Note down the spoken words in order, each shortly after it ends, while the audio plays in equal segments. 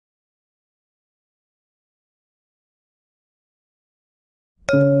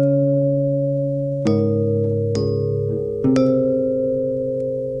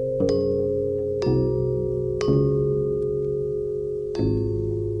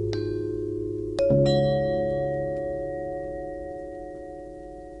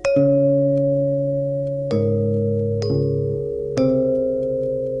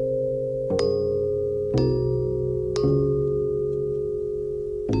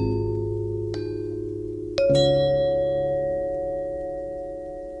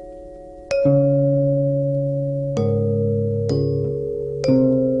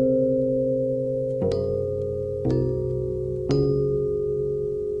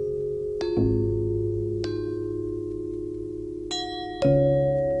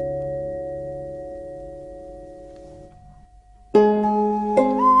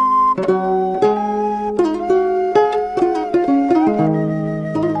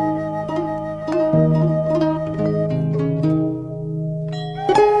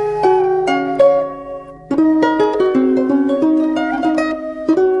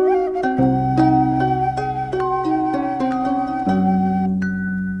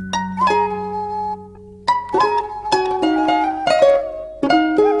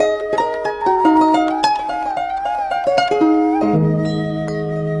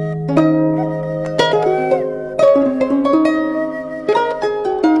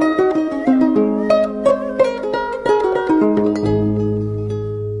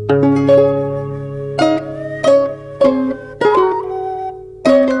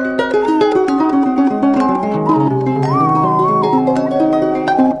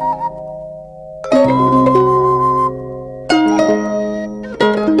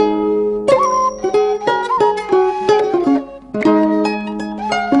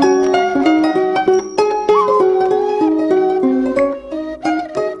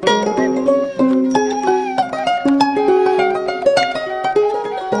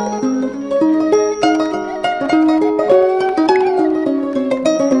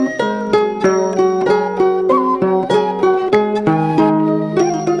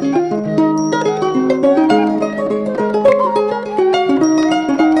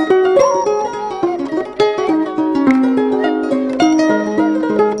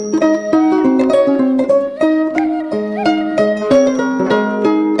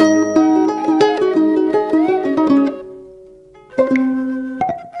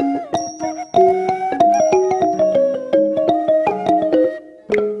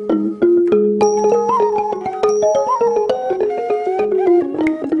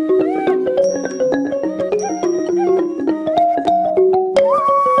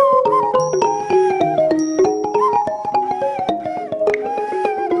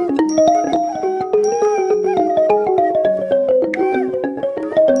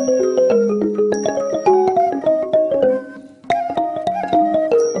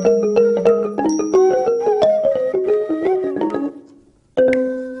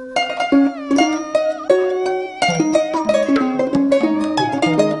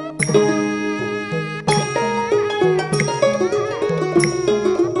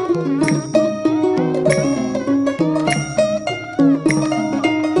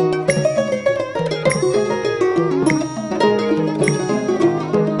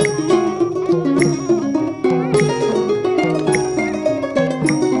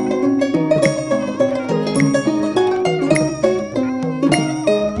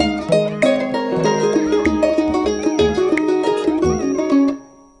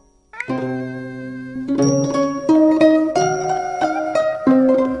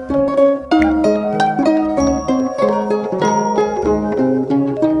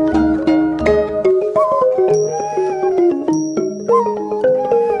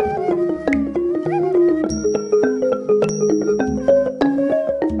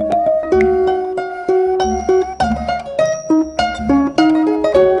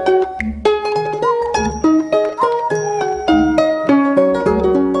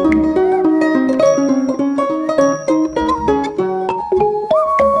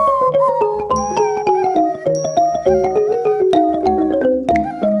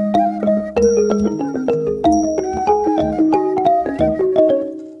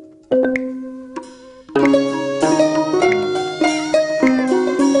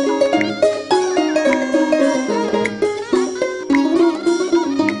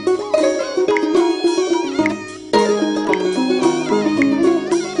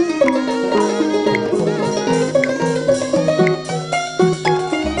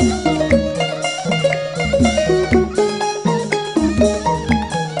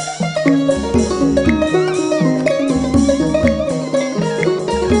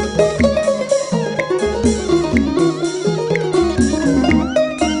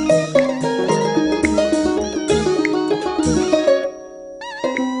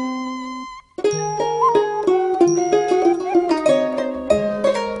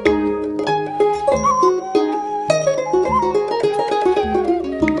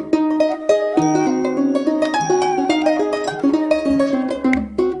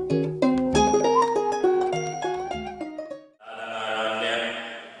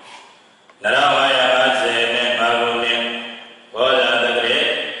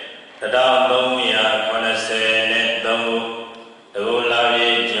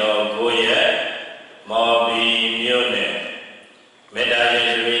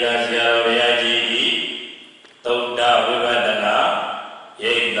Shivida Siaroyaji, Tauta Vivadana,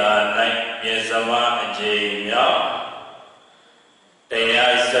 Yeda Night, Yesama, Ajay, Teya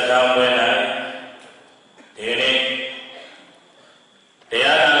Sakamwena, Tene,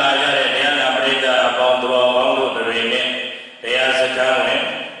 Teana Laja, Teana Breda, upon the Bongo, the Rene, Teya Sakamwen,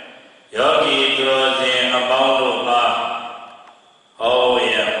 Yogi Drozi, upon the Oh,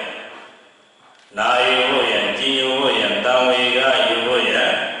 yeah. Nai Jiyo, Tawiga, Yuya,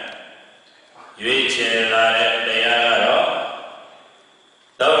 Yuichela, Dearo,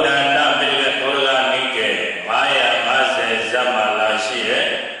 Dona, Purga, Nike, Maya, Mase, Zama, Lashire,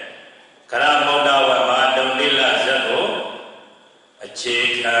 Karamoda, Madamila, Zago, a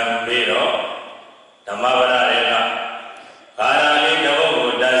chick and Biro, Tamavara, Arani,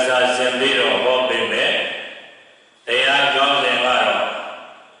 Novo, Dasa, Sembiro, Hobime, they are John Lemaro.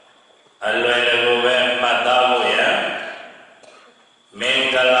 Alwere Matabuya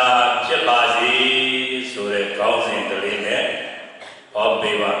Mengala Chibazi Sure causing the limit of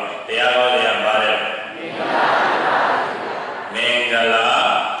Biva. They are all the Ambare Mengala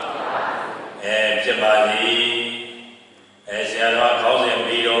Chibazi as Yara causing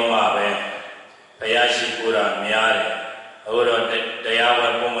Bido Mabe Payashipura Miare Uro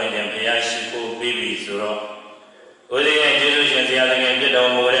Dayawa Puman and Payashipu Bibi Suro. Uli and Jesus and the other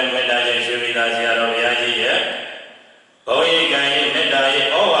game, more and Medai, Shivida, Yaji, Boy, Gay,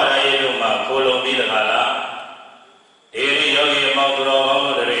 Medai, oh, Arayuma, Polo Milhala, Eri Yogi Mount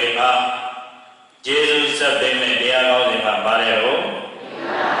the Reva, Jesus, Sabine, the Alima Barero,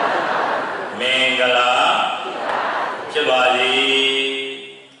 Mengala,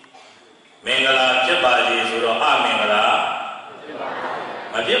 Chibazi, Mengala, Chibazi, Suro, Mengala,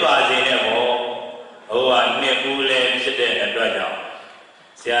 Majibazi, Nevo. Oh, I never let a dwell.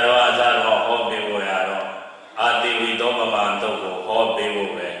 Sierra Azaro, Hobby Boyaro, Adi with Doberman Togo, Hobby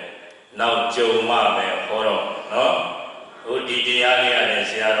Boy. Now Joe Mabe, Horo, no? Who did the Alia,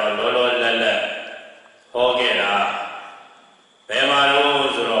 Sierra Lolo Lele, Hogera,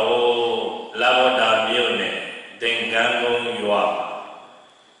 Pemaro, Zoro, Lavoda Mune, Dengango, you are.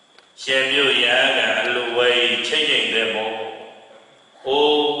 Shebu Yang and Luway changing them all.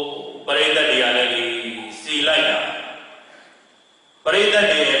 Oh, Parida Dialagi. Parida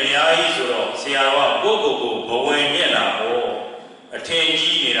de Miaisuro, Siawa, Gogo, Bowenina, oh, a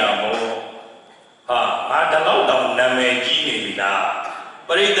Tenjina, oh, Adalodam Name Gina,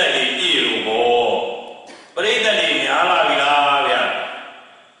 Parida de Iru, oh, Parida de Miala Villa,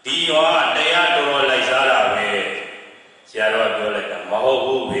 Dio, Deatoro Lazara, Siara Doleta,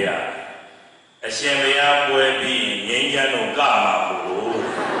 Maho Via, a Shemia Puebi, Yangano Gama,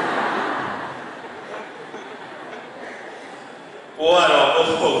 Waro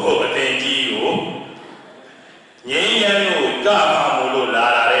Tenji, Yanu, Gama,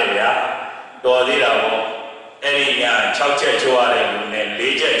 Lara, Dodira, Erina, Chaucha Joare Lune,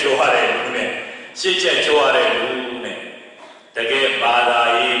 Leja Joare Lune, Sicha Joare Lune, the gay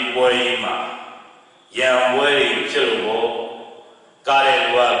Bada, Poema, Yam Wari, Chilubo,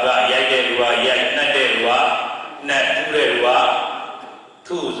 Garelua, Yagelua, Nadelua, Naturelua,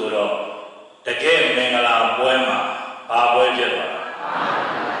 Tuzuro, the gay Mengala Poema.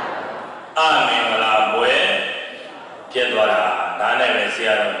 Amengala boy, Kedwara, Dana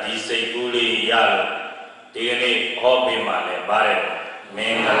Messiah, Disi Guli Yal, Digni, Hobby Mane, Bare,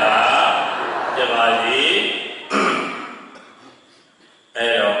 Mengala, Javaji,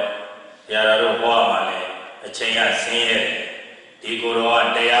 Edo, Yararu Mane, a China Senior, Diguro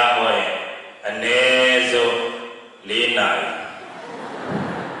and Deahoy, a Nezo, Lina,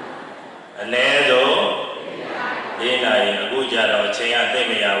 a Nezo. Ina Abuja or Chaya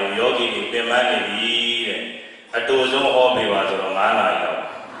Demia, Yogi, Pemani, a dozen hobby was Romana.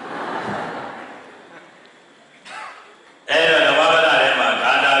 And the Mavada,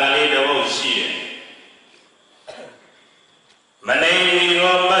 Gada, Lady Oshi. My name is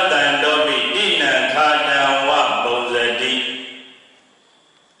Robert and Dobby, Dina, Kada, Wap, Bozadi.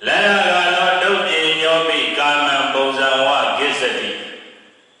 Lana, Dobby, Yobi, Kama, Bozawa, Gizadi.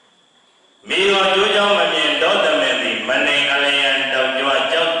 Me or Juja, and Dota. Money Alayan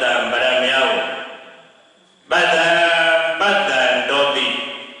Dogua Jota Baramiao Bada Dobby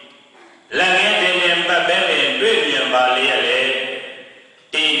Langet and Babel, William Baliale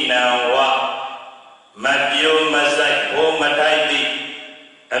Tina Wa Matthew Masak O Mataiti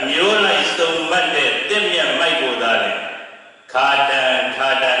Amula is so Monday, Dimia Michael Darling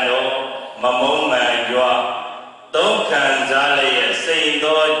Kadano Mamoma Jua Donkan Zale, Saint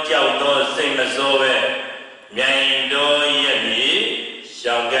Lord Jaudo, Saint Mazove. Miando Yemi,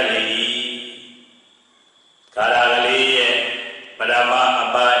 Shangali Karali,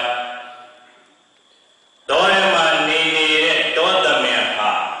 Padama ပိုင်းတော်ရမနေနေတဲ့တောသမင်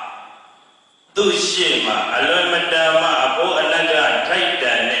ဟာသူ့ရှေ့မှာအလွန်မတန်မှအဖို့အနက်ကထိုက်တ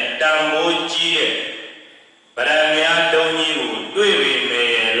န်တဲ့တန်ဖိုးကြီးတဲ့ဗရမယတုံးကြီးကိုတွေ့ပေ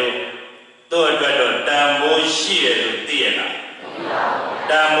မဲ့လို့သူ့အတွက်တော့တန်ဖိုးရှိတယ်လို့သိရလား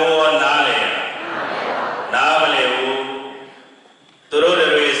တန်ဖိုးရောနားလေနားမလဲဘူးသူတို့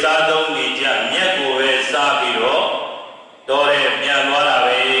တွေစားသုံးနေကြမြက်ကိုပဲစားပြီးတော့တော်တယ်ပြန်သွားတာ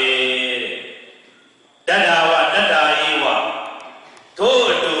ပဲတတ္ထာဝတတ္ထာဤဝထို့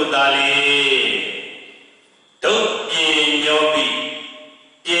အတူသာလေဒုပညောပိ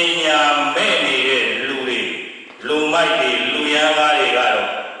ပညာမဲ့နေတဲ့လူတွေလူမိုက်တွေလူရန်ကားတွေကတော့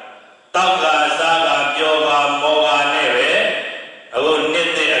တောက်ကစားကပြောကမောကနဲ့ပဲအခုနှစ်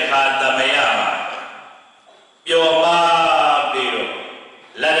တဲ့အခါသမယမှာပျော်ပါပြီးတော့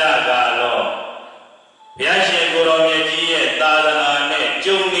လက်ရကတော့ဘုရားရှင်ကိုရောင်မြတ်ကြီးရဲ့သာသနာနဲ့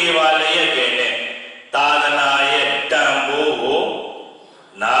ကျုံနေပါလျက်ကဲနဲ့သာသနာရဲ့တန်ဖိုးကို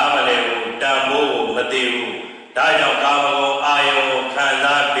နားမလဲဘူးတန်ဖိုးကိုမသိဘူးဒါကြောင့်ကာမဂုဏ်အာယုံကိုခံ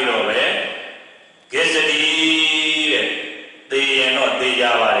စားပြီးတော့ပဲကိစ္စတိတဲ့သိရင်တော့သိကြ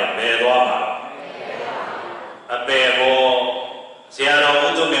ပါတယ်ဘယ်သွားမှာအပေဘောဆရာတော်ဘု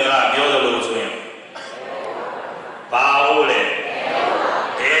သူမင်္ဂလာပြောသလိုဆိုရင်ဘာဟုတ်လဲ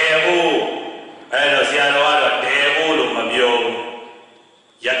ဒေဟုတ်အဲ့တော့ဆရာတော်ကတော့ဒေဟုတ်လို့မပြောဘူး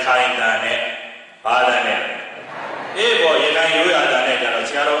ရခိုင်တန်နဲ့ဘာတန်နဲ့အေးဘောရခိုင်ရိုးရတန်နဲ့ကျတော့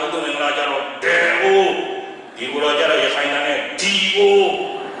ဆရာတော်ဘုသူမင်္ဂလာကျတော့ဒေဟုတ်ဒီကိုတော့ကျတော့ရခိုင်တန်နဲ့ဒီဟုတ်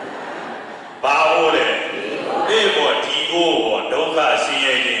ဘာဟုတ်လဲအေးဘောဒီဟုတ်ဘောဒုက္ခဆင်း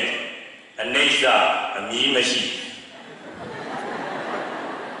ရဲခြင်းအနိစ္စအမည်မရှိ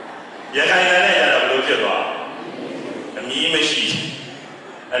ရခိုင်တန်နဲ့ကျတော့ဘယ်လိုဖြစ်သွားအမည်မရှိ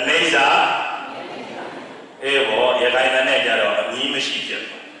အနိစ္စအေးဘောရခိုင်တန်နဲ့ကျတော့အမည်မရှိဖြစ်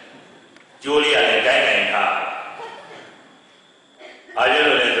သွားကျိုးလေးရတယ်ကိုင်းနိုင်တာအားရ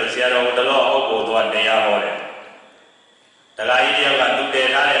လို့လည်းဆိုဆရာတော်တလောအုပ်ကိုသွားတရားဟောတယ်တခါကြီးတယောက်ကသူတည်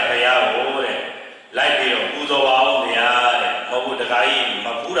ထားတဲ့ဘုရားကိုတဲ့လိုက်ပြီးတော့ပူဇော်ပါအောင်ဗျာတဲ့မဟုတ်ဘူးတခါကြီးမ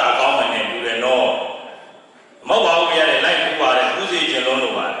ပူတာကောင်းမှန်းနဲ့ပူတယ်နော်မဟုတ်ပါဘူးဗျာတဲ့လိုက်ပူပါတယ်ပူစီခြင်းလုံး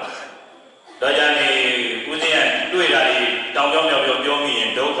လို့ပါတယ်တော့ကြနေဦးဇင်းကတွေ့တာတွေတောင်ပြောင်းပြောမိရ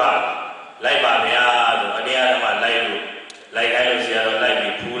င်ဒုက္ခလိုက်ပါဗျာဆိုအတရားဓမ္မလိုက်လို့လိုက်ခိုင်းလို့ဆရာတော်လိုက်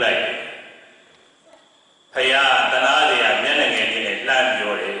ပြီးဖူးလိုက်ဖယားတနာစရာမျက်နှာငယ်လေးနဲ့လှမ်း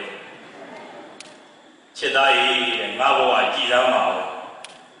ပြောတယ်ချစ်သားကြီးတဲ့ငါဘဝကြည်စမ်းပါအောင်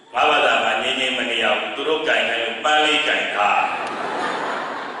ငါဘာသာမှာငြင်းမနေရဘူးသူတို့ကြိုင်တယ်လို့ပန်းလေးကြိုင်ထား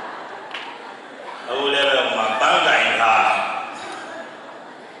အခုလည်းပဲမှာပန်းကြိုင်ထား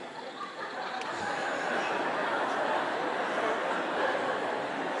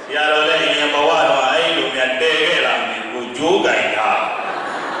ဆရာတော်လည်းရင်ဘဝတော့အဲ့လိုများတဲခဲ့လာမယ်ကိုကြိုးကြိုင်ထား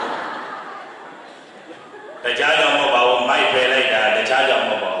တခြားကြောင့်မဟုတ်ပါဘူးမိုက်ပယ်လိုက်တာတခြားကြောင့်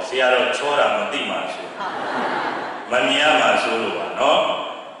မဟုတ်ပါဘူးဆရာတော်ချောတာမသိမှဆိုမမြင်မှဆိုလို့ပါနော်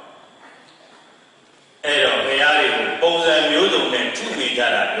အဲ့တော့ဘုရားတွေကိုပုံစံမျိုးစုံနဲ့ထုနေကြ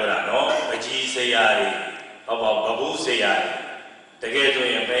တာပြောတာနော်အကြီးဆရာတွေဟောပါဘဘုဆရာတွေတကယ်ဆို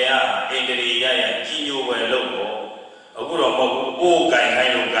ရင်ဘုရားအင်္ဂလိပ်ရရကြီးညိုွယ်လို့ပေါ့အခုတော့မဟုတ်ဘူးအိုးကင်ခို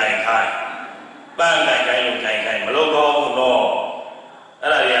င်းလို့ကင်ခိုင်းပန်းကင်ခိုင်းလို့ကင်ခိုင်းမလုပ်တော့ဘူးနော်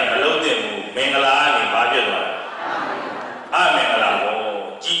အဲ့ဒါတွေကမလုပ်သင့်ဘူးမင်္ဂလာကနေဘာဖြစ်သွားလဲအမင်္ဂလာပေါ့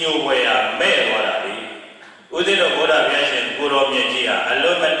ကြီးညိုွယ်ရမဲ့သွားတာလေဦးဇင်းတို့ဘုရားဘုရားရှင်ကိုတော်မြတ်ကြီးဟာအ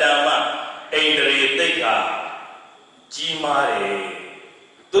လွန်မတန်မှအိန္ဒြေသိက္ခာကြီးမားတယ်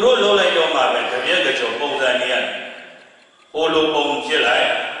သူတို့လုံးလိုက်တော့မှပဲကြပြက်ကြောပုံစံနေရတယ်ဟိုလိုပုံဖြစ်လိုက်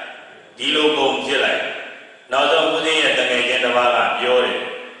ဒီလိုပုံဖြစ်လိုက်နောက်ဆုံးဦးဇင်းရဲ့တငယ်ချင်းတစ်ပါးကပြောတယ်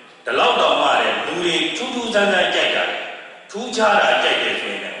ဒီလောက်တော့မှလည်းလူတွေထူးထူးဆန်းဆန်းကြိုက်တာထူးခြားတာကြိုက်တယ်ဆို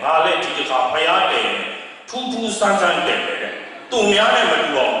ရင်ငါလည်းဒီတစ်ခါဖျားတယ်ထူးထူးဆန်းဆန်းတယ်တဲ့သူများနဲ့မတူ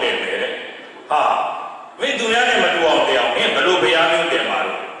အောင်တယ်တဲ့ဟာမင်းသူများနဲ့မတူအောင်တယ်အောင်မင်းဘယ်လိုဖျားမျိုးတယ်မှာ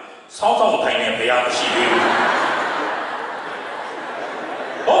လို့ဆောင်းဆောင်ထိုင်နေဘုရားမရှိသေးဘူး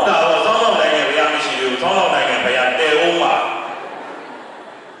ဟုတ်တာတော့ဆောင်းဆောင်ထိုင်နေဘုရားမရှိသေးဘူးဆောင်းဆောင်ထိုင်နေဘုရားတဲဦးမှာ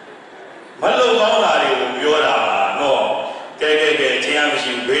မလုံကောင်းတာတွေကိုပြောတာနော်ကဲချင်းရမ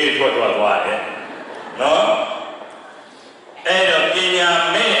ရှိဘူးဘေးထွက်သွားတယ်နော်အဲ့တော့ပညာ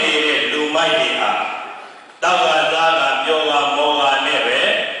မဲ့နေတဲ့လူမိုက်တွေဟာတောက်ကသားကပြောကမောကနဲ့ပဲ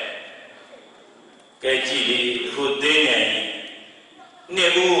ကဲကြည့်လေခုသိနေနှ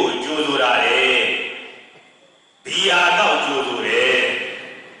စ်ဦးကျိုးဆိုတာလေဘီယာတော့ကျိုးဆိုတယ်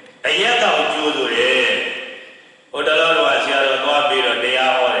အရက်တော့ကျိုးဆိုတယ်ဟိုတလောတော့ဆရာတော်သွားပြီးတော့တ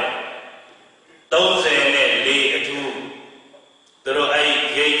ရားဟောတယ်34အထူးသူတို့အဲ့ဒီ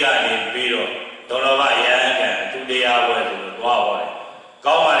ဂိတ်ကနေပြီးတော့ဒေါ်လာဘရဟန်းကအထူးတရားပွဲဆိုတော့သွားဟောတယ်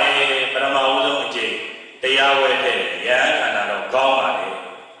ကောင်း တရားဝဲတဲ့ယဟန်ခန္ဓာတော့ကောင်းပါလေ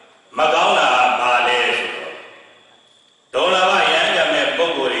မကောင်းတာဘာလဲဆိုတော့ဒုံလဘယဟန်ကမဲ့ပု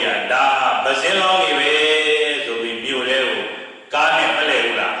ဂ္ဂိုလ်တွေကဒါပစင်းလောင်းကြီးပဲဆိုပြီးမြို့ထဲကိုကားနဲ့မလဲ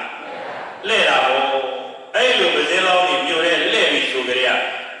ဘူးလားလဲတာပေါ့အဲ့လိုပစင်းလောင်းကြီးမြို့ထဲလဲပြီးဆိုကြရ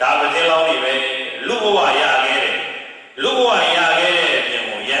ဒါပစင်းလောင်းကြီးပဲလူဘဝရခဲ့တယ်လူဘဝရခဲ့တဲ့အပြင်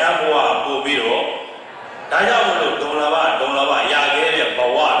ကိုယဟန်ဘဝပို့ပြီးတော့ဒါကြောင့်မလို့ဒုံလဘရခဲ့တဲ့ဘ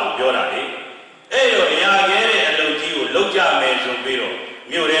ဝလို့ပြောတာလေအဲ့လိုရခဲ့တဲ့အလုပ်ကြီးကိုလုပ်ကြမယ်ဆိုပြီးတော့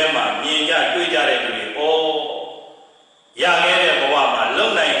မြို့ထဲမှာမြင်ကြတွေ့ကြတဲ့လူတွေရခဲ့တဲ့ဘဝမှာလုံ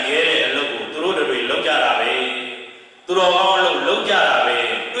နိုင်ခဲ့တဲ့အလုပ်ကိုသူတို့တွေလုပ်ကြတာပဲသူတော်ကောင်းလို့လုပ်ကြတာပဲ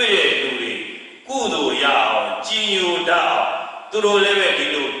တွေ့တဲ့လူတွေကုသိုလ်ရအောင်ကြည်ညိုတတ်အောင်သူတို့လည်းပဲဒီ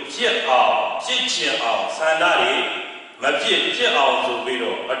လိုဖြစ်အောင်ဖြစ်ချင်အောင်ဆန္ဒတွေမဖြစ်အောင်ဆိုပြီး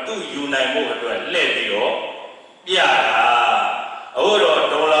တော့အတုယူနိုင်ဖို့အတွက်လှည့်ပြီးတော့ပြတာအခုတော့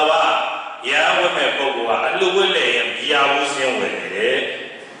ဒေါ်လာပါရဟန်းဝတ်မဲ့ပုဂ္ဂိုလ်ကအလှဝတ်လည်းရင်ဘီယာဘူးစင်းဝင်နေတယ်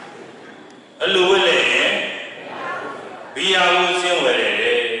အလှဝတ်လည်းရင်ဘီယာဘူးစင်းဝင်နေတ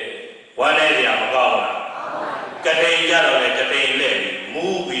ယ်ဝမ်းနေကြမကောင်းလားကထိန်ကြတော့လေကထိန်လှည့်ပြီး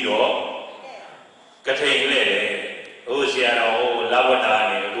မူးပြီးတော့ကထိန်လှည့်တယ်ဟိုဆရာတော်ဟိုလဘဝတာ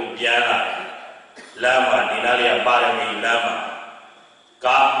နေအခုပြန်လာလမ်းမှာဒီနားလေးကပါရမီလမ်းမှာ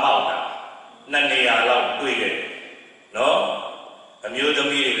ကားမောက်တာ2 နေရာလောက်တွေ့ခဲ့နော်အမျိုးသ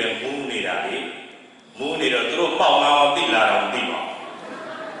မီးတွေလည်းမူးနေတာလေမူးနေတော့သူတို့ပေါက်မှန်းသိလာတော့မသိပါ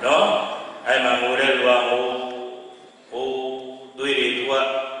ဘူးနော်အဲ့မှာငိုတဲ့လူကဟိုသွေးတွေသူက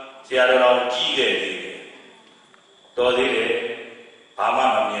ဆရာတော်ကြီးခဲ့သေးတယ်တော်သေးတယ်ဘာမှ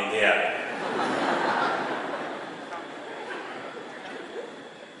မမြင်ခဲ့ရတယ်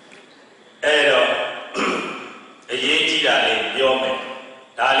အဲ့တော့အရေးကြီးတာလေးပြောမယ်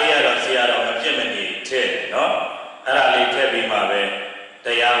ဒါလေးကတော့ဆရာတော်မဖြစ်မနေထည့်နော်အဲ့ဒါလေးထည့်ပြီးမှပဲတ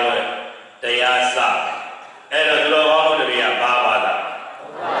ရားဝဲတရားစအဲ့တော့သူတော်ကောင်းတို့တွေကဘာဘာသာ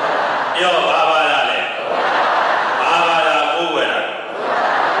ပြောဘာဘာသာလဲဘာဘာသာကိုယ်ဝဲတာ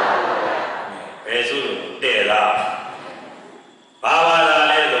ဘယ်ဆိုလို့တဲ့လားဘာဘာသာ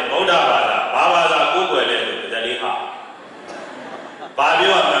လဲဆိုဗုဒ္ဓဘာသာဘာဘာသာကိုယ်ဝဲလဲဆိုဒါလေးဟာဘာ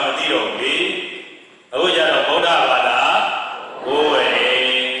ပြောမှမသိတော့ဘူးလေအခုကျတော့ဗုဒ္ဓဘာသာကိုယ်ဝဲ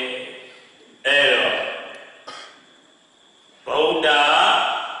အဲ့တော့ဗုဒ္ဓ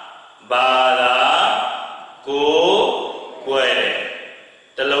ဘာသာကိုယ်ဝဲ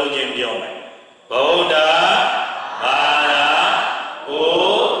တလုံးချင်းပြောမယ်ဗုဒ္ဓဘာသာကို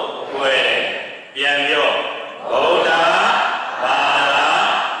ယ်ဝဲပြန်ပြောဗုဒ္ဓဘာသာ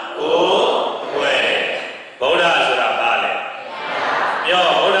ကိုယ်ဝဲဗုဒ္ဓဆိုတာဘာလဲပြော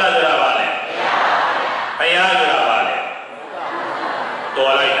ဗုဒ္ဓဆိုတာဘာလဲဘုရားဆိုတာဘာလဲ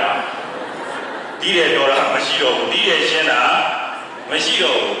တော်လိုက်တာဒီတဲ့တော်တာမရှိတော့ဘူးဒီတဲ့ရှင်းတာမရှိ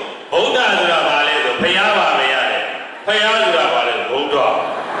တော့ဘူးဗုဒ္ဓဆိုတာဘာလဲဆိုဘုရားပါပဲရတယ်ဘုရားဆိုတာဘာလဲဗုဒ္ဓ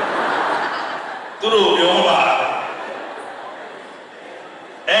သူတို့ပြောပါ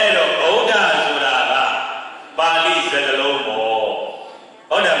အဲ့တော့ဗုဒ္ဓဆိုတာကပါဠိစကားလုံးပေါ့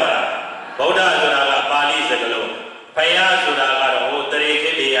ဟုတ်တယ်မလားဗုဒ္ဓဆိုတာကပါဠိစကားလုံးဘုရားဆိုတာကတော့ဟိုတရေ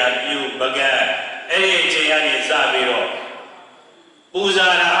ခေတ္တရာပြုပကံအဲ့ဒီအချိန်ကနေစပြီးတော့ပူဇာ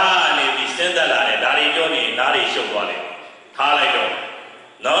တာအနေပြီးစဉ်းသက်လာတယ်ဒါတွေပြောနေနားတွေရှုပ်သွားတယ်ထားလိုက်တော့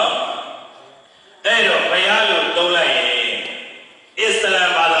နော်အဲ့တော့ဘုရားလို့သုံးလိုက်ရင်အစ္စလ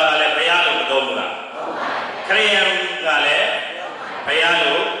မ်ဘာသာကလည်းဘုရားလို့မသုံးဘူးလားခရစ်ယာန်ကလည်းဘုရား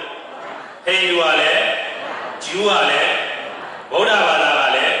လို့ဟိန္ဒူကလည်းဂျူးကလည်းဗုဒ္ဓဘာသာက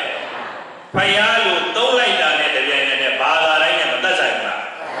လည်းဘုရားလို့သုံးလိုက်တာနဲ့တပြိုင်နက်တည်းဘာသာတိုင်းနဲ့မသက်ဆိုင်ဘူးလား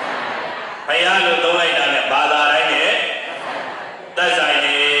ဘုရားလို့သုံးလိုက်တာနဲ့ဘာသာတိုင်းနဲ့သက်ဆိုင်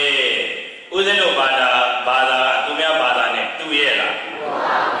နေဦးဇင်းတို့ဘာသာကသူများဘာသာနဲ့တူရဲ့လား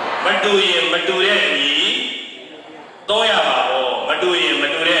မတူရင်မတူတဲ့ညီသုံးရမှာပေါ့မတူရင်မ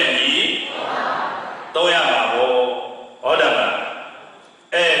တူတဲ့ညီသုံးရမှာပေါ့ဟုတ်တယ်မလား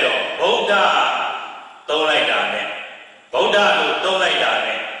အဲ့တော့ဗုဒ္ဓသုံးလိုက်တာနဲ့ဗုဒ္ဓလို့သုံးလိုက်တာ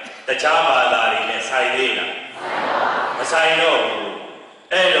နဲ့တခြားဘာသာတွေနဲ့ဆိုင်သေးလားမဆိုင်တော့ဘူး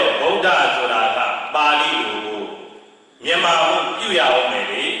အဲ့တော့ဗုဒ္ဓဆိုတာကပါဠိလိုမြန်မာမှုပြုရအောင်မယ်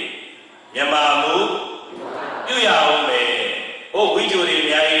လေမြန်မာမှုပြုရအောင်မယ်ဟိုဝိဇ္ဇိုတွေအ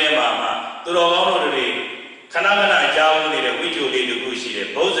များကြီးထဲမှာသူတော်ကောင်းတို့တွေခဏခဏကြားဝင်နေတဲ့ဝိဇ္ဇိုလေးတစ်ခုရှိတယ်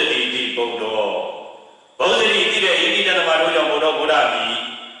ဘုဇ္ဇတိတိဘုဒ္ဓောဘုဇ္ဇတိတိတဲ့ယတိတ္တမတို့ကြောင့်ဘုဒ္ဓဗုဒ္ဓမီ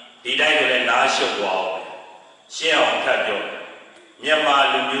ဒီတိုင်းကိုလည်းနားရှုပ်သွားအောင်ရှင်းအောင်ထပ်ပြောမြန်မာ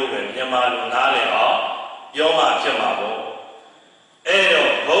လူမျိုးပဲမြန်မာလူနားလည်အောင်ပြောမှဖြစ်မှာပေါ့အဲ့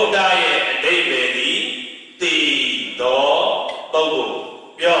တော့ဗုဒ္ဓရဲ့အဓိပ္ပာယ်ဒီတည်တော်ပုဂ္ဂိုလ်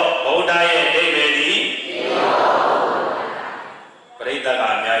ပြောဗုဒ္ဓရဲ့အဓိပ္ပာယ်ဒီတည်တော်ပရိသ က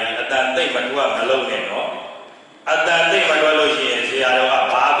အများကြီးအတန်သိမ့်မတူကမလုံးနဲ့နော်အတန်သိမ့်မတူလို့ရှိရင်ဆရာတော်က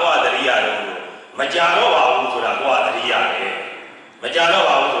ဘာသွားတရိယာတော့မကြတော့ပါဘူးဆိုတာသွားတရိယာလေမကြတော့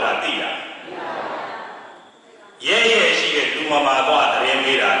ပါဘူးဆိုတာသိတာရဲရဲရှိတဲ့လူမမာသွားတရင်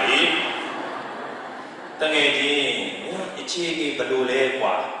မေးတာလေတငယ်ချင်းအခြေအနေဘယ်လိုလဲ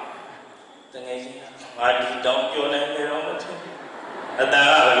ကွာတငယ်ချင်းငါဒီတောင်ပြောနေတယ်တော့မထင်အတန်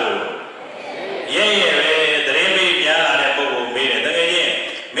ကဘယ်လိုရဲရဲပဲတရင်မေးပြန်လာတဲ့ပုဂ္ဂိုလ်မေးတယ်တကယ်ချင်း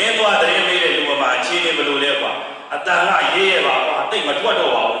မင်းသွားတရင်မေးတဲ့လူမှာအခြေအနေဘယ်လိုလဲကွာအတန်ကရဲရဲပါကွာတိတ်မထွက်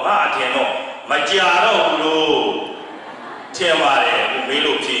တော့ပါဘူးငါအထင်တော့မကြာတော့ဘူးလို့ထင်ပါတယ်သူမေး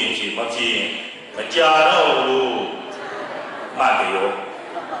လို့ဖြေရင်ဖြေမဖြေရင်မကြာတော့ဘူးလို့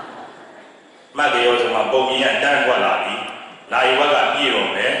မှတ်ကြရောဆိုမှပုံမြင်ကတန်းကွက်လာပြီနိုင်ဘက်ကပြည့်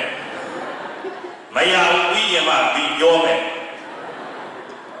တော့မယ်မရဘူးပြီးရင်မှပြီးပြောမယ်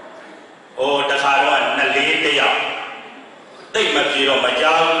တခါတော့နှလေးတယောက်တိတ်မပြေတော့မ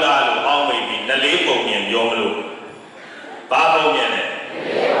ကြောက်လားလို့အောင်းမိပြီးနှလေးပုံမြင်ပြောမလို့ဘာပုံမြင်လဲ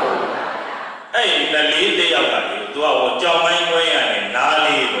အဲ့နှလေးတယောက်ကလေသူကကြောင်မိုင်းခွဲရနေနား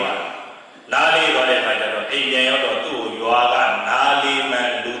လေးသွားတဲ့အခါကျတော့အိမ်ပြန်ရောက်တော့သူ့ကိုရွာကနားလေးမှန်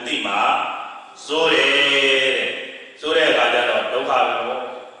လူသိမှစိုးတဲ့အခါကျတော့ဒုက္ခပဲပေါ့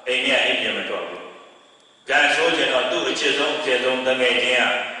အိမ်ပြန်မထွက်ဘူးကံဆိုးချင်တော့သူ့အချစ်ဆုံးတငယ်ချင်း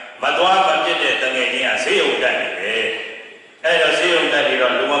ကမသွားမပြစ်တဲ့တငယ်ချင်းကဆေးရုံတက်နေတယ်အဲ့တော့ဆေးရုံတက်ပြီး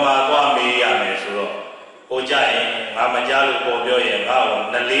တော့လူမမာသွားမေးရမယ်ဆိုတော့ဟိုကြရင်ငါမကြားလို့ပေါ်ပြောရင်ငါ့ကို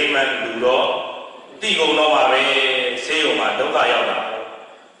နှလေးမှလူတော့တိကုန်တော့မှာပဲဆေးရုံမှာဒုက္ခရောက်တာ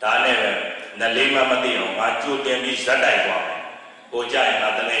ဒါနဲ့ပဲနှလေးမှမသိအောင်ငါကြိုတင်ပြီးဇက်တိုက်သွားမယ်ဟိုကြရင်ငါ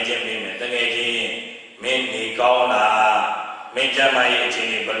တငယ်ချင်းမေးမယ်တငယ်ချင်းမင်းနေကောင်းလားမင်းကျမ်းမာရေးအခြေ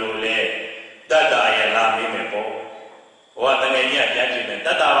အနေဘယ်လိုလဲတတ်တာရဲ့လားမေးမယ်ပေါ့ဟိုကတငယ်ချင်းကပြန်ကြည့်မယ်တ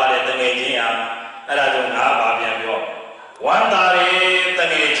တ်တာပါလေတငယ်ချင်းဟာအဲ့ဒါဆိုငါဘာပြန်ပြောဝမ်းသာတယ်တ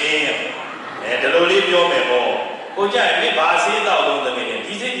ငယ်ချင်းဒီလိုလေးပြောမယ်ပေါ့ကိုကြရင်မင်းဘာဆေးတောက်လို့တငယ်ချင်း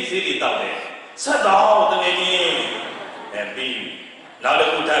ဒီဆေးတွေတောက်တယ်ဆက်တော့တငယ်ချင်းပြီးနောက်တစ်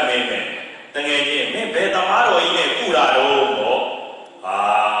ခုထပ်မေးမယ်တငယ်ချင်းမင်းဘယ်သမားတော်ကြီးနဲ့ကုတာတော့ပေါ့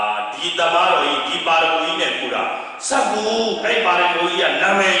ဒီသမားတော်ကြီးဒီပါရဂူကြီးနဲ့ကုတာဆက်ကူအဲ့ပါရဂူကြီးကနာ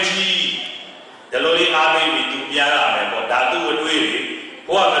မည်ကြီးဒီလိုလေးအားပေးပြီးသူပြန်လာမယ်ပေါ့ဒါသူ့အတွေ့တွေ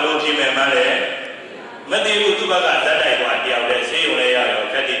ဘုရားဘယ်လိုဖြစ်မယ်မှန်းလဲမသိဘူးသူ့ဘက်ကဇက်တိုက်သွားတယောက်တည်းဆေးရုံလဲရတော့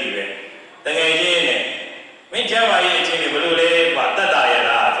ခက်တိတိပဲတငယ်ချင်းနဲ့မင်းကျမ်းမာရေးအချင်းတွေဘယ်လိုလဲကွာတတ်တာရ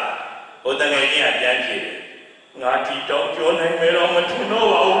လားဟိုတငယ်ချင်းကပြန်ဖြေတယ်ငါဒီတော့ပြောနိုင်မယ်တော့မထင်တော့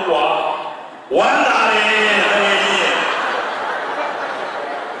ပါဘူးကွာဝမ်းသာတယ်တကယ်ကြီး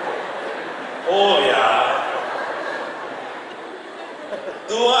ဟိုးဗျာ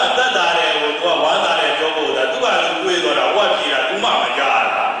သူကတတ်တာတယ်ကိုသူကဝမ်းသာတယ်ပြောဖို့ဒါသူကသူတွေးတော့တာဝတ်ပြေတာသူမှမကြား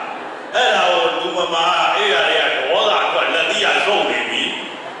တာအဲ့ဒါကိုလူမမာအဲ့ရတွေကဒေါသအတွက်လက်သီးရဆုံးနေပြီ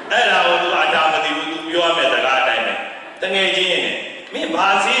အဲ့ဒါကိုသူအတားမသိဘူးသူပြောရမယ့်စကားအတိုင်းပဲတကယ်ကြီးနဲ့မင်းဘာ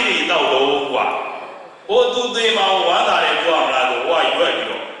စည်းတွေတောက်တော့ကွာဟိုသူသေးမှာဝမ်းသာတယ်ပြောမလားဆိုဟိုကရွက်ပြီး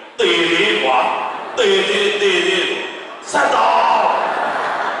တော့တေသေးကွာတေသေးဆက်တော့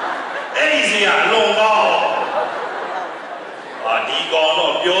အဲ့ဒီစီကအလွန်ကောင်းဒီကောင်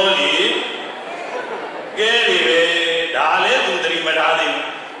တော့ပြောလေကဲလေပဲဒါလည်းသူသတိမထားသေးဘူး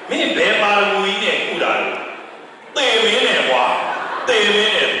မင်းဘယ်ပါရဂူကြီးနဲ့ကုတာလို့တေမင်းနဲ့ကွာတေမ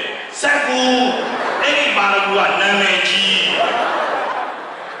င်းနဲ့ဆက်ကူအဲ့ဒီပါရဂူကနာမည်ကြီး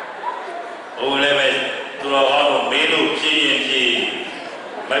ဟိုလည်းပဲသူတော်ကောင်းတို့မေးလို့ဖြည့်ရင်ဖြည့်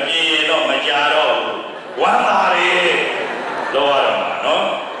မပြေရင်တော့မကြတော့ဘူးဝမ်းသာတယ်လို့ရတော့မှာနော်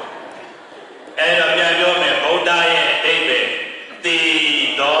အဲ့တော့ပြန်ပြောမယ်ဗုဒ္ဓရဲ့အဓိပ္ပာယ်တည်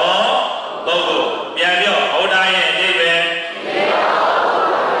တော်ပုဂ္ဂိုလ်ပြန်ပြောဗုဒ္ဓရဲ့အဓိပ္ပာယ်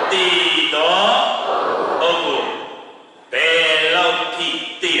တည်တော်ပုဂ္ဂိုလ်ဘယ်လောက်ထိ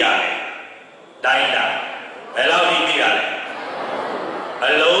သိရလဲတိုင်းတာဘယ်လောက်ထိသိရလဲအ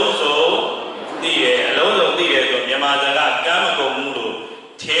လုံးစုံသိတယ်အလုံးစုံသိတယ်ဆိုမြန်မာစကားကမ်းမကုန်ဘူးလို့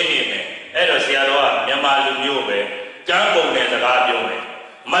ထင်းနေမယ်အဲ့တော့ဆရာတော်ကမြန်မာလူမျိုးပဲကမ်းကုန်တဲ့စကားပြောတယ်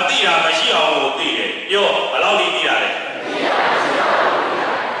မသိတာမရှိအောင်လို့သိတယ်ပြောဘယ်လောက်ထိသိရလဲ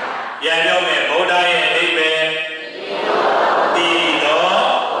ပြန်ပြောမယ်ဗုဒ္ဓရဲ့အဓိပ္ပာယ်တည်တော်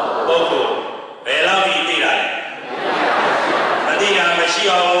ပုဂ္ဂိုလ်ဘယ်လောက်ထိသိရလဲမသိတာမရှိ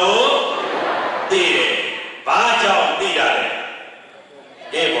အောင်လို့သိတယ်ဘာကြောင့်သိရလဲ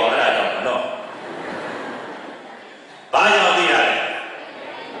အေးပေါ်အဲ့ဒါကြောင့်နော်ဘာကြောင့်သိရလဲ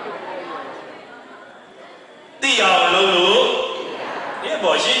သိအောင်လုပ်လို့ဒီ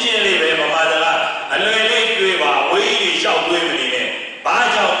ပေါ်ရှင်းရှင်းလေးပဲဗမာစကားအလွယ်လေးတွေးပါဝေးကြီးလျှောက်တွေးမနေနဲ့ဘာ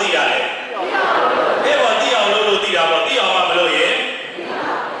ကြောင့်သိရလဲဒီပေါ်သိအောင်လုပ်လို့သိတာပေါ့သိအောင်မှမလို့ရင်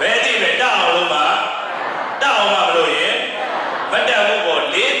ဘယ်သိလဲတတ်အောင်လုပ်မှတတ်အောင်မှမလို့ရင်မတတ်ဘူး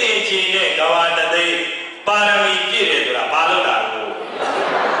ပါရမီပြည့်တယ်ဆိုတာဘာလို့တာကို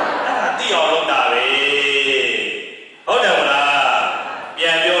သိအောင်လုပ်တာပဲဟုတ်တယ်မလားပြ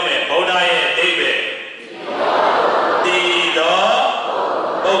န်ပြောမယ်ဗုဒ္ဓရဲ့အဓိပ္ပာယ်တည်သော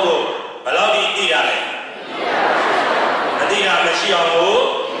ပုဂ္ဂိုလ်ဘယ်လောက်ဒီသိရလဲအတိအမရှိအောင်ကို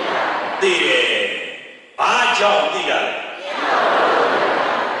သိတယ်ဘာကြောင့်သိရလဲ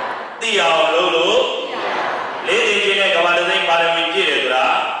သိအောင်လုပ်လို့လေးသိခြင်းနဲ့ကဘာတသိန်းပါရမီပြည့်တယ်ဆိုတာ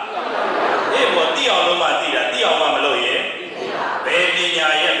အေးဘောသိအောင်လုပ်မှသိတာသိအောင်မှမလုပ်ရင်ဘယ်ပညာ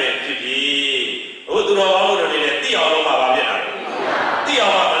ရဲ့ပဲဖြစ်ဖြစ်ဟိုသူတော်ကောင်းတို့တွေလည်းသိအောင်လုပ်မှပါဖြစ်တာသိအော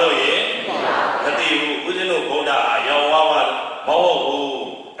င်မှမလုပ်ရင်မသိဘူးဦးဇင်းတို့ဗုဒ္ဓဟာရောင်ဝါးဝါမဟုတ်ဘူး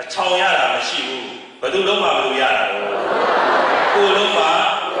အချောင်ရတာမရှိဘူးဘယ်သူလုံးမှမလို့ရတာတော့ကိုယ်လုံးမှ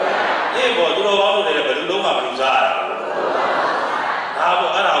အေးဘောသူတော်ကောင်းတို့တွေလည်းဘယ်သူလုံးမှမလို့စားရတာဒါ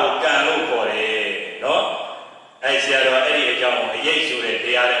ပေါ့အဲ့ဒါကိုကံလို့ခေါ်တယ်နော်အဲ့ဆရာတော်အဲ့ဒီအကြောင်းအရေးဆိုတဲ့တ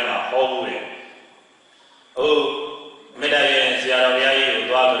ရားထဲမှာဟောဘူးတယ်ဟုတ်မေတ္တာရဲ့ဆရာတော်ဘုရားကြီးကို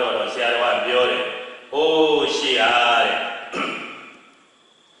သွားပြီးတော့ဆရာတော်ကပြောတယ်ဟိုးရှိအားတဲ့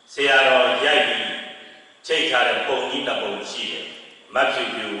ဆရာတော်ရိုက်ပြီးချိတ်ထားတဲ့ပုံကြီးတစ်ပုံရှိတယ်မတ်ဖြူ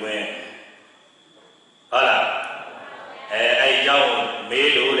ဖြူဝင်းဟုတ်လားအဲ့ဒီအကြောင်းမေး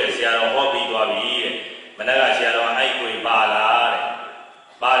လို့တဲ့ဆရာတော်ဟောပြီးသွားပြီတဲ့မနေ့ကဆရာတော်အဲ့ကိုပါလားတဲ့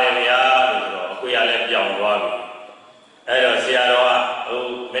ပါတယ်ဗျာလို့ဆိုတော့အကိုရလည်းပြောင်းသွားပြီအဲ့တော့ဆရာတော်ကဟို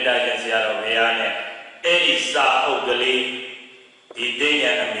မေတ္တာရှင်ဆရာတော်ဘုရားနဲ့အဲ့ဒီစာအုပ်ကလေးဒီသိဉာ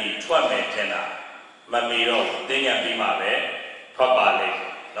ဏ်အမိထွက်မယ်ထင်တာမမီတော့သိဉာဏ်ပြီးမှပဲထွက်ပါလိမ့်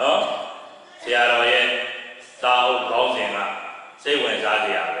နော်ဆရာတော်ရဲ့စာအုပ်ခေါင်းစဉ်ကစိတ်ဝင်စားစ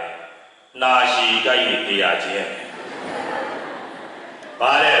ရာပဲနာရှိကြိုက်ရတရားချင်း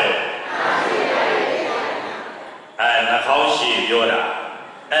ပါတယ်လို့နှာခေါင်းရှိပြောတာ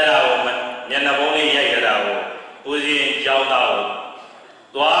အဲ့ဒါကိုမျက်နှာပုံးလေးရိုက်ရတာကိုဦးဇင်းကြောင်းသားကို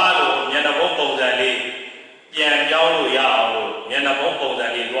သွားလို့မျက်နှာပုံးပုံစံလေးပြန်ပြောင်းလို့ရအောင်လို့မျက်နှာပုံးပုံစံ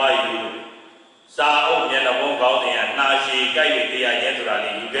လေးသွားယူစာအုပ်မျက်နှာပုံးကောင်းတဲ့နှာရှိကြိုက်ရတရားချင်းဆိုတာ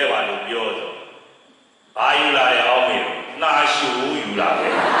လေးယူခဲ့ပါလို့ပြောဆိုဘာယူလာတဲ့အောင်းမေနှာရှိဘူးယူလာတ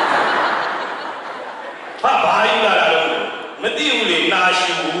ယ်ဘာယူလာတာလို့မသိဘူးလေနှာ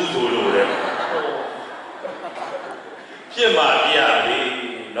ရှိဘူးဆိုလို့လေဖြစ်မှာပြရလေ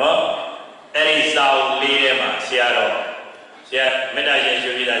နော်အဲ့ဒီစာအုပ်လေးထဲမှာဆရာတော်ဆရာမေတ္တာရှင်ရှ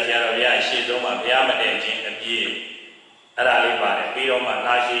င်ပြတာဆရာတော်ဘုရားရှေ့ဆုံးမှာဘုရားမတည့်ခြင်းအပြည့်အဲ့ဒါလေးပါတယ်ပြီးတော့မှ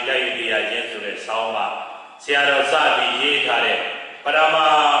နာရှိတိုက်တရားချင်းဆိုတဲ့ဆောင်းပါဆရာတော်စပြီးရေးထားတဲ့ပရမ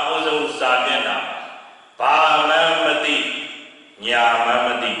ဥဆုံးစာမျက်နှာဘာမှမသိညာမှမ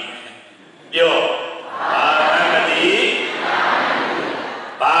သိပြောဘာမှမသိ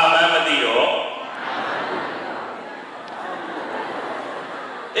ဘာမှမသိတော့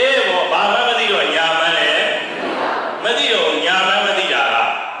အေးဘောဘာမှမသိတော့ညာမှန်းလေမသိတော့ညာမှန်းမသိတာ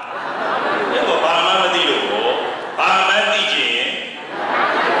အေးဘောဘာမှမသိလို့ဘောဘာမှန်းသိခြင်း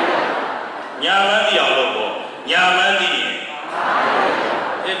ညာမှန်းသိအောင်လို့ဘောညာမှန်းသိရင်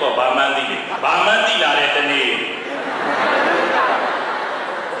အေးဘောဘာမှန်းသိဘာမှန်းသိလာတဲ့တနေ့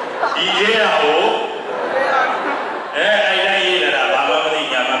ဒီရေးတာကိုအဲ့တိုင်းရေးလာတာဘာမှမသိ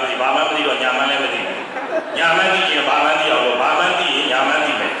ညာမှန်းမသိဘာမှမသိတော့ညာမှန်းလည်းမသိညာမှန်းသိခြင်းဘာမှန်းသိအောင်လို့ဘာမှန်းသိရင်ညာမှန်း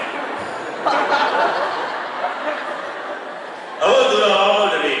သိမယ်ဟုတ်သူတော်အောင်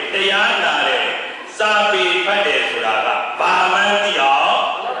လို့တည်းတရားနာတယ်စာပေဖတ်တယ်ဆိုတာကဘာမှန်းသိအောင်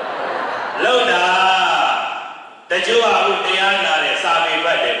လုပ်တာတချို့ကအခုတရားနာတယ်စာပေဖ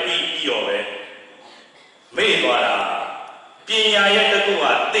တ်တယ်ပြီးရောပဲမေ့သွားတာပညာရဲ့တစ်ခုက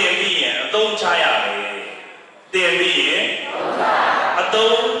သင်ပြီးရင်အသုံးချရမယ်သင်ပြီးရင်အ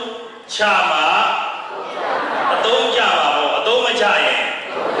သုံးချမှာအသုံးချမှာပေါ့အသုံးမချရင်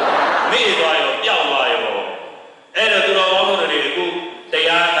မေ့သွားရောပျောက်သွားရောအဲ့တော့သူတော်ကောင်းတို့တွေအခုတ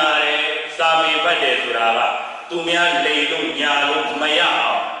ရားနာတယ်စာပေဖတ်တယ်ဆိုတာကသူများလိန်လို့ညာလို့မရ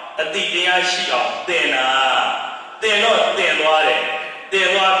အောင်အတိတရားရှိအောင်သင်တာသင်တော့သင်သွားတယ်သင်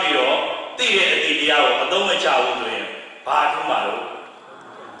သွားပြီးတော့သိတဲ့အတိတရားကိုအသုံးမချဘူးဆိုရင်ဘာထူးမှာလို့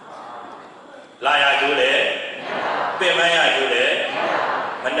လာရကျိုးတယ်ပင်မရကျိုးတယ်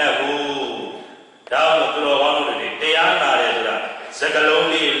မနှက်ဘူးဒါတော့သူတော်ကောင်းတို့တွေတရားနာတယ်ဆိုတာစကလုံး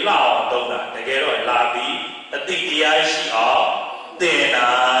လေးလှအောင်သုံးတာတကယ်တော့လာပြီးအတိတရားရှိအောင်သင်တာ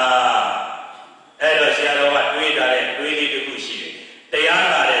အဲ့တော့ဆရာတော်ကတွေးတာတဲ့တွေးလေးတစ်ခုရှိတယ်တရား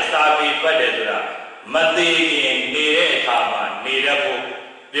နာတဲ့စာပေဖတ်တယ်ဆိုတာမသေးခင်နေတဲ့အခါမှာနေရဖို့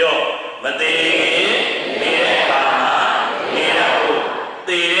ပြောမသေးခင်နေတဲ့အခါမှာနေရဖို့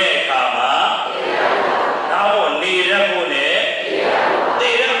သေတဲ့အခါမှာဒါတော့နေရဖို့နဲ့သေ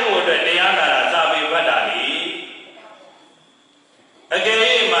ရဖို့အတွက်တရားနာတာစာပေဖတ်တာလေအကယ်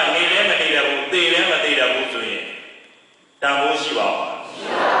၍မှနေလည်းမနေရဘူးသေလည်းမသေရဘူးဆိုရင်တန်ဖိုးရှိပါ့မ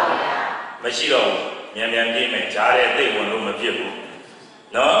လားမရှိတော့ဘူး မြန်မြန်ပြေးမယ်ကြားတဲ့သိဝင်လို့မဖြစ်ဘူး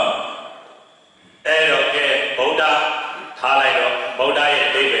နော်အဲ့တော့ကဲဗုဒ္ဓထားလိုက်တော့ဗုဒ္ဓရဲ့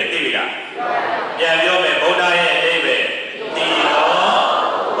အဓိပ္ပာယ်သိပြီလားပြန်ပြောမယ်ဗုဒ္ဓရဲ့အဓိပ္ပာယ်ဒီတော့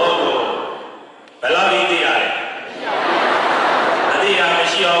ပုဂ္ဂိုလ်ဘယ်လောက်ကြီးသိရလဲမသိတာမ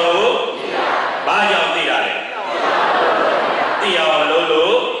ရှိအောင်လို့ဘာကြောင့်သိတာလဲသိအောင်လို့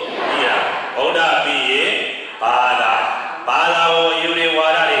သိတာဗုဒ္ဓပြီးရင်ဘာသာကိုယူရဝါ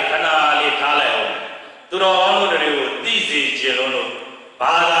ဒတွေခဏလေးထားလိုက်အောင်သူတော်ကောင်းတို့တွေကိုသိစေခြင်းလို့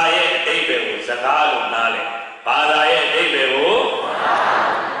ဘာသာရဲ့အဓိပ္ပာယ်ကိုစကားလို့နားလဲဘာသာရဲ့အဓိပ္ပာယ်ကို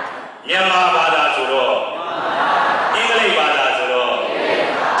မြန်မာဘာသာဆိုတော့အင်္ဂလိပ်ဘာသာဆိုတော့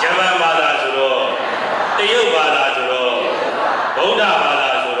ဂျပန်ဘာသာဆိုတော့တရုတ်ဘာသာဆိုတော့ဗုဒ္ဓဘာသာ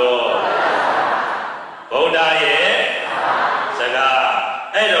ဆိုတော့ဗုဒ္ဓရဲ့စကား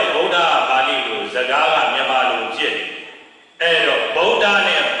အဲ့တော့ဗုဒ္ဓပါဠိလိုစကားကမြန်မာလိုဖြစ်အဲ့တော့ဗုဒ္ဓ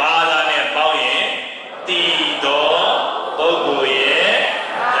နဲ့ဘာသာနဲ့ပေါင်းရင်တည်တော်ပုဂ္ဂိုလ်ရဲ့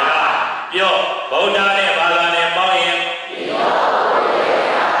စကားပြောဗုဒ္ဓနဲ့ဘာသာနဲ့ပေါင်းရင်တည်တော်ပုဂ္ဂိုလ်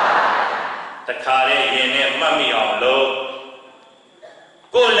ရဲ့တခါလေးရင်နဲ့မှတ်မိအောင်လို့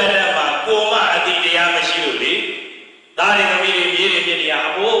ကိုယ်လက်ထက်မှာကိုမအတိတရားမရှိလို့လေသားရသမီးတွေမြေးတွေပြည့်တရား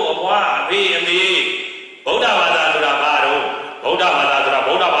အဘိုးအဘွားအဖေအမေဗုဒ္ဓဘာသာဆိုတာဘာတော့ဗုဒ္ဓဘာသာဆိုတာ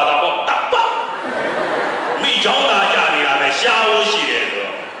ဗုဒ္ဓဘာသာပေါ့တပ်ပမိချောင်းသားကြနေတာပဲရှားဖို့ရှိတယ်ဆို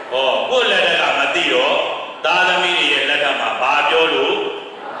တော့ဟောကိုယ်လက်ထက်ကမသိတော့သားသမီးတွေရဲ့လက်ထက်မှာဘာပြောလို့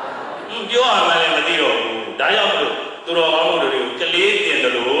ပြောရမှလည်းမသိတော့ဘူးဒါကြောင့်မလို့သူတော်ကောင်းတို့တွေကိုကလေးတင်တ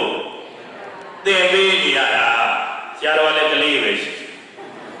ယ်လို့သင်ပေးနေရတာဆရာတော်လည်းကလေးပဲရှိ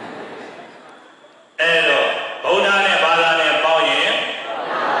အဲ့တော့ဗုဒ္ဓနဲ့ဘာသာနဲ့ပေါင်းရင်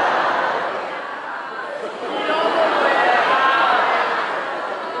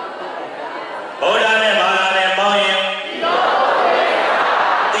ဗုဒ္ဓနဲ့ဘာသာနဲ့ပေါင်းရင်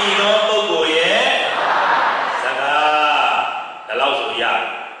တည်တော်ပုဂ္ဂိုလ်ရဲ့စကားဒါလောက်ဆိုရ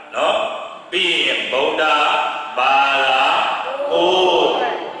နော်ပြီးရင်ဗုဒ္ဓဘာသာ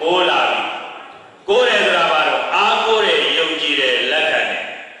ကိုလာပြီကိုတယ်ဆိုတာဘာလို့အားကိုးတယ်ယုံကြည်တယ်လက်ခံတယ်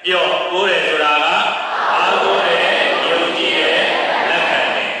ပြောကိုတယ်ဆိုတာကအားကိုးတယ်ယုံကြည်တယ်လက်ခံ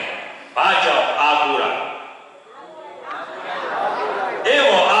တယ်ဘာကြောင့်အားကိုးတာအေး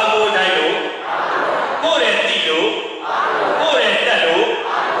ဘောအားကိုးတိုင်းလို့ကိုတယ်သိလို့ကိုတယ်တက်လို့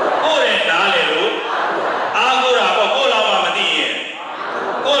ကိုတယ်နားလေလို့အားကိုးတာပေါ့ကိုလောက်မှမသိရင်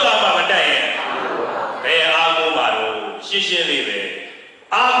ကိုလောက်မှမတက်ရင်ဘယ်အားကိုးမှာလို့ရှင်းရှင်းလေးပဲ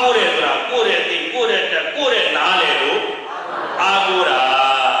အားကိုးတယ်ဆိုတာကိုယ်ရဲ့သိကိုယ်ရဲ့တက်ကိုယ်ရဲ့နားလေလို့အားကိုးတာ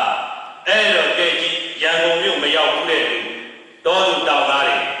အဲ့တော့ကြည့်ကြည့်ရန်ကုန်မြို့မရောက်ဘူးတဲ့လူတောသူတောင်သား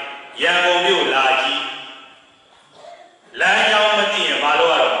တွေရန်ကုန်မြို့လာကြည့်လမ်းကြောင်းမသိရင်ဘာ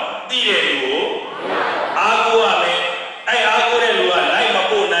လို့ရတော့သိတဲ့လူကိုအားကိုးရမယ်အဲ့အားကိုးတဲ့လူကလိုက်မ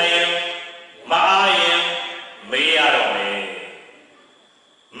ပို့နိုင်ရင်မအားရင်မေးရတော့မယ်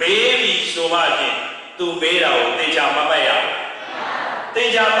မေးပြီးဆိုမှချင်းသူမေးတာကိုသေချာမမှတ်ရဘူးသေ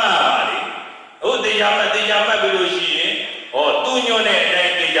ချာမှတ်ပါလေဟုတ်သေချာမှတ်ပြီးလို့ရှိရင်ဟောသူညွန့်တဲ့အတို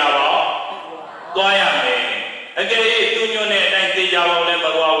င်းသေချာပါသွားရမယ်အကယ်၍သူညွန့်တဲ့အတိုင်းသေချာပါလည်းမ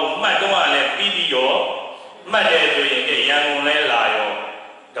သွားဘူးမှတ်တော့လည်းပြီးရောမှတ်တယ်ဆိုရင်ရန်ကုန်လဲလာရော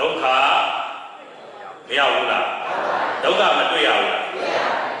ဒုက္ခမရဘူးလားဒုက္ခမတွေ့ရဘူးလား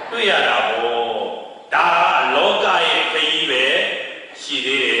တွေ့ရတာဟောဒါလောကရဲ့ခရီးပဲရှိ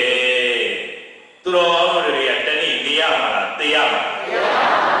သေးတယ်သူတော်တို့တွေကတနည်းနေရမှာလားသိရမှာ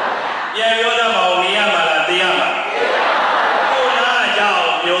ပြန်ပြောတတ်မအောင်နေရမှာလားသိရမှာကိုနာကြော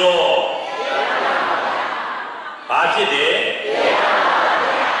င့်ပြောဘာဖြစ်တယ်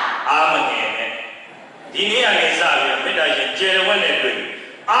အာမငယ်နဲ့ဒီနေ့ကနေစပြီးမေတ္တာရှင်ကျေဝတ်နဲ့တွေ့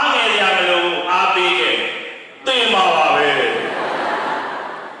အားငယ်ရမလို့အားပေးခဲ့သိမှာပါပဲ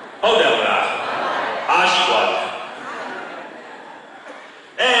ဟုတ်တယ်မလားအားရှိသွားတယ်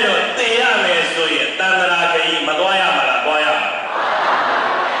အဲ့တော့သိရမယ်ဆိုရင်တန်ត្រာခရီးမသွားရမှာလားသွားရမှာ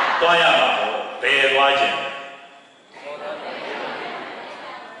သွားရမှာပေါ့ဘယ်သွားခြင်း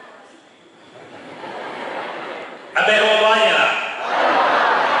အဘယ်ဟောသွားရင်လား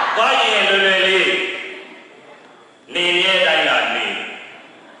သွားရင်လွယ်လွယ်လေးနေမြဲတိုင်းလားနေ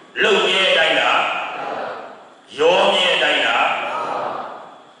လုံမြဲတိုင်းလားရောမြဲတိုင်းလား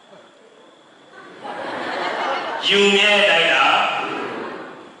ယူမြဲတိုင်းလား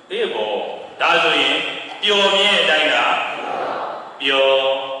အေးဘောဒါဆိုရင်ပျော်မြဲတိုင်းလားပျော်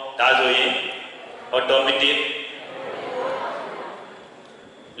ဒါဆိုရင် automatic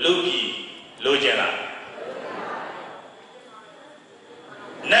လူကြီးလိုချင်လား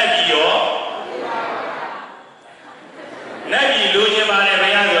နတ်ကြီးရောနတ်ကြီးလိုချင်ပါနဲ့ဘု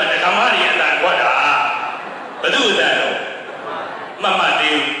ရားဆိုတာဓမ္မတွေအတန်ခွက်တာဘု သူ့အတန်တော့မှတ်မှတ်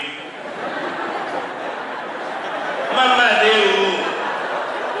သေးဘူး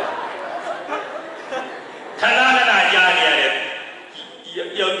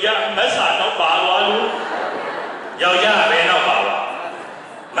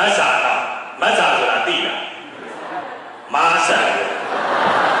မတ်စာဆိုတာသိလားမာဆန်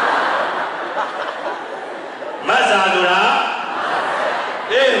မတ်စာဆိုတာ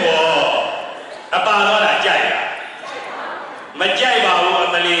အေးဘောအပါတော့တာကြိုက်တာမကြိုက်ပါဘူးအ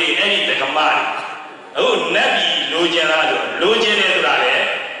မလီအဲ့ဒီတက္ကမအခုနတ်ပြည်လိုချင်လားဆိုလိုချင်တယ်ဆိုတာလေ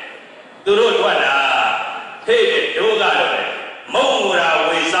သူတို့ထွက်တာဟေ့တဲ့တို့ကတော့မုံမူတာ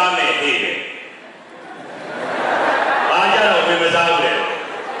ဝေစားမယ်ဟေ့တဲ့ဘာကြတော့ဝေမစားဘူးလေ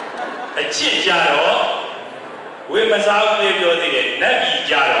အချစ်ကြတော့ဝေမစားဘူးလေပြောသေးတယ်နတ်ပြည်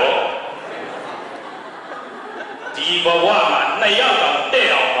ကြတော့ဒီဘဝမှာနှစ်ယောက်တော့တဲ့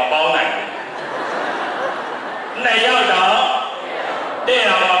အောင်မပေါင်းနိုင်ဘူးနှစ်ယောက်တော့တဲ့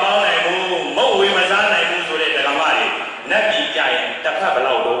အောင်မပေါင်းနိုင်ဘူးမုတ်ဝေမစားနိုင်ဘူးဆိုတဲ့ဓမ္မတွေနတ်ပြည်ကြရင်တစ်ဖက်ဘယ်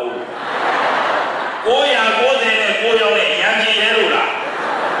လောက်တော့990နဲ့9ယောက်နဲ့ရံပြည်ရဲလို့လား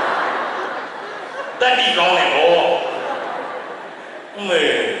တတိကောင်းတယ်ဗောမေ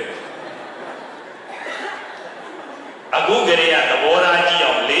အခုကလေးကသဘောထားကြည့်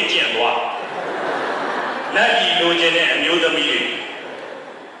အောင်လေ့ကျင့်သွားနတ်ပြည်လိုချင်တဲ့အမျိုးသမီးတွေ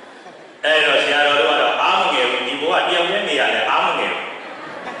အဲ့တော့ဆရာတော်တို့ကတော့အားမငယ်ဘူးဒီဘဝတယောက်နဲ့နေရလဲအားမငယ်ဘူး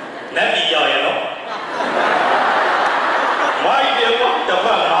နတ်ပြည်ရောက်ရင်တော့မိုက်တယ်ကွာတစ်ပ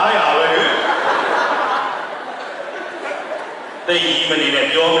တ်900ပဲသိကြီးမနေနဲ့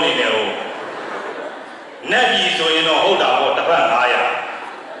ပြောမနေနဲ့ဟုတ်နတ်ပြည်ဆိုရင်တော့ဟုတ်တာပေါ့တစ်ပတ်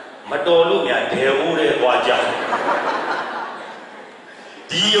900မတော်လို့များဒဲဦးတဲ့သွားကြ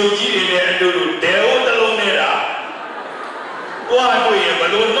ဒီယုံကြည်တွေနဲ့အတူတူဒဲဦးတစ်လုံးနဲ့တာသွားတွေ့ရင်ဘ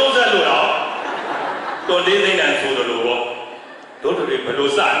လို့နှုတ်ဆက်လို့တော့တွန်သေးသိန်းတန်ဆိုတယ်လို့ပေါ့တို့တွေဘ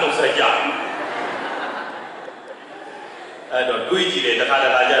လို့စနှုတ်ဆက်ကြအဲ့တော့တွေးကြည့်တယ်တစ်ခါကြ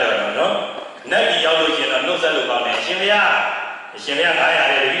တော့နော်နတ်ပြည်ရောက်လို့ရှင်တော့နှုတ်ဆက်လို့ကောင်းတယ်ရှင်မရ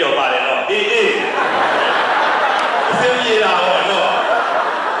900တဲ့တပည့်တော်ပါတယ်နော်အေးအစင်းပြေတာဟောနော်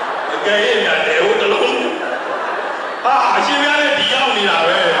အကယ်၍များတယ်ဟိုတလုံးဟာအရှင်မရလည်းဒီရောက်နေတာ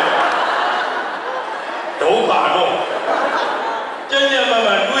ပဲဒုက္ခတော့ကျဉ်းကျဉ်းမှန်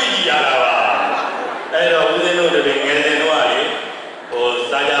မှန်တွေးကြည့်ရတာပါအဲ့တော့ဦးဇင်းတို့တွေငယ်စဉ်တော့လေဟို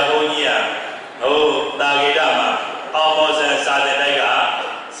စာကြဘုန်းကြီးကဟိုတာဂေတမှာအောင်မောဆန်စာတဲ့တိုက်က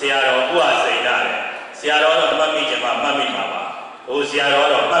ဆရာတော်ဥပစိန်နာတယ်ဆရာတော်တော့မှတ်မိချင်မှမှတ်မိမှာပါဟိုဆရာတော်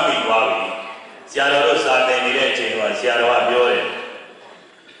တော့မှတ်မိသွားပြီဆရာတော်တို့စာသင်နေတဲ့အချိန်မှာဆရာတော်ကပြောတယ်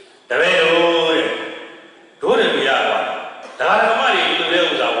တပည့်တို့တဲ့တို့တွေပြရကွာဒါကဓမ္မတွေဒီလိုလဲ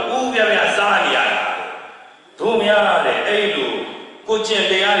ဥစ္စာကိုဥပြပြစားနေရတာတို့များတဲ့အဲ့လိုကိုကျင့်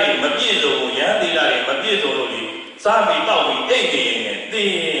တရားတွေမပြည့်စုံဘူးရဟန်းသီလတွေမပြည့်စုံလို့လေစားပြီးတောက်ပြီးအိတ်နေရင်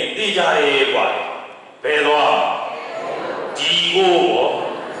သိကြတယ်ကွာဘယ်တော့ဒီကို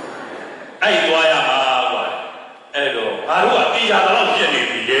အဲ့သွားရမှာကွာအဲ့တော့ငါတို့ကသိကြတော့ဖြစ်နေ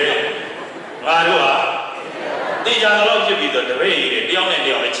ပြီလေငါတို့ကသိကြတော့ဖြစ်ပြီးတော့တပည့်ကြီးတွေတယောက်နဲ့တ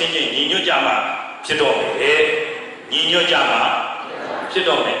ယောက်အချင်းချင်းညီညွတ်ကြမှာဖြစ်တော့မယ်ညီညွတ်ကြမှာဖြစ်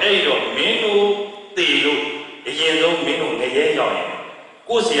တော့မယ်အဲ့တော့မင်းတို့တေလို့အရင်ဆုံးမင်းတို့ငရဲရောက်ရင်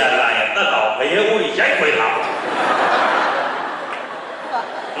ကိုယ်ဆရာလာရင်တတ်တော်ငရဲဦးကြီးရိုက်ခွဲတာ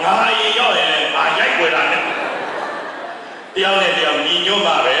ငါအရင်ရောက်ရင်လည်းငါရိုက်ခွဲတာနဲ့တယောက်နဲ့တယောက်ညီညွတ်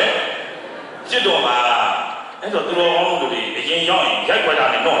မှာပဲဖြစ်တော့မှာအဲ့တော့သူတော်ကောင်းတို့တွေအရင်ရောက်ရင်ရိုက်ခွဲတာ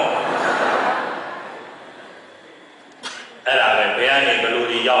နဲ့တော့အဲ့ဒါပဲဘယ်ကနေဘလို့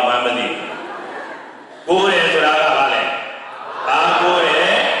ဒီရောက်မှမသိကိုယ်တယ်ဆိုတာကဘာလဲအားကိုယ်တ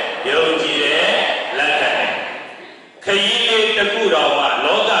ယ်ယုံကြည်တယ်လက်ခံတယ်ခရီးလေးတစ်ခုတော့မှ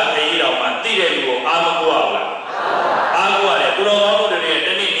လောကခရီးတော့မှသိတဲ့လူကိုအားမကိုးရဘူးလားအားကိုးရတယ်သူတော်ကောင်းတို့တွေတ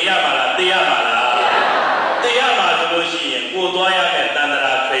နေ့နေရမှာလားသိရမှာလားသိရမှာဆိုလို့ရှိရင်ကိုသွားရမယ့်တန်ត្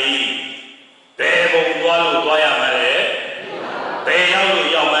រာခရီးဘယ်ပုံသွားလို့သွားရမှာလဲဘယ်ရောက်လို့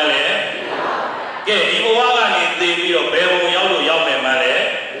ရောက်မှလဲကဲဒီဘဝကနေသိပြီးတော့ဘယ်ပုံရောက်လို့ရောက်မယ်မှလဲ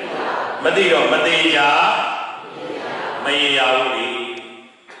မသိတော့မသိကြမရရဘူးလေ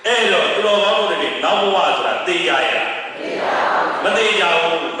အဲ့တော့သူတော်ကောင်းတို့တွေနောက်ဘဝဆိုတာသိကြရလားမသိကြ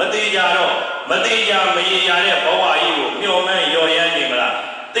ဘူးမသိကြတော့မသိကြမရရတဲ့ဘဝကြီးကိုမျှော်မှန်းရော်ရမ်းနေမလား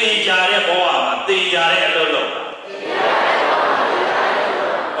သိကြတဲ့ဘဝမှာသိကြတဲ့အလုပ်လုပ်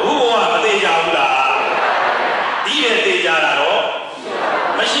အခုဘဝမသိကြဘူးလားဒီရဲ့သိကြတာတော့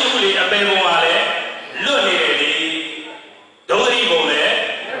မရှိဘူးလေအပင်ဘဝလည်းလွတ်နေတယ်လေဒုက္ခဘုံလည်း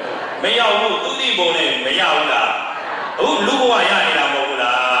မရောက်ဘူးသူတိဘုံလည်းမရောက်ဘူးလားအခုလူဘဝရနေတာမဟုတ်ဘူး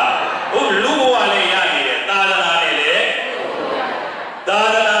လားအခုလူဘဝလည်းရနေတယ်သာ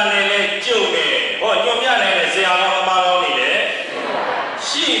သနာနဲ့လည်းကျုပ်နေဟောညွန်ပြနိုင်တဲ့ဆရာကောင်းအမကောင်းတွေလည်း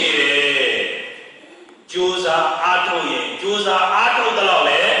ရှိနေတယ်ကြိုးစားအားထုတ်ရင်ကြိုးစားအားထုတ်တဲ့လောက်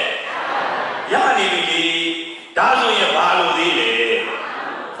လည်းရနေပြီဒါဆိုရင်ဘာလို့သေးလဲ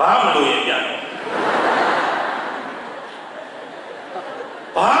ဘာမလို့ရင်ပြန်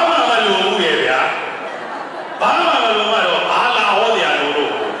ဘာ ဘာမှမလို့မတော့ဘာလာဟောတရား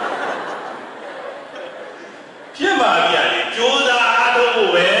တို့ဖြစ်ပါဗျာလေကြိုးစားအားထုတ်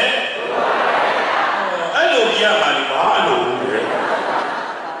ဖို့ပဲအဲ့လိုပြပါလေဘာလို့လဲ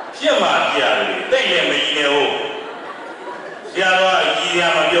ဖြစ်ပါဗျာလေတိတ်လည်းမကြီးနေဟုတ်ဆရာတော်ကကြီးရ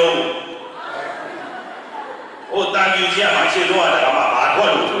မပြောဘူးဟိုတာယူကြီးမှာရှေ့တော့ကမှဘာထွက်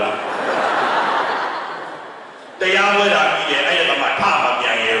လို့ဆိုတာတရားဝဲတာပြီးတယ်အဲ့ဒီမှာထမပြ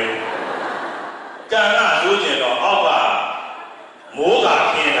န်ရဲဘူးကံကဆိုကျင်တော့အောက်ကမိုးက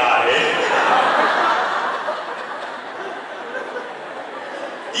ခင်းတာလေ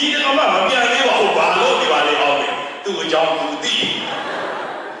ဒီကမှမပြန်သေးပါဘူးဘာလို့ဒီပါလေအောင်တယ်သူ့အကြောင်းသူသိ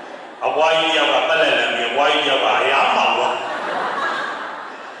အဝိုင်းရောက်ကပတ်လက်လည်းပြီးဝိုင်းရောက်ကရာမှာပါ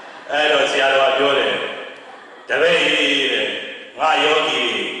အဲ့တော့ဆရာတော်ကပြောတယ်တပည့်ကြီးတဲ့ငါယောဂီ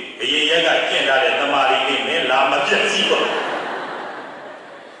အရင်ရက်ကကျင့်ထားတဲ့တမာရီလေးမင်းလာမပြတ်စီပါ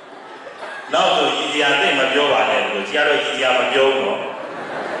နောက်ဆိုကြီးတရားသိမပြောပါနဲ့လို့ဆရာတော်ကြီးတရားမပြောဘူးနော်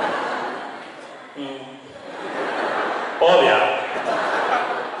ဟောဗျာ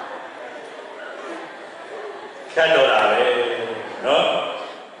ခတ်တော့တာပဲနော်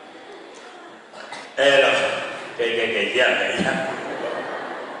အဲ့တော့ကဲရတယ်ရ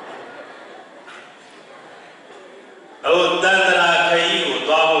အခုတန်ត្រာခရီးကို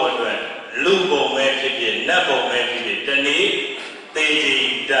သွားဖို့အတွက်လူပုံပဲဖြစ်ဖြစ်နတ်ပုံပဲဖြစ်ဖြစ်တနေ့သေချင်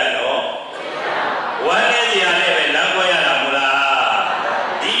တတ်တော့ဝမ်းနေကြရနဲ့ပဲလမ်းခွဲရတာမလား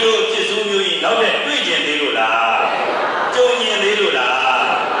ဒီလိုဖြစ်စိုးမျိုးကြီးနောက်တဲ့တွေ့ကျင်သေးလို့လားကြုံကျင်သေးလို့လား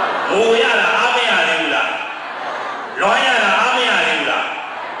ငိုရတာအားမရသေးဘူးလားလွမ်းရတာအားမရသေးဘူးလား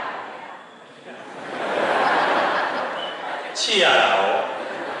ချစ်ရတာဟော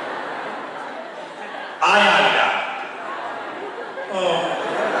အားရတာ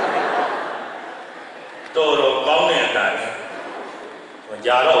တော်တော်ကောင်းတဲ့အတိုင်း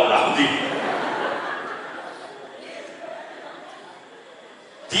ကြာတော့လာမသိ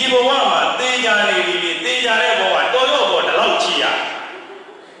ဒီဘဝမှာတေးကြနေပြီတေးကြတဲ့ဘဝတော်ရောပေါ်ဒီလောက်ချီရ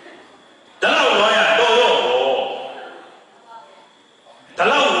ဒီလောက်လွှမ်းရတော်ရောပေါ်ဒီ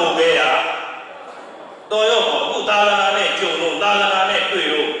လောက်ငိုခဲ့ရတော်ရောပေါ်အခုသာသနာနဲ့ကြုံလို့သာသနာနဲ့တွေ့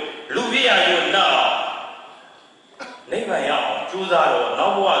လို့လူပြရရုံနောက်နိဗ္ဗာန်ရအောင်ကြိုးစားတော့နော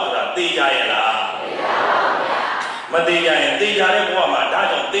က်ဘဝဆိုတာတေးကြရလားမသေးကြရင်သေချာတဲ့ဘဝမှာဒါ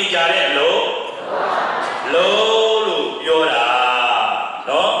ကြောင့်သေချာတဲ့အလို့လို့ပြောတာ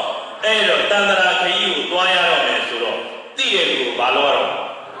နော်အဲ့တော့တန်ត្រာခရီးကိုသွားရတော့မယ်ဆိုတော့သိရကိုဘာလို့ရတော့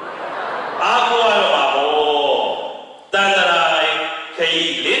အားကိုရတော့မှာပေါ့တန်ត្រာခ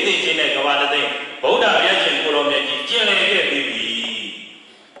ရီးလေးသိချင်းတဲ့ကဘာတသိဗုဒ္ဓမြတ်ရှင်ကိုတော်မြတ်ကြီးကျင့်လည်ခဲ့ပြီ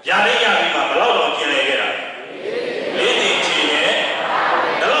ဗျာဒိတ်ရပြီးမှဘလောက်တော့ကျင့်လည်ခဲ့တာလေးသိချင်းနဲ့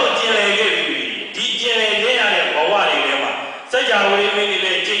ဘလောက်ကျင့်လည်ခဲ့ပြီဒီကျင့်လည်ခဲ့ရတဲ့ဘဝတွေထဲမှာစัจ java လေးမင်းတွေလ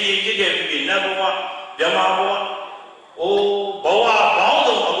ည်းကြည်ကြည်ဖြစ်ခဲ့ပြီနတ်ဘဝဗြဟ္မာဘဝအိုးဘဝပေါင်း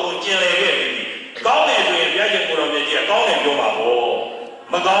စုံအကုန်ကျင်လည်ခဲ့ပြီကောင်းတယ်ဆိုရင်ဘုရားရှင်ကိုတော်မြတ်ကြီးကကောင်းတယ်ပြောမှာပေါ့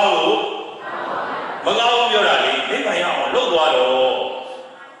မကောင်းလို့မကောင်းဘူးပြောတာလေနိဗ္ဗာန်ရအောင်လုပ်သွားတော့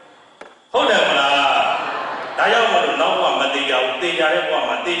ဟုတ်တယ်မလားဒါကြောင့်မလို့နောက်ဘဝမသေးကြဘူးသေကြတဲ့ဘဝ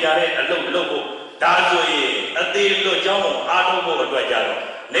မှာသေကြတဲ့အလုပ်လုပ်ဖို့ဒါဆိုရင်အသေးလွတ်ကြောင်းကိုအားထုတ်ဖို့အတွက်ကြတော့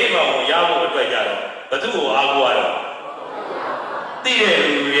နိဗ္ဗာန်ကိုရဖို့အတွက်ကြတော့ဘသူ့ကိုအားကိုးရတော့သိတဲ့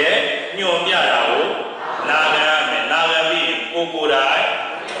လူရဲ့ညွန်ပြတာကိုနာခံရမယ်နာခံပြီးကိုယ်တိုင်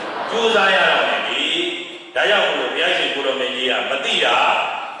ကြိုးစားရတော့မယ်ဒီဒါကြောင့်မလို့ဘုရားရှင်ကိုတော်မြတ်ကြီးကမသိတာ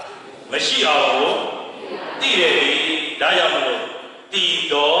မရှိအောင်ကိုသိတယ်ဒီဒါကြောင့်မလို့တည်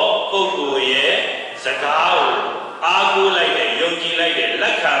တော်ပုဂ္ဂိုလ်ရဲ့စကားကိုအားကိုးလိုက်တယ်ယုံကြည်လိုက်တယ်လ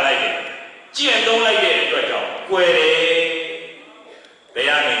က်ခံလိုက်တယ်ကျင့်သုံးလိုက်တဲ့အတွက်ကြောင့်ကွယ်တယ်ဘယ်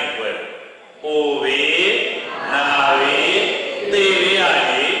ရနေကွယ်အိုဝေနာဝေသေရရ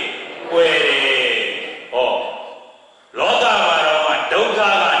နေကွယ်တယ်ဟောလောကမှာတော့ဒုက္ခ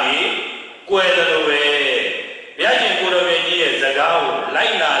ကနေကွယ်တယ်လို့ပဲဘုရားရှင်ကိုတော်မြတ်ကြီးရဲ့စကားကိုလို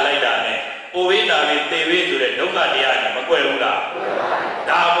က်နာလိုက်တာနဲ့အိုဝေနာဝေသေဝေဆိုတဲ့ဒုက္ခတရားနဲ့မကွယ်ဘူးလား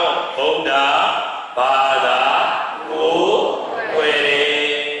ဒါမို့ဗုဒ္ဓဘာသာကိုကွယ်တယ်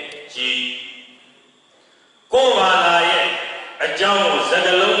ကြီးကိုယ်ဘာသာရဲ့အကြောင်းကိုစ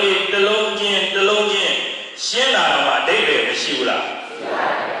ကားလုံးလေးတစ်လုံးချင်းရှင်းလာတော့မှအဓိပ္ပာယ်မရှိဘူးလား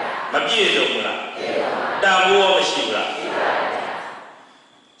မပြည့်စုံဘူးလားတန်ဖိုးရောမရှိဘူးလား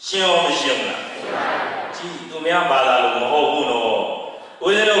ရှင်းရောမရှိဘူးလားကြည့်သူများဘာသာလို့မဟုတ်ဘူးနော်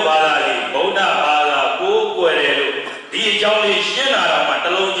ဦးဇင်းတို့ဘာသာလေးဗုဒ္ဓဘာသာကိုးကွယ်တယ်လို့ဒီအကြောင်းလေးရှင်းလာတော့မှတ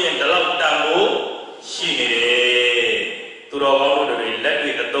စ်လုံးချင်းဒီလောက်တန်ဖိုးရှိနေတယ်သူတော်ကောင်းတို့တွေလက်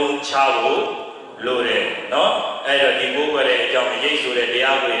တွေ့အသုံးချဖို့လို့တယ်နော်အဲ့တော့ဒီကိုးကွယ်တဲ့အကြောင်းရိပ်ဆိုတဲ့တ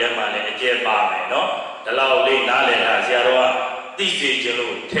ရားတွေထဲမှာလည်းအကျယ်ပါမယ်နော်ဒီလောက်လေးနားလည်တာဆရာတော်ကသိစေခြင်း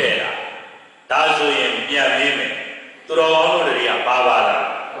လို့ထည့်တာဒါဆိုရင်ပ ပြန်မေးမယ်သူတော်ကောင်းတို့တွေကပါပါလား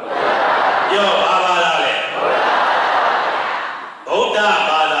ပြောပါပါလားလေဗုဒ္ဓ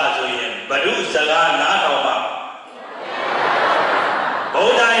ဘာသာဆိုရင်ဘဒုစကားနားထောင်မှဗု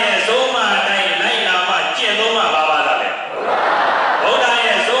ဒ္ဓရဲ့အဆုံးအမအတိုင်းလိုက်လာမှကျင့်သုံးမှပါပါလားလေဗုဒ္ဓ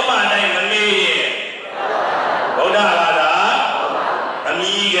ရဲ့အဆုံးအမအတိုင်းမမေ့ရင်ဗုဒ္ဓဘာသာအ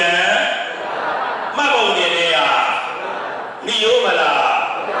မိကံမှတ်ပုံနေတဲ့ဟာနိယောမလား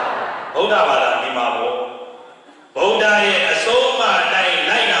ဗုဒ္ဓဘာသာဒီမှာပေါ့ဗုဒ္ဓရဲ့အဆုံးအမအတိုင်း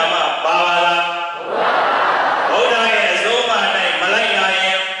လိုက်လာမှပါပါလားဗုဒ္ဓရဲ့အဆုံးအမအတိုင်းမလိုက်လာရ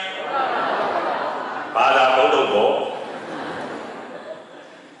င်ဘာသာဗုဒ္ဓကို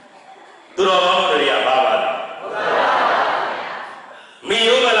သူတော်ကောင်းတို့တွေကပါပါလားမိ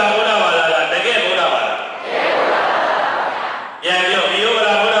ယောမလားဗုဒ္ဓဘာသာလားတကယ်ဗုဒ္ဓဘာသာပြန်ပြောမိယောမ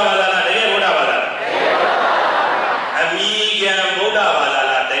လားဗုဒ္ဓဘာသာလားတကယ်ဗုဒ္ဓဘာသာအမိကံဗုဒ္ဓဘာသာ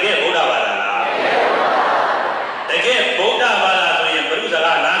လားတကယ်ဗုဒ္ဓဘာသာလားတကယ်ဗုဒ္ဓဘာသာဆိုရင်ဘုရုစ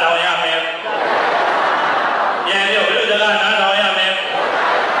ကားနားထောင်ရမယ်ပြန်ပြောဘုရုစကားနားထောင်ရမယ်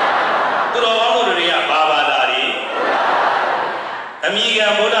သူတော်ကောင်းတို့တွေကဘာဘာသာတွေအမိကံ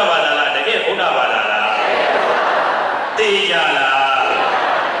ဗုဒ္ဓဘာသာလားတကယ်ဗုဒ္ဓဘာသာလားသိကြလား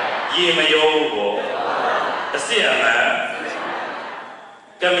ရေမယုံဘူးပေါ့အစ်စ်အမှန်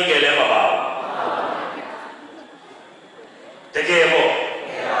ကမိကလည်းမပါဘူးတကယ်ပေါ့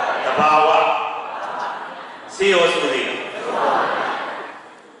တဘာဝစေရောဆိုသေးတယ်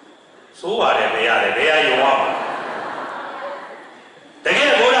ဆိုးပါတယ်ဘယ်ရတယ်ဘယ်ရယုံအောင်တက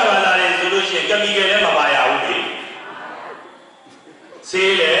ယ်ဗုဒ္ဓဘာသာတွေဆိုလို့ရှိရင်ကမိကလည်းမပါရဘူးလေ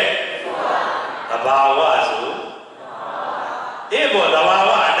စေးလေတဘာဝဆိုဒီပေါ်တဘာဝ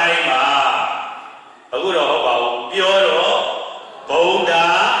အတိုင်းမှာအခုတော့ဟုတ်ပါဘူးပြောတော့ဗုဒ္ဓ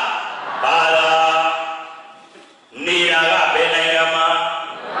ဘာသာနေတာကဘယ်နိုင်ငံမှာ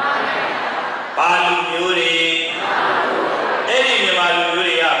ဘာလူမျိုးတွေအဲ့ဒီမြန်မာလူမျိုး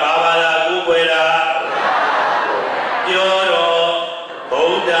တွေကဘာဘာသာကိုယ်ွယ်တာပြောတော့ဗု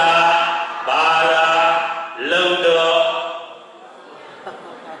ဒ္ဓဘာသာလုံတော့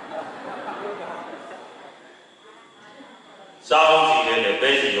စောင်းစီတဲ့နဲ့ပဲ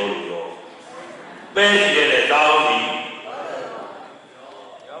စီရောလို့ရောပဲစီတဲ့နဲ့စောင်းစီ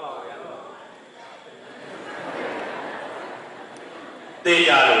သိ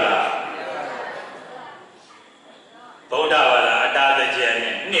ကြလို့လားဗုဒ္ဓဘာသာအတားတကြံ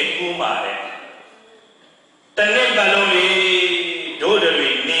နဲ့နှစ်ကူးမှာတဲ့တနေ့ကလုံးလေးတို့တွေ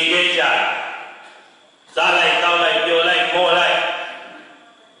နေခဲ့ကြတာစားလိုက်တောက်လိုက်ပျော်လိုက်မော်လိုက်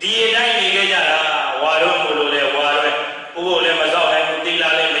ဒီအတိုင်းနေခဲ့ကြတာဝါတော့မလို့လဲဝါတော့ဘိုးလည်းမစောက်နိုင်ဘူးတိလာ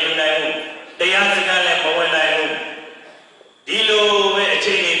လည်းမယူနိုင်ဘူးတရားစကားလည်းမဝင်နိုင်ဘူးဒီလိုပဲအ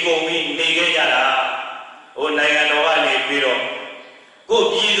ချိန်ကြီးကုန်ပြီးနေခဲ့ကြတာဟိုနိုင်ငံတော်ကနေပြီးတော့ကို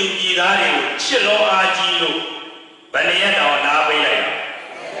ပြည်သူပြည်သားတွေကိုချစ်လို့အားကြီးလို့ဗဏ္ဍရက်တော်နားပေးလိုက်တာ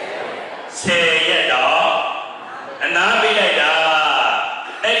10ရက်တော့အနားပေးလိုက်တာ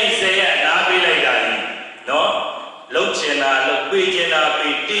အဲ့ဒီ10ရက်အနားပေးလိုက်တာလေနော်လှုပ်ချင်တာလှုပ်ပေးချင်တာ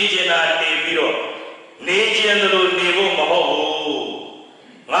ပေးတီးချင်တာတီးပြီးတော့နေချင်သလိုနေဖို့မဟုတ်ဘူး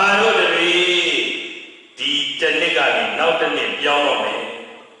ငါတို့တွေဒီတစ်နှစ်ကနေနောက်တစ်နှစ်ပြောင်းတော့မယ်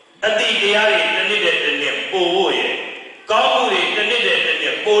အတိတရားတွေတစ်နှစ်တဲ့တစ်နှစ်ပို့ဖို့ရဲ့ကောင်းမှုတွေတစ်နှစ်တဲ့တစ်နှ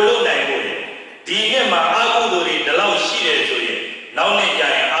စ်ပို့လို့နိုင်ဖို့ရဲ့ဒီနှစ်မှာအာဟုသူတွေဒီလောက်ရှိတယ်ဆိုရင်နောက်နှစ်ကျ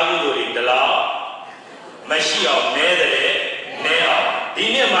ရင်အာဟုသူတွေဒီလောက်မရှိအောင်နည်းတယ်နည်းအောင်ဒီ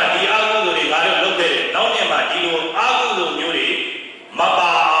နှစ်မှာဒီအာဟုသူတွေငါတို့လုပ်ခဲ့တယ်နောက်နှစ်မှာဒီလိုအာဟုသူမျိုးတွေမ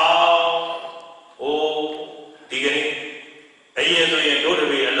ပါအောင်အိုးဒီကနေ့အရင်ဆိုရင်တို့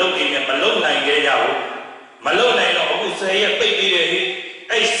တွေအလုပ်တွေနဲ့မလုပ်နိုင်ခဲ့ကြဘူးမလုပ်နိုင်တော့အခု10ရက်ပိတ်ပြီးတယ်ဟိ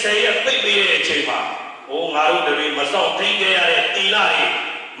အဲ့10ရက်ပိတ်ပြီးတဲ့အချိန်မှာဟိုငါတို့တွေမစောင့်သိမ်းခဲ့ရတဲ့တီလာတွေ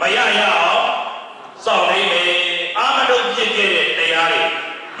မရရအောင်စောင့်နေမယ်အာမတုဖြစ်ခဲ့တဲ့တရားတွေ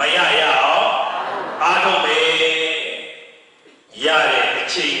မရရအောင်အားထုတ်မယ်ရတဲ့အ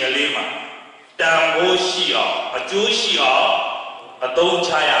ချိန်ကလေးမှာတန်ဖိုးရှိအောင်အကျိုးရှိအောင်အသုံး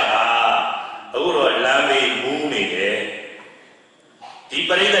ချရတာအခုတော့လမ်းမေးမူးနေတယ်ဒီ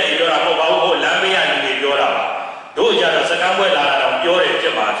ပရိသတ်တွေပြောတာမဟုတ်ပါဘူးဟိုလမ်းမေးရလူတွေပြောတာပါတို့ကြတော့စကမ်းပွဲလာတာတော့ပြောတယ်ဖြ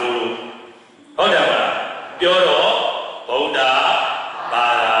စ်မှာဆိုလို့ဟုတ်တယ်မလားပြောတော့ဗုဒ္ဓဘာ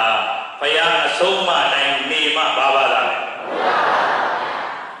သာဘုရားအဆုံးအမတိုင်းနေမှဘာဘာသာ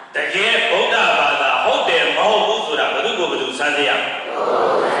တကယ်ဗုဒ္ဓဘာသာဟုတ်တယ်မဟုတ်ဘူးဆိုတာဘယ်သူကိုဘယ်သူစမ်းသိရမလဲ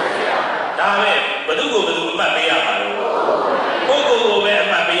ဒါပဲဘယ်သူကိုဘယ်သူအမှတ်ပေးရမှာလို့ကိုယ့်ကိုယ်ကိုပဲအ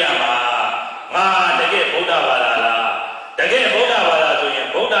မှတ်ပေးရမှာငါတကယ်ဗုဒ္ဓဘာသာလားတကယ်ဗုဒ္ဓဘာသာဆိုရင်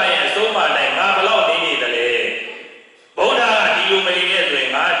ဗုဒ္ဓရဲ့အဆုံးအမတိုင်းငါဘယ်လောက်နေနေသလဲဗုဒ္ဓကဒီလိုမနေခဲ့ဆိုရ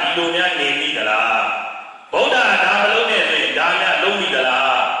င်ငါဒီလိုများနေမိသလားဗုဒ္ဓဒါမလုံးနဲ့ဆိုရင်ဒါများလုံးမိသ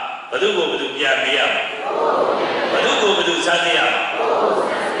လားဘယ်သူကိုဘယ်သူပြန်ပေးရမှာ ဘသူကိုဘသူစမ်းသိရမှာ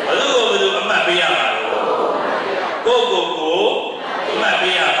ဘသူကိုဘသူအမှတ်ပေးရမှာကိုအမှတ်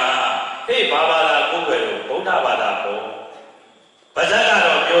ပေးရမှာဟေ့ဘာဘာသာကိုယ်ွယ်လို့ဗုဒ္ဓဘာသာပေါ့ပါဇက်က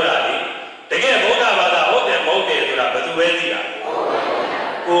တော့ပြောတာလေတကယ်ဗုဒ္ဓဘာသာဟုတ်တယ်မဟုတ်တယ်ဆိုတာဘသူပဲသိတာ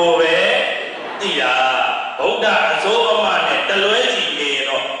ကိုယ်ပဲသိတာဗုဒ္ဓအစိုးအမနဲ့တလွဲစီနေရင်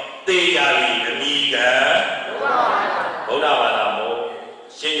တော့သေရပြီအမိကဗုဒ္ဓဘာသာမို့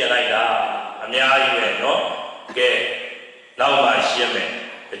ရှင်းကြလိုက်တာအများကြီးပဲနော်ကဲနောက်မှရှင်းမယ်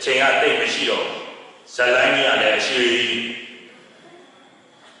အချိန်ကတိတ်မရှိတော့ဇလိုင်းကြီးကလည်းအရှိ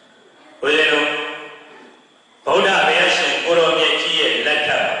ဘုရားတို့ဗုဒ္ဓဘုရားရှင်ကိုရောမြတ်ကြီးရဲ့လက်ထ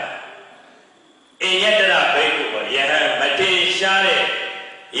က်အညတရဘိက္ခုကိုယဟန်မတေရှားတဲ့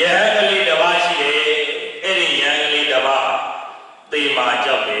ယဟန်ကလေးတစ်ပါးရှိတယ်အဲ့ဒီယဟန်ကလေးတစ်ပါးသေမာ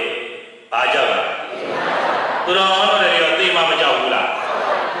ကြောက်တယ်ဘာကြောက်လဲသူတော်တော်တွေရောသေမာမကြောက်ဘူးလား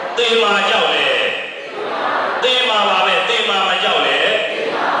သေမာကြောက်လေသေမာပါပဲသေမာမကြောက်လေ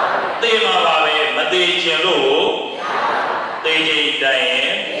သေမာပါပဲမသေးခြင်းလို့သေခြင်းတိုင်ရ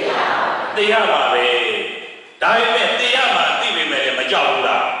င်သေရမှာပဲဒါပေမဲ့သေရမှာသိပေမဲ့လည်းမကြောက်ဘူး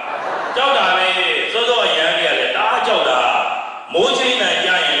လားကြောက်တာပဲစောစောရဟန်းကြီးကလည်းတအားကြောက်တာမိုးချင်းနိုင်ကြ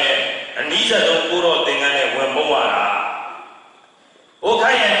ရင်လည်းအနီးစပ်ဆုံးကိုတော့သင်္ကန်းနဲ့ဝင်ပုံးရတာဟို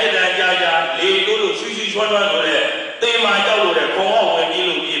ခိုင်းရင်ပြစ်ဒဏ်ကြားကြားလေတိုးလို့ရှူးရှူးချွမ်းချွမ်းဆိုတဲ့သေမာကြောက်လို့တဲ့ခုံအောက်ဝင်ပြေး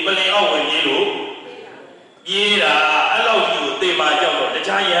လို့ပြေးပလင်အောက်ဝင်ပြေးလို့ပြေးတာအဲ့လောက်ကြီးကိုသေမာကြောက်တော့တ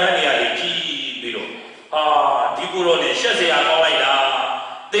ခြားရဟန်းတွေကလည်းကြီးပြီးတော့ဟာဒီကိုတော့နဲ့ရှက်စရာကောင်းလိုက်တာ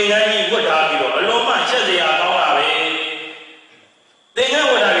သင်္ကန်းကြီးဝတ်ထားပြီးတော့အလုံးမရှက်စရာကောင်းတာပဲသင်္ကန်း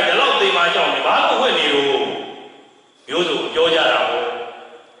ဝတ်ထားပြီးဒီလောက်သေမာကြောက်နေဘာလို့ဝတ်နေလို့မျိုးစုပြောကြတာပေါ့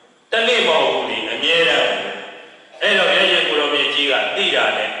တနေ့မဟုတ်ဘူးလေအမြဲတမ်းအဲ့တော့ရဲ့ကိုတော်မြတ်ကြီးကတိတာ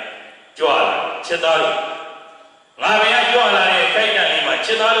နဲ့ကြွလာချက်သားတို့ငါဘယ်ကကြွလာတဲ့ခိုက်တန်လေးမှာချ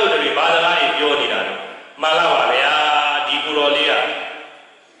က်သားတို့တွေဘာသာရေးပြောနေတာလဲမှန်လားပါဗျာဒီကိုတော်လေးက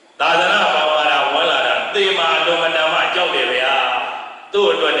သာသနာ့ဘာဝနာဝင်လာတာသေမာလုံးမတန်မှကြောက်တယ်ဗျာသူ့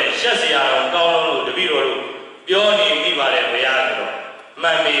အတွက်နဲ့ရှက်စရာတော့ကောင်းလို့တပည့်တော်တို့ပြောနေပြီပါလေဗျာဆိုတော့မှ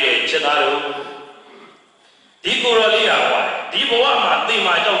န်မိတဲ့ချက်သားတို့ဒီကိုတော်လေးကဟောဒီဘဝမှာသေ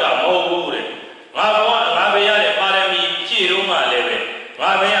မာကြောက်တာမဟုတ်ဘူးတဲ့ငါဘဝငါဘယ်ရတဲ့ပါရမီဖြည့်တော့မှလည်းပဲ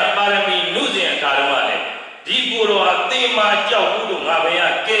ငါဘယ်ရပါရမီနုစဉ်အခါတော့မှလည်းဒီကိုတော်ဟာသေမာကြောက်ဘူးလို့ငါဘယ်ရ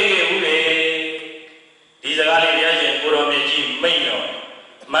ကဲခဲ့ဘူးလေဒီစကားလေးဘုရားရှင်ကိုတော်မြတ်ကြီးမိတ်တော့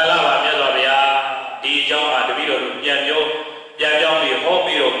မှန်လားပါမြတ်စွာဘုရားဒီအကြောင်းဟာတပည့်တော်တို့ပြန်ပြောင်းပြီးဟော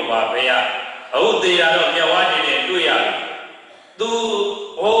ပြီးတော့ပါဘုရားအခုသေတာတော့မြတ်ဝါးခြင်းနဲ့တွေ့ရတယ်သူ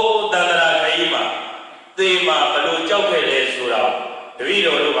ဟိုတန်ត្រာခရီးမှာသေမာဘလို့ကြောက်ခဲ့လဲဆိုတာတပည့်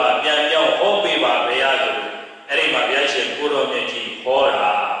တော်တို့ကပြန်ပြောင်းဟောပေးပါဘုရားဆိုအဲ့ဒီမှာဘုရားရှင်ကိုတော်မြတ်ကြီးဟော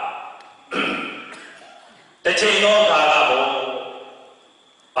တာတစ်ချိန်သောကာလပေါ့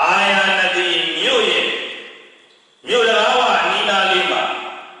ဘာယာနတိမြို့ရဲ့မြို့တကားဝအနီးနားလေးမှာ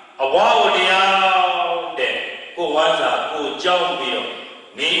အဝါဝတရားတဲ့ကိုဝမ်းစာကိုကြောင်းပြီးတော့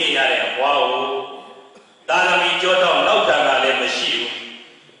နေနေရတဲ့အဝါဝသာသမီကြောတော့နောက်ခံကလည်းမရှိဘူး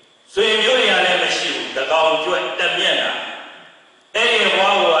ဆွေမျိုးတွေကလည်းမရှိဘူးတကောင်ကျွတ်တက်မြက်တာအဲ့ဒီ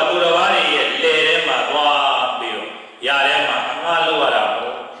ဘွားကသူတော်ဘာတွေရဲ့လေထဲမှာသွားပြီးတော့ຢာထဲမှာအငှားလောက်ရတာ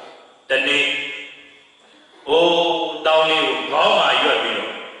ပေါ့တနေ့တောင်းလေးကိုခေါင်းမှာရွက်ပြီး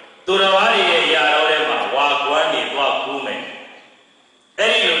တော့သူတော်ဘာတွေရဲ့ຢာတော်ထဲမှာဝါကွမ်းနေသွားကူးမယ်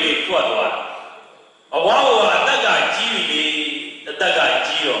အဲ့ဒီလိုလေးထွက်သွားအဘွားကအသက်ကကြီးပြီအသက်က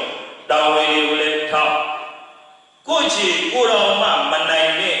ကြီးတော့တောင်းလေးတွေကိုလည်းထောက်ကိုယ့်ချီကိုတော်မှမနို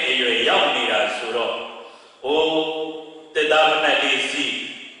င်တဲ့အရွယ်ရောက်နေတာဆိုတော့တက်သားမနဲ့လေးစီ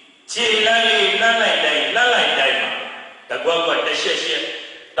ခြေလမ်းလေးလှမ်းလိုက်တိုင်းမှာတကွက်ကွက်တစ်ရှက်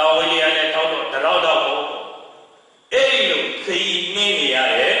တောင်းဝေးလေးရတဲ့ထောက်တော့တရောက်တော့ပေါ့အဲ့ဒီလိုခရီးနှင်းနေရ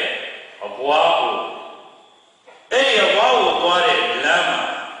တဲ့အဘွားကိုအဲ့ဒီအဘွားကိုသွားတဲ့လမ်းမှာ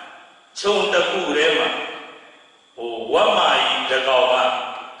ခြုံတခုထဲမှာဝတ်မာကြီးတစ်ကောင်က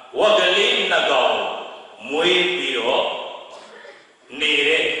ဝက်ကလေးနှစ်ကောင်မွေးပြီးတော့နေ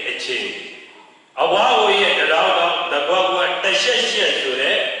တဲ့အချိန်အဘွားကိုရဲ့တရောက်တော့တကွက်ကွက်တစ်ရှက်ဆို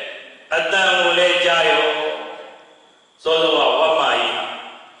တဲ့အတန်ကိုလည်းကြားရောစောစောကဝတ်မာကြီး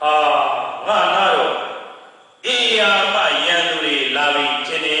ငါနာတော့အေးယာမရန်သူတွေလာပြီး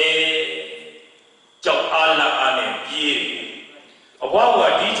ခြင်းနေကြောက်အားလန့်အားနဲ့ပြေးအဘွားက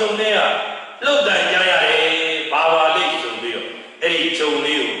ဒီခြုံထဲကလှုပ်တန်ကြရတယ်ဘာပါလိမ့်ဆိုပြီးတော့အဲ့ဒီခြုံ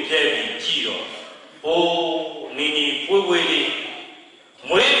လေးကိုဖျက်ပြီးကြည့်တော့နီနီပွေးပွေးလေး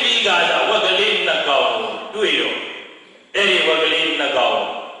မွေးပြီးကသာဝက်ကလေးနှစ်ကောင်ကိုတွေ့တော့အဲ့ဒီဝက်ကလေးနှစ်ကောင်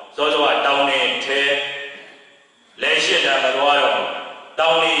စောစောကတောင်းနေထဲလက်ရှိတာမသွားတော့တော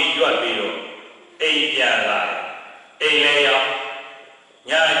င်းလေးရွက်ပြီးတော့အိမ်ပြန်လာအိမ်လဲရောက်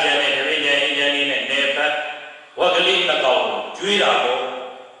ညကျန်တဲ့တပည့်ကျန်လေးနဲ့နေဖတ် Wakali Nakao, Juiramo,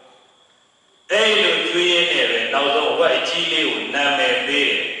 Elu Juine, Nauzo, Waichili, Name Be,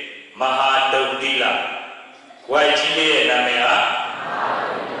 Mahadila, Waichili, Namea,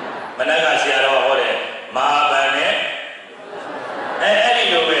 Managa Sierra Hore, Mahabane, and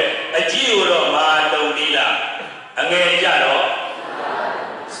anyway, a Giuro Mahadila, Angejaro,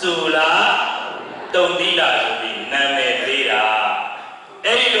 Sula, Dondila, Name Beda.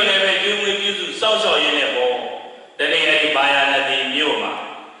 Any don't ever do with you to social uniform. Then they had to buy another Yuma.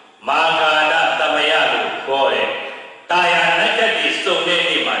 Magana Tamayalu, Bore. Taya Naka is so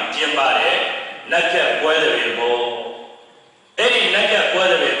many man, Jimbare, Naka Weatherable. Any Naka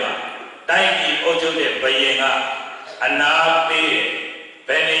Weatherable, Tangi Ojo de Bayena, Anape,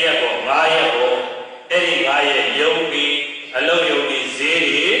 Penayabo, Mayabo, any Maya Yogi, a low Yogi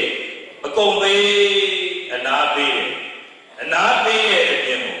Zeri, a Kombe, Anape. Not be a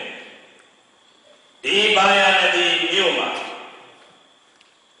demo. The Bayana Numa.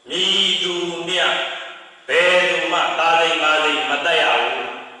 Me do near. Peduma, Tadi Madi, Matayau.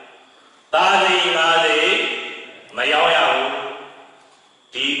 Tadi Madi, Mayao.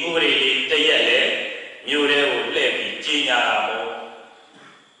 The Uri, the Yele, Mure, Levi, Gina.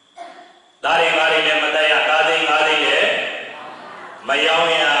 Tadi Madi, Mataya, Tadi Madi, Mayao,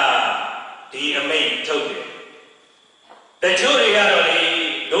 the Amate took it. The jury are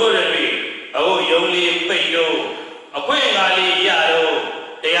Dori, oh, Yoli, Pedo, a queen Ali Yaro,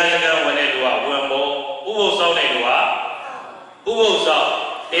 they are when they do a Wembo, who was on a Dua, who was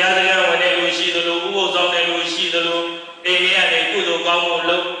up, they are when they do see the look, who was on a Lucy the look, they had a good old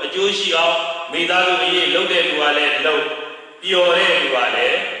look, a Jewish up, Midalu, loaded to a let low, Pure to a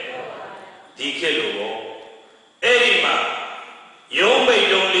let, the kilo. Erima, you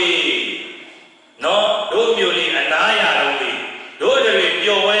may only. No, do beauty and I only. Do the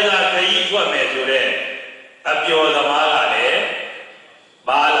review whether I eat one measure. Abio the Malade,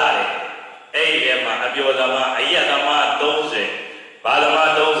 Balade, Ayama, Abio the Ma, Ayatama doze, Balama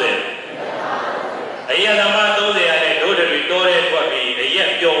doze. Ayatama doze and do the retore for me, a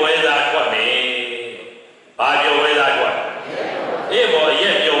yet your weather for me. Babio weather one. Ebo,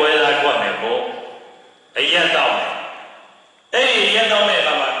 yet your weather for me, a yet down. Hey, yet no man,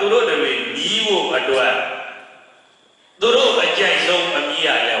 to do the Nivo Adua. Duro a Janso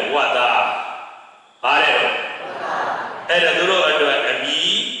Amia, Wada, Arero. And a Duro Adua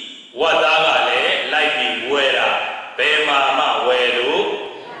Ami, Wada, like the Wera, Bema, Weru,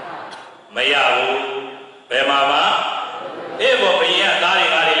 Mayahu, Bemama, Evo Pia, Dari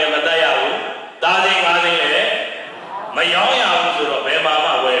Matayahu, Dari Made, Mayaya, Bema,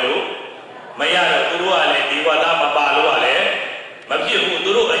 Weru, Mayara, Durua, Diwada, Paluale. Mabu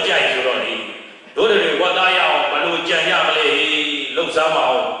Duru a Jai Juroni. Duru Wadaya, Malu Jayamale, Luxama.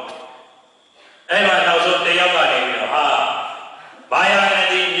 And I now so they are ha. Bayan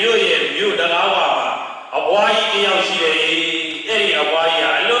the New Year, New Dalawa, Hawaii, Elsie, Eddie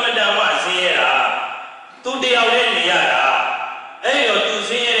Hawaii, Lumidama, Sierra. 2 days already, Yara. Any of two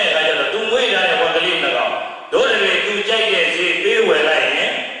Sierra, I don't know where I want to live now. Don't let you check it, they were like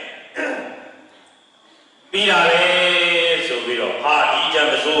Pira.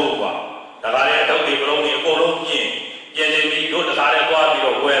 The Gare don't be only a column, Jenny, go to Gare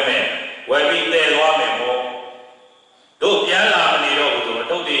of women, where we there women. Do Piana, Nido,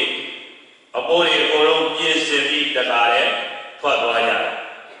 Todi, a body column, yes, the Gare, Fatwaya.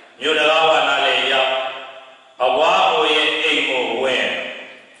 Yunalawa Naleya, a wapo yet amo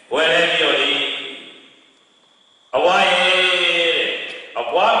when everybody, a why a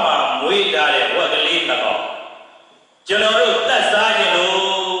wama, we died, what the lead about. General, that's I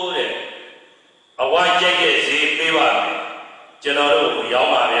a white jacket, see, Piva, General,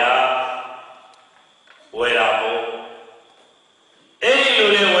 Yamavia, where I any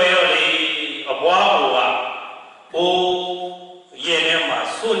little way of Wahua, oh, Yenema,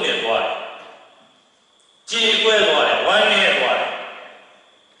 soon as what? Gee, where what? 1 year what?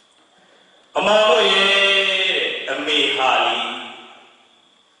 Amaro ye, a me Hali.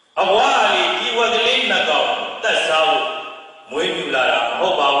 A Wali, he was the Linago, that's how Muila,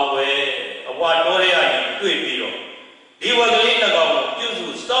 Hoba, Wadoria, Quibiro. He was the Linago, you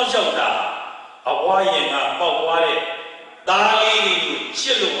stop shelter. Hawaiian, Pawari, Dali,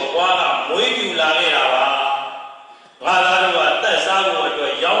 Chilu, Awana, Muyu Lavera, Rala, that's how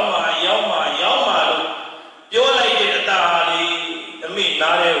Yama, you're like it, Dali, I mean,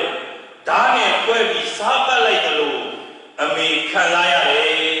 Nare, Dani, Quebi, Sapa like the Lou, I mean, Kalaya,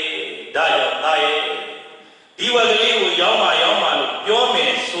 Daya, he was the Yama, your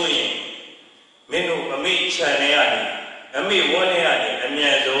man, swing. Menu, a meat Chinese, a me 1 year, a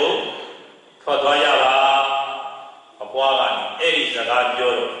meazo, for Doyava, ကား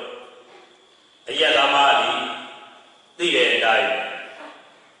ပြောတော့အရက်သမားလေးသိတဲ့အတိုင်း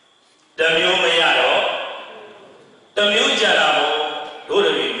တစ်မျိုးမရတော့တစ်မျိုးကြတာမို့တို့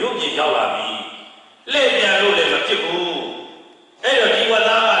တွေမြို့ပြင်ရောက်လာပြီလှည့်ပြန်လို့လည်းမဖြစ်ဘူးအဲ့တော့ဒီဝတ်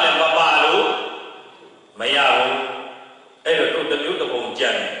သားကလည်းမပါလို့မရဘူးအဲ့တော့တို့တစ်မျိုးတစ်ပုံကြံ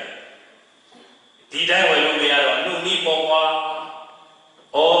တယ်ဒီတိုင်းဝယ်လို့မရတော့လူနီးပေါ်ကွာ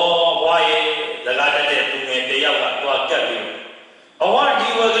ဩဘွားရဲ့သကားတဲ့သူငယ်တယောက်ကသွားကတ်ပြီးအဝဒီ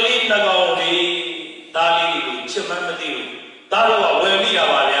ဝကလေးတကောင်လေးတားလေးကိုချစ်မှန်းမသိဘူးတားတော့ဝယ်မိတာ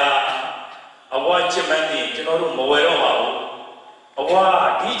ပါဗျာအဝချစ်မှန်းသိကျွန်တော်တို့မဝယ်တော့ပါဘူးအဝ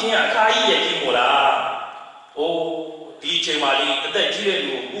ဒီချင်းအခါကြီးရဲ့ကြီးမို့လားအိုးဒီချိန်မှလေးအသက်ကြီးတဲ့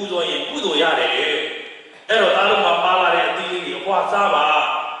လူကိုပူဇော်ရင်ကုသိုလ်ရတယ်လေအဲ့တော့တားလို့မှပါလာတဲ့အသီးလေးတွေအဝစားပါ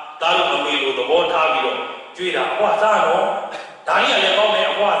တားလို့မမေလို့သဘောထားပြီးတော့ကျွေးတာအဝစားတော့ဒါကြီးကလည်းကောင်းတယ်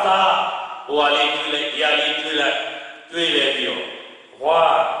အဝစားဟိုဟာလေးကျွေးလိုက်ဒီဟာလေးကျွေးလိုက်ကျွေးလေပြီးတော့ဝါ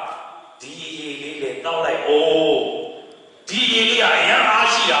ဒီရေလေးလေတောက်လိုက်အိုးဒီရေလေးကအရင်အား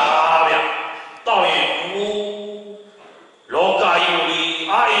ရှိတာဗျတောက်ရင်လောကကြီးကို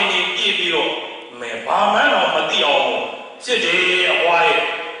အားရင်နေပြည့်ပြီးတော့မဲဘာမှန်းတော့မသိအောင်စစ်တယ်အဝါရဲ့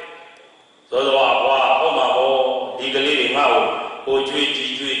သောသောအဝါဟောမှာဟောဒီကလေးတွေငါ့ကိုဟိုကျွေး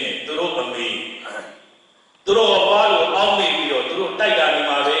ကြီးကျွေးနေသူတို့အမေသူတို့အဝါလို့အောင်းနေပြီးတော့သူတို့တိုက်တာနေ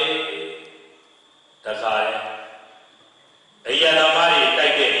မှာပဲတခါလေအယသမားတွေတို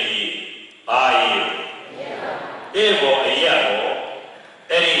က်တဲ့ကြီးဘာကြီးအေးဘောအယဘော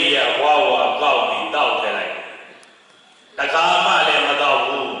အဲ့ဒီရဝါဝါကောက်ပြီးတောက်ထည့်လိုက်တခါမှလည်းမတော့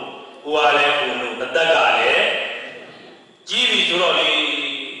ဘူးကိုကလည်းကိုလို့အသက်ကလည်းကြီးပြီဆိုတော့လေ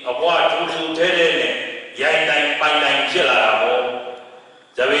အဘွားထူထူထဲထဲနဲ့ရိုင်တိုင်းပိုင်တိုင်းဖြစ်လာတာပေါ့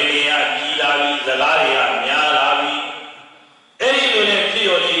ဇပင်တွေကကြီးလာပြီဇကားတွေကများလာပြီအဲ့ဒီလိုနဲ့ဖြစ်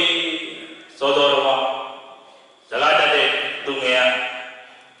ရလေစောစောတော့ဇကားတက်တဲ့သူငယ်က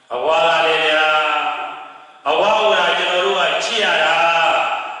အဘွားကလည်းဗျာအဘွားကကျွန်တော်တို့ကချစ်ရတာ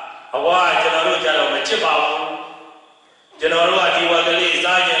အဘွားကကျွန်တော်တို့ကြတော့မချစ်ပါဘူးကျွန်တော်တို့ကဒီဝက်ကလေး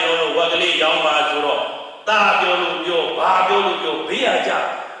စားကြလို့ဝက်ကလေးရောင်းပါဆိုတော့တာပြောလို့ပြောဘာပြောလို့ပြောဘေးရကြ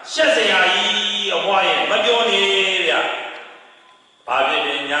ရှက်စရာကြီးအဘွားရဲ့မပြောနေဗျာဘာဖြစ်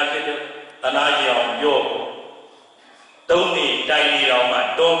လဲညာဖြစ်တယ်တနာကြီးအောင်ပြောတုံးနေတိုင်နေတော့မှ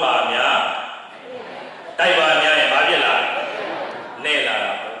တွန်းပါများတိုက်ပါများရင်ဘာဖြစ်လာနဲ့လာ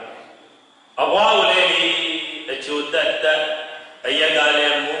တာအဘွားကိုလည်းဒီအချိုတက်တက်အရက်ကလ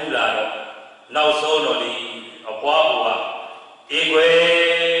ည်းမူးလာတော့နောက်ဆုံးတော့ဒီအဘွားကအေးခွဲ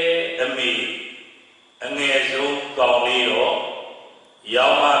အမေအငယ်ဆုံးကောင်းလေးတော့ရော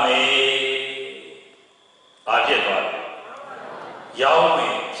က်မှမယ်ဘာဖြစ်သွားလဲရောက်မ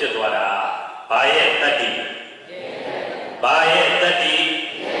ယ်ဖြစ်သွားတာဘာရဲ့တတ္တိဘာရဲ့တတ္တိ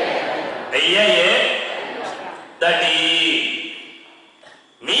အရဲ့တတ္တိ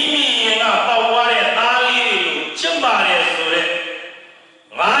မိမိရင်ကပေါက်သွားတဲ့သားလေးတွေကိုချစ်ပါတယ်ဆိုတဲ့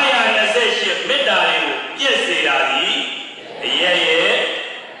928မေတ္တာတွေကိုပြည့်စေတာဒီအရဲ့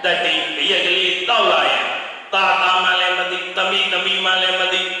တတ္တိအရဲ့ကလေးတောက်လာရင်တာတာမှလည်းမသိသမီးမှလည်းမ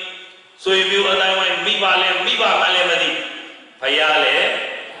သိဆွေမျိုးအတိုင်းဝိုင်းမိဘမှလည်းမသိဖယားလည်း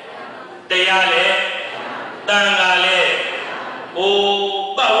တရားလည်းတန်ခါလည်းဟို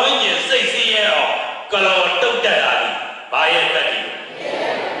ပတ်ဝန်းကျင်စိတ်ဆင်းရဲအောင်ကလော်တုတ်တက်တာဒီဘာရဲ့တတ္တိ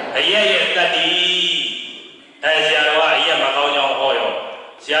အရဲ့တတ္တိဆရာတော်ကအရဲ့မကောင်းကြောင်းဟောရော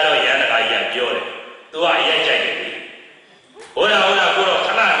ဆရာတော်ရဟန်းတခါကြီးပြောတယ်သူကအရဲ့ကြိုက်တယ်ဟိုဒါကိုတော့ခ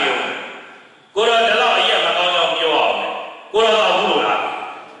ဏနေဦးကိုတော့ဒီလောက်အရဲ့မကောင်းကြောင်းပြောအောင်ကိုတော့တော့ဘူးလို့လား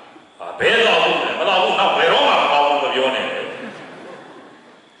ဘယ်တော့ဘူးလဲမတော့ဘူးနောက်ဘယ်တော့မှမကောင်းဘူးမပြောနဲ့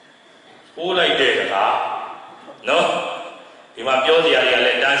ပိုးလိုက်တဲ့ကနော်ဒီမှာပြောစရာတွေကလ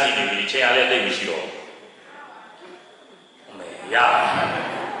ည်းတန်းစီနေပြီချိန်အားလည်းသိမရှိတော့အမေရ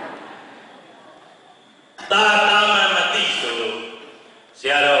တာမသိဆိုလို့ဆ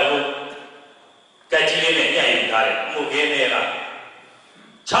ရာတော်ကကက်ကြီးလေးနဲ့ညှိယူထားတယ်အမှုခင်းနဲ့က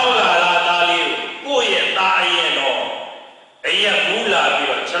6လလာသားလေးကိုယ့်ရဲ့သားအရင်တော့အရက်ဘူးလာပြီး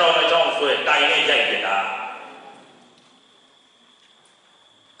တော့ခြေတော်တစ်ချောင်းဆွဲတိုင်နဲ့ရိုက်ပြတာ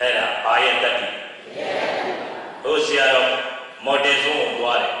အဲ့ဒါဘာရဲ့တတ္တိဟိုဆရာတော်မော်ဒယ်ဆုံးကို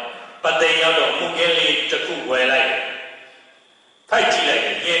သွားတယ်ပသိမ်ရောက်တော့မှုကင်းလေးတစ်ခုဝယ်လိုက်ဖိုက်ကြည့်လိုက်ရ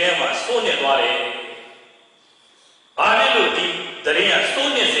င်ထဲမှာစိုးနေသွားတယ်ဘာဖြစ်လို့ဒီတရင်က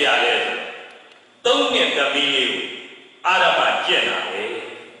စိုးနေเสียရလဲ3နှစ်သမီးလေးကိုအာရမကျင့်တာလေ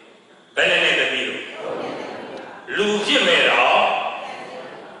ဘယ်နဲ့သမီးလို့လူဖြစ်မဲ့တော့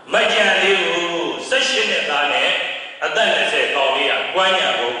မကြံလေးကို18နှစ်သားနဲ့အသက်20ကောင်းလေးကကွမ်းညာ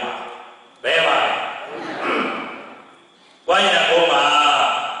ဘုံမှာဘယ်မှာကွမ်းညာဘုံမှာ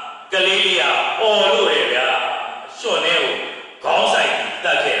ကလေးလေးကအော်လို့ရဗျာစွန့်နေကိုခေါင်းဆိုင်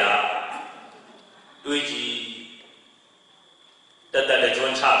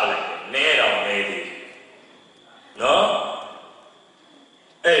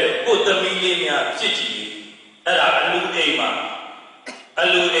ကိုသမီးလေးများဖြစ်ကြည့်အဲ့ဒါအလူအိမ်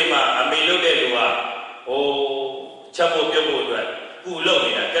မှာအမေလုပ်တဲ့လူကချက်ဖို့ပြုတ်ဖို့အတွက်ကူလုပ်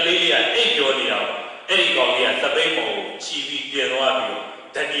နေတာကလေးလေးကအိတ်ပြောနေတာအဲ့ဒီကောင်လေးကသပိတ်ပေါ်ကိုချီပြီးပြင်သွားပြီးတော့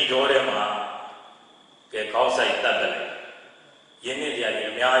ဓဏီတော်ထဲမှာကဲခေါင်းဆိုင်တတ်တယ်ရင်းနေကြတယ်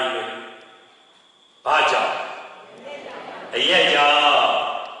အများကြီးပဲဘာကြောင့်အရက်ကြောင့်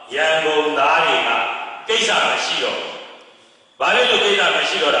ရန်ကုန်သားတွေကကိစ္စမရှိတော့ဘာလို့ကိစ္စမ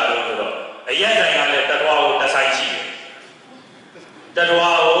ရှိတော့တာလို့ဆိုတော့အရက်ဆိုင်ကလည်းတတော်ကိုတဆိုင်ရှိတယ်တ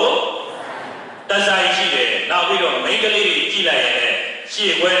တော်ကိုတဆိုင်ရှိတယ်နောက်ပြီးတော့မိန်းကလေးတွေကြည့်လိုက်ရင်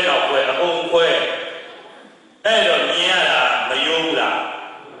ရှေ့ခွဲနောက်ခွဲအကုန်ခွဲအဲ့တော့မြင်ရတာမယိုးဘူးလား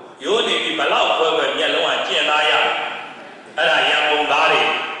ယိုးနေပြီဘလောက်ခွဲမျက်လုံးကကျင်သားရအဲ့ဒါရန်ကုန်သားတွေ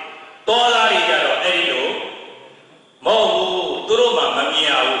တောသားတွေကြတော့အဲ့ဒီလိုမဟုတ်ဘူးသူတို့မှမမြင်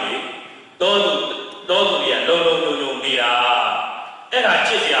ရဘူးလေတောသူတွေကလုံနေတာအဲ့ဒါ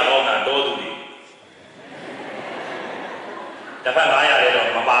ချစ်စရာကောင်းတာတောသူတွေတစ်ဖက်900ရဲတော့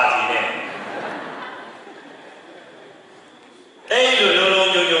မပါစီနဲ့အဲ့ဒီလိုလုံ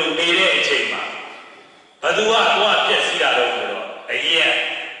နေတဲ့အချိန်မှာဘသူကသွားပြက်စီးတာတော့ဆိုတော့အရ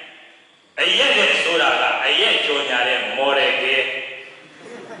က်တဲ့ဆိုတာကအရက်ကြော်ညာတဲ့မော်ဒယ်ကဲ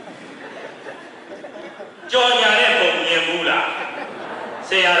ကြော်ညာတဲ့ပုံမြင်ဘူးလားဆ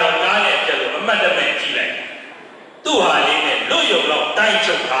ရာတော်ကားနဲ့ပြက်လို့အမတ်တမဲ့ကြည့်လိုက်သူ့ဟာလေးနဲ့လွတ်ရုံတော့တိုင်း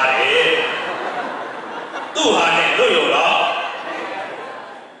ချုပ်ထားတယ်သူ့ဟာနဲ့လွတ်ရုံတော့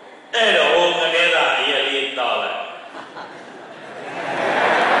အဲ့တော့ဟိုငရဲသားအရက်လေးတောက်လိုက်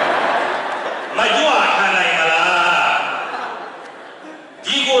မကြွခံနိုင်မလား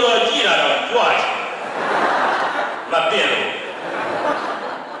ဒီကိုတော့ကြည့်တာတော့ကြွချင်မပြည့်လို့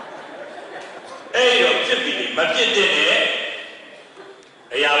အဲ့တော့ဖြစ်ပြီမဖြစ်တဲ့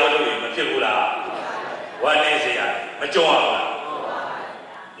အရာဝတ္ထုတွေမဖြစ်ဘူးလားဝမ်းနေစေရမကြုံရဘူးလား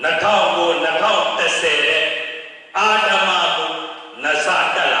2010တဲ့အာဓမ္မကိုနစ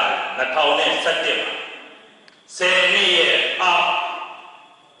တက်လာ2017မှာ10နှစ်ရဲ့အောက်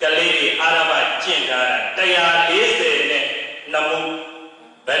ကလေးတွေအာရမကျင့်တာ140နဲ့နမှု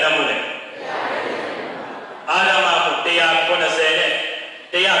ဘယ်နမှုလဲအာရမကို190နဲ့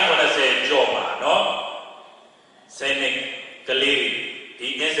190ကျော်မှာနော်10နှစ်ကလေးဒီ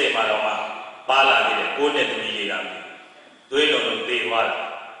အင်းစိမ်မှာတော့မှပါလာသေးတယ်9နှစ်သမီးလေးကသွေးလုံးလုံးသေးသွားတာ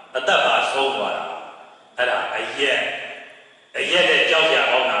အသက်ပါဆုံးသွားတာအဲ့ဒါအရက်တဲ့ကြောက်ရ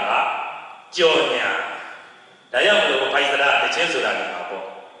အောင်တာကကြော်ညာဒါကြောင့်လို့ဖိုက်စရာတချင်းဆိုတာဒီမှာပေါ့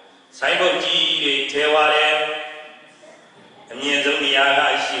ဆိုင်ဘုတ်ကြီးတွေထဲသွားတယ်အမြင့်ဆုံးနေရာက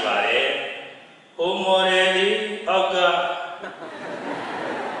ရှိပါတယ်ဟိုမော်ဒယ်လေးအောက်က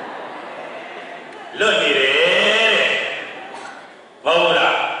လွတ်နေတယ်တဲ့မဟုတ်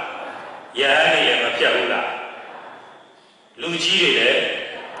လားရဟန်းနေလည်းမဖြတ်ဘူးလားလူကြီးတွေလည်း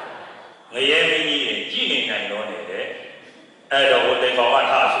ငရဲမင်းကြီးတွေကြည်နေနိုင်တော့နေတဲ့အဲ့တော့ဟိုတေကောင်က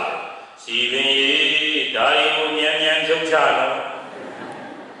ထားဆိုတယ်စီပင်ကြီးဒါရီကိုမြန်ဖြုတ်ချတော့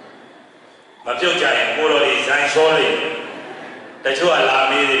မဖြုတ်ကြရင်ကိုတော်တွေဇိုင်းစောလိမ့်တချို့ကလာ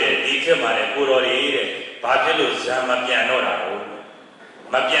မေးသေးတယ်ဒီခေတ်မှာလည်းကိုတော်တွေတဲ့ဘာဖြစ်လို့ဇံမပြန်တော့တာလို့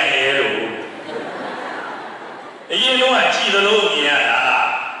မပြန်ရဲလို့အရင်တော့ခြိသလိုမြင်ရတာ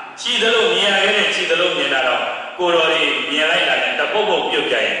ခြိသလိုမြင်ရခဲ့တဲ့ခြိသလိုမြင်တာတော့ကိုတော်တွေမြင်လိုက်တာနဲ့တပုတ်ပုတ်ပြုတ်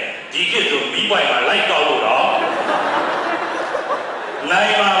ကြရင်ဒီခေတ်ဆိုမီးပွိုင်မှာလိုက်ကောက်လို့တော့နို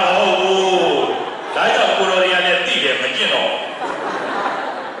င်မှာမဟုတ်ဘူးဒါကြောင့်ကိုတော်တွေကလည်းသိတယ်မကျင့်တော့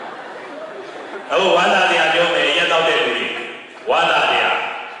အခုဝါသာတရားပြောမယ်ရက်တော့တဲ့လူတွေဝါသာတရား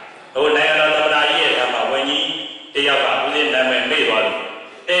ဟိုနိုင်ငံတော်သမ္မတကြီးရဲ့ကမှာဝန်ကြီးတယောက်ကဦးစင်းနာမည်မေ့သွားလို့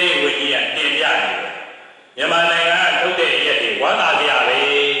အဲ့ဒီဝန်ကြီးကတင်ပြနေတယ်မြန်မာနိုင်ငံကထုတ်တဲ့ရက်တွေဝါသာတရားပဲ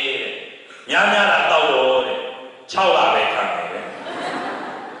တဲ့များတာတောက်တော့တဲ့6လပဲခံတယ်ဘယ်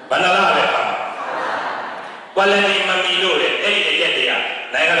နှလပဲခံကွာလတီမမီလို့တဲ့အဲ့ဒီရက်တွေက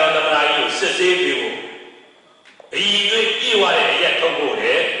နိုင်ငံတော်သမ္မတကြီးကိုစစ်ဆေးပြီးဖို့အည်သွေးပြေးသွားတဲ့ရက်ထုတ်ဖို့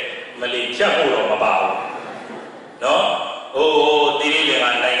တဲ့မလီဖြတ်ဖို့တော့မပါဘူးနော်ဟိုတီးလေးက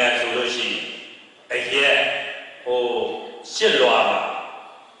နိုင်ငံဆိုလို့ရှိရင်အရက်ရှစ်လွာမှာ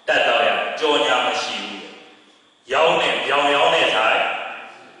တတ်တော့ရကြောညာမရှိဘူးရောင်းနဲ့ပြောင်ရောင်းနဲ့ဆိုင်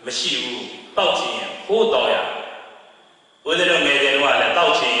မရှိဘူးတောက်ချင်ရင်ခိုးတော့ရဦးဇင်းတို့ငယ်စဉ်တော့လည်းတော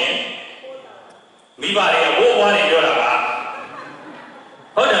က်ချင်ရင်မိဘတွေကဘိုးဘွားတွေပြောတာပါ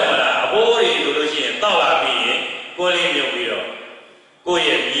ဟုတ်တယ်မလားအဘိုးတွေဆိုလို့ရှိရင်တောက်လာပြီးရင်ကိုယ်လေးမြုပ်ပြီးတော့ကိုယ့်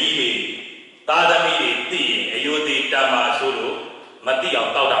ရဲ့မြီးတွေသားသမီးတွေသိရင်အယိုသေးတမ်းမှာဆိုလို့မသိအော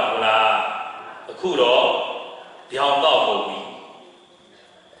င်တောက်တာမဟုတ်လားအခုတော့ပြောင်တော့ပုံပြီး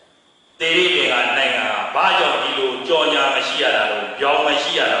တေရီတွေကနိုင်ငံဘာကြောင့်ဒီလိုကြော်ညာမရှိရတာလို့ပြောင်းမ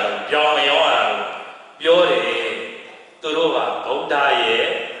ရှိရတာလို့ပြောင်းမရောရတာလို့ပြောတယ်သူတို့ကဗုဒ္ဓရဲ့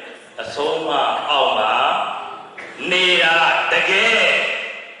Asoma Alma Nira Dege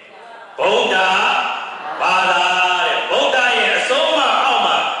Boda Bada Boda Asoma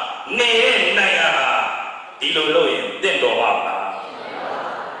Alma Ne Naya Diloloy Dendo Wapa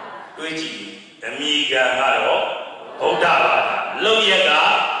Guiji Amiga Haro Boda Loyaga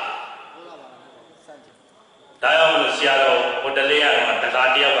Diamond Seattle, Hotelea,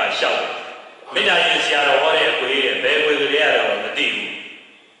 Takadia by Show. Midnight in Seattle, what a queer, bed with the air on the deal.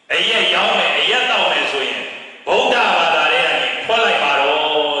 A year young man, a young man swing. Boda Badare, Polai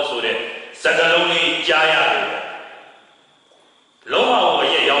Maro, so the Sagaloni Jaya. Loma over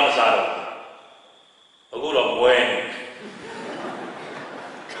a young saddle. A good of when.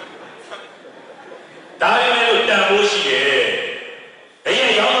 Diamond Tabushi, a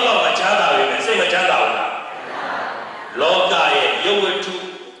year young love, a child, and say a child. Loka you will too.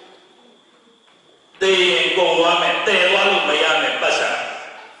 They go on and they want to Miami Passa.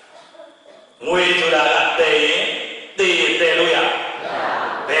 Mui to that day, they Teluya.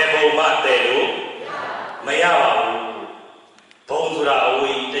 Bebo Matelu, Mayawa, Ponsura,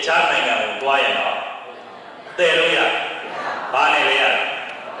 we the Charming, Guayana. Teluya, Banelia,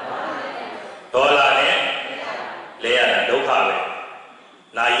 Dolane, Lea, Dokawe,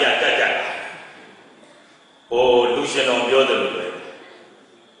 Naya Kaka. Oh, Lucian on the other.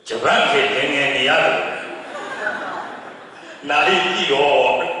 Japan came in the other. Naive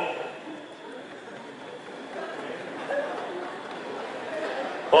or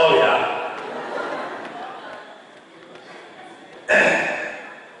oh, yeah.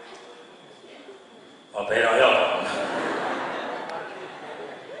 Oh, Pedro.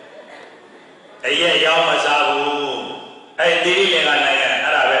 A year, Yamasabu. I did it and I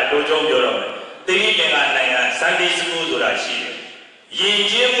don't know. Thinking and Sunday school or I see.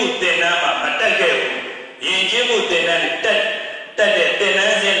 Yinjimu Denama, Matake, Yinjimu Denan,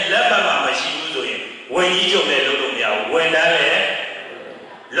 Tenan, and Lama Mashimu, when you may Lodumia, when I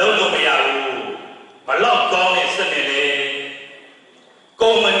Lodumia, a lot gone is suddenly.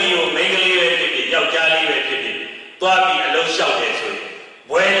 Comani, Megali, Yaujali, Twabi, a low shout as well.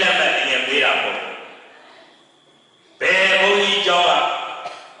 When I'm in a miracle. Bear Holy Jawa.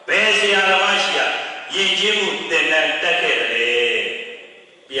 Besi Alamasia, Yinjimu Tenan Takere,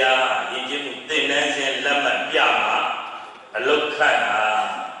 Pia, Yinjimu Tenan and Lama Piama, a Lokana.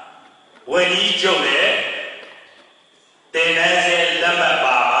 When you joke, Tenan and Lama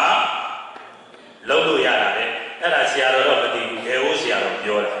Bama, Lolo Yare, and I see a lot of the Eosia of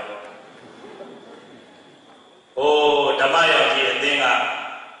Yola. Oh, Tamaya Dinga,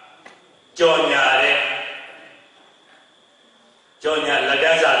 John Yare. Jonya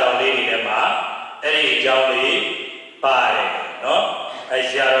Lagaza lady Dema, Eddie Jolly, Pare, no? I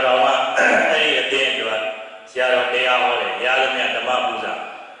see a Rama, Eddie Dendra, Sierra Dea Hole, Yalami and the Mabuza,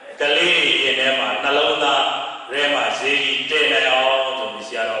 Kalini in Emma, Nalona, Rema, Ziggy, Tena, all to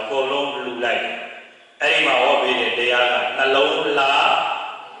Sierra, Colom, Blue Light, Edima Obi, Deana, Nalona,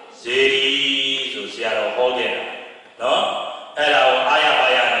 Ziggy, to Sierra Hogan, no? Hello,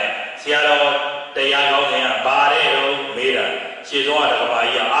 Ayabayane, Sierra, Deano, Bare, Mira. She's one of my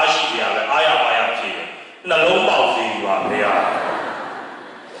Ashi, Ayabaya, Nalomba, you are there.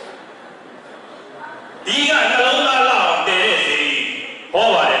 Diga Nalona, there is a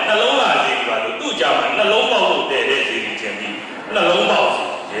Hova, Nalona, two German, Nalomba, there is a Jimmy, Nalomba,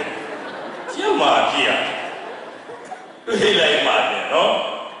 Yama here. Really like Martin, no?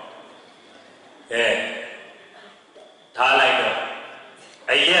 Eh, Talaika. I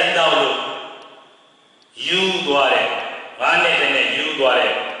yet down you got it. And you got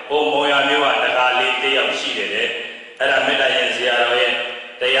it. Oh, Moya, you are the Kali, of Shide, and I met a Zia,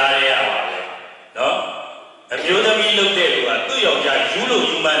 the area. No? If you don't mean look there, do your Yulu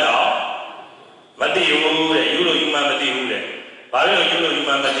human now. Mati Yulu human Mati, Palo Yulu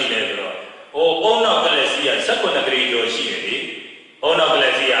human Mati. Oh, Ona Galacia, second degree or she, Ona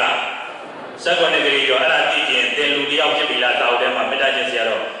Galacia, second degree or Arati, and then Ludia Jabila, Taudema,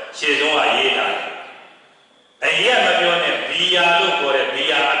 Medajazero, she's on a year. And yet, my own Via look for a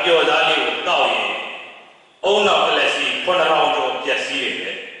Via Abiodali, Taui. Oh, no, let's see, put around your Jessie.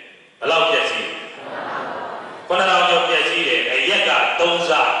 Allow Jessie. Put around your Jessie, a Yaka,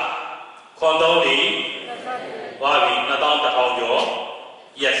 Doza, Condoli, Bobby, not on the audio.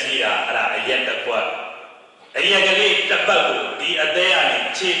 Yes, here, a Yaka Quad. A Yakali, Tabago, the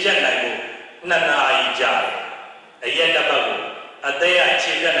Adayani, Chief Janago, Nana Jai. A Yakabago, Adaya,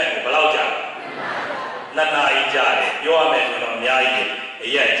 Chief Janago, Balauja. Nana Ijari, you are mentioned on Yai, a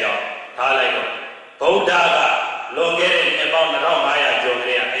year job, Talago. Bodaga, Longerin, about the Romaya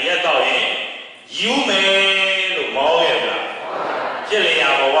Jogria, a Yatoi, you may look more. Chili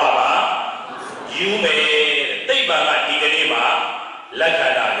Abawaba, ယူမယ်တိတ်ပါကဒီကနေ့မှာလက်ခံ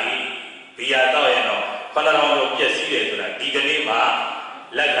တာလေဘီယာတော့ရင်တော့ခဏတော်တို့ပြည့်စည်တယ်ဆိုတာဒီကနေ့မှာ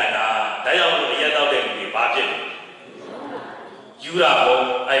လက်ခံတာဒါကြောင့်လို့အရက်တော့တဲ့လူတွေဘာဖြစ်လဲယူတာပေါ့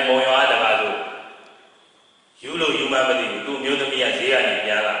အဲ့မုံရွာတကားဆိုယူလို့ယူမှမသိဘူးသူမျိုးသမီးကဈေးကနေ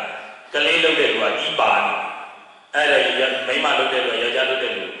ပြန်လာကလေးလုတ်တဲ့လူကဤပါနေအဲ့ဒါမိမလုတ်တဲ့လူယောက်ျားလုတ်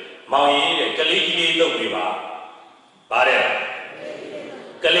တဲ့လူမောင်ကြီးတဲ့ကလေးကြီးလေးလုတ်ပေးပါဗါတဲ့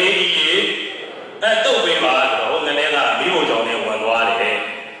ကလေးကြီးလေးအဲ့တုတ်ပေးပါဆိုတော့ဟိုငနေကမိဖို့ကြောင့်နဲ့ဝင်သွားတယ်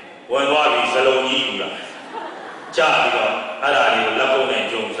ဝင်သွားပြီးဇလုံးကြီးယူလာကြပြီးတော့အဲ့ဒါလေးကိုလက်ကုပ်နဲ့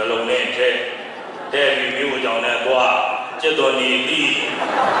ကျုံဇလုံးနဲ့ထဲပြီးမိဖို့ကြောင့်နဲ့သွားကျက်တော်နေပြီး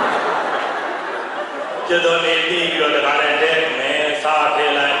ကျက်တော်နေပြီးတော့တခါတည်းတဲ့မဲစားထဲ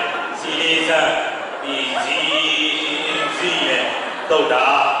လိုက်စီလေးစားပြီးစီနဲ့တုတ်တာ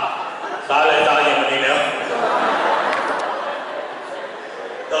စားလဲစားရင်မနေနဲ့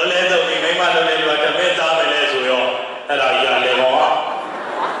တော်လဲတော့ဒီမိမတို့လည်းဒီကတမဲစားမယ်လဲဆိုရောအဲ့ဒါကြီးရလေပေါ့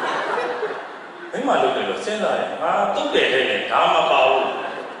မိမတို့လည်းစဉ်းစားရငါတုတ်တယ်တဲ့လေဒါမှမပါဘူး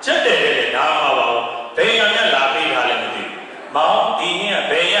ချက်တယ်တဲ့လေဒါမှမပါဘူးဘယ်ရမြတ်လာပေးထားလဲမသိဘူးမောင်ဒီနေ့က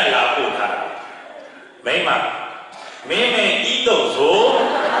ဘယ်ရလာပို့ထားမိမမင်းမေဤတော့ဆို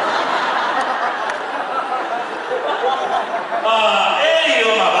အဲ့ဒီ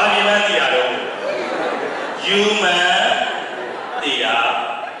တော့မှဘာမြင်မှန်းသိရတော့ယူမန်သိတာ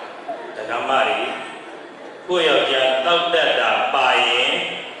ဓမ္မတွေကိုယ့်ယောက်ျားတောက်တက်တာပါရင်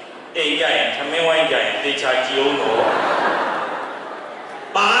အိမ်ကြရင်သမင်းဝိုင်းကြရင်သေချာကြည့်အောင်တော့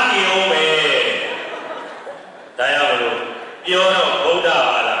ပါနေအောင်ပဲဒါကြောင့်မလို့ပြောတော့ဗုဒ္ဓ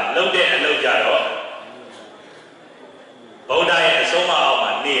ဘာသာလှုပ်တဲ့အလုပ်ကြတော့ဗုဒ္ဓရဲ့အဆုံးအမအောက်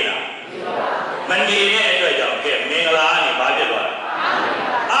မှာနေတာမနေတဲ့အတွက်ကြောင့်ကဲမင်္ဂလာကနေဘာဖြစ်သွားလဲ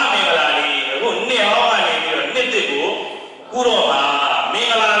အမင်္ဂလာလေးအခုနှစ်ဟောင်းကနေပြီးတော့နှစ်တစ်ကိုကုတော့မှာမင်္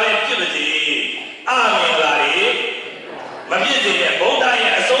ဂလာပဲဖြစ်ပါစေအမင်္ဂလာတွေမဖြစ်စေတဲ့ဗုဒ္ဓ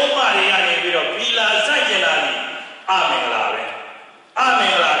ရဲ့အဆုံးအမတွေကနေပြီးတော့ဖီလာစိုက်ကျင်လာပြီအမင်္ဂလာပဲအမ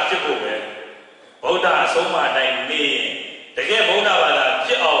င်္ဂလာဖြစ်ဖို့ပဲဗုဒ္ဓအဆုံးအမအတိုင်းနေရင်တကယ်ဗုဒ္ဓဘာသာဖြ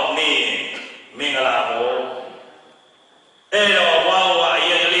စ်အောင်နေရင်မင်္ဂလာပေါ့အဲ့တော့ဝါအ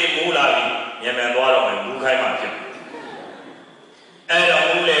ရင်ကလေးမူးလာပြီမြန်သွားတော့မယ်မူးခိုင်းမှဖြစ်အဲ့တော့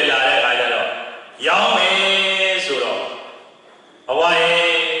မူးလေလာတဲ့အခါကျတော့ရောင်းမယ်ဆိုတော့အ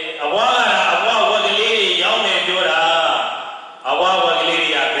ဝါဝက်ကလေးတွေရောင်းတယ်ပြောတာအဝါဝက်ကလေးတွေ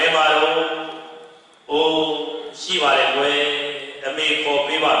ကဘယ်မှာတော့အိုးရှိပါတယ်ကွယ်အမေခေါ်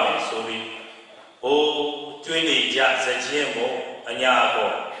ပေးပါမယ်ဆိုပြီးအိုးကျွေးနေကြစချင်းပေါ့အညာ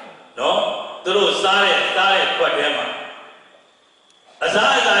ပေါ့နော်သူတို့စားတဲ့ခွက်ထဲမှာအ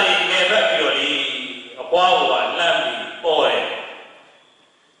စားအစာတွေငယ်ဘက်ပြီးတော့ဒီအပွားကလှမ်းပြီးပေါ်တယ်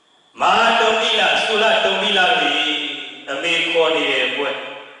မာတုံမိလာဆုလတုံမိလာပြီးအမေခေါ်နေတယ်ကွ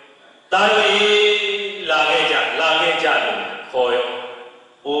တာရီလာခဲ့ကြလို့ခေါ်ရော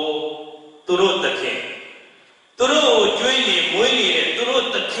အိုးသူတို့သခင်သူတို့ကိုကျွေးနေမွေးနေတဲ့သူတို့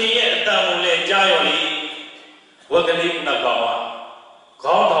သခင်ရဲ့အတန်ကိုလည်းကြားရောလေဝက်ကလေးနှစ်ကောင်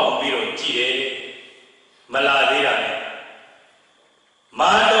ခေါင်းထောင်ပြီးတော့ကြည့်တယ်မလာသေးတာနဲ့မာ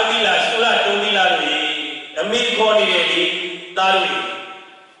တုံမိလာဆုလတုံမိလာလို့အမေခေါ်နေတယ်လေသားတို့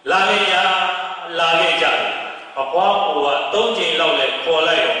လာခဲ့ကြအပွားက3ချိန်လောက်လဲခေါ်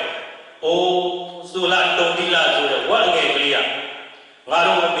လိုက်တော့အိုးဆုလတုံမိလာဆိုတဲ့ဝက်ငယ်ကလေးကငါ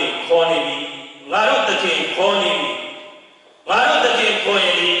တို့အမေခေါ်နေပြီငါတို့တခင်ခေါ်နေပြီငါတို့တခင်ခေါ်ရ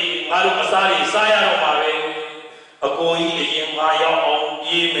င်လေငါတို့အစားတွေစားရတော့မှာပဲအကိုကြီးအရင်ငါရောက်အောင်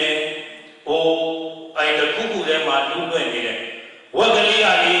ပြေးမယ်အိုးအဲ့တခုခုထဲမှာလူ့လွင့်နေတဲ့ဝက်ကလေးက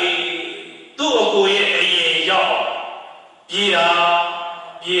လေသူ့အကိုရဲ့အရင်ရောက်အောင်ပြေး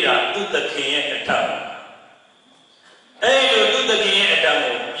တာသူ့သခင်ရဲ့အထက်အဲ့လိုသူ့သခင်ရဲ့အထက်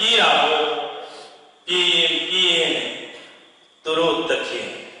ကိုပြေးတာကိုပြေးသူတို့သခင်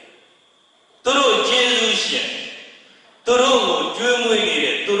သူတို့ကျေးဇူးရှင်သူတို့ကိုကျွေးမွေးနေ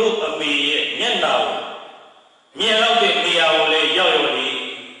တဲ့သူတို့အမေရဲ့မျက်နှာကိုမြင်လောက်တဲ့နေရာကိုလည်းရောက်နေ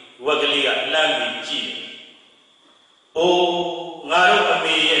ဝက်ကလေးကလှမ်းပြီးကြည့်အိုးငါတို့အ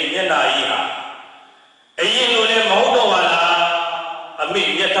မေရဲ့မျက်နှာကြီးဟာအရင်လိုလည်းမဟုတ်တော့ပါလားအမေ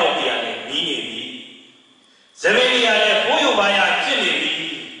မျက်ထောက်တရားနဲ့နီးနေပြီဇမင်းကြီးကလည်းဘိုးရုပ်ပါရဖြစ်နေပြီ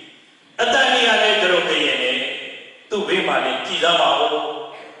အတန်ကြီးကလည်းကြတော့ခရင်နဲ့သူ့ဘေးမှာလည်းကြည်သားပါဦး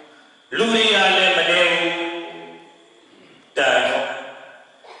လူတွေကလည်းမနေဘူးတန်တော့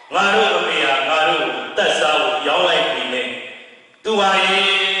ငါတို့အမေကငါတို့တက်စားကိုရောင်းလိုက်ပြီနဲ့သူပါရဲ့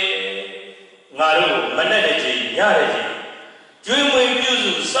ငါတို့မနဲ့တဲ့ချိန်ညတဲ့ချိန်ကျွေးမွေးပြု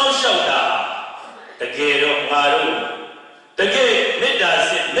စုစောင့်ရှောက်တာတကယ်တော့ငါတို့တကယ်မေတ္တာ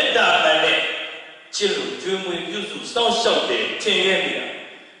စစ်မေတ္တာမှန်နဲ့ချစ်လို့ကျွေးမွေးပြုစုစောင့်ရှောက်တယ်ထင်ခဲ့ပြီ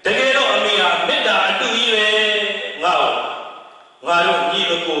တကယ်တော့အမေဟာမေတ္တာ ငါတို့ညီ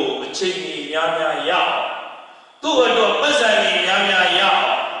အကိုအချိန်ကြီးများများရအောင်သူ့အတွက်ပတ်စံကြီးများများရအောင်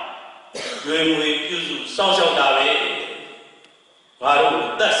ရွေငွေပြုစုစောင့်ရှောက်တာပဲငါတို့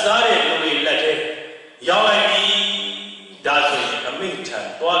သက်စားတဲ့လူတွေလက်ထဲရောက်လိုက်ပြီဒါဆိုရင်အမိန့်ထံ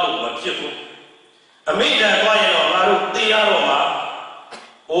သွားလို့မဖြစ်ဘူးအမိန့်ထံသွားရင်တော့ငါတို့သိရတော့မှာ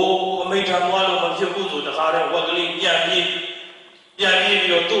အိုးအမိန့်ထံသွားလို့မဖြစ်ဘူးဆိုတခါတည်းဝက်ကလေးပြန်ပြေးပြီး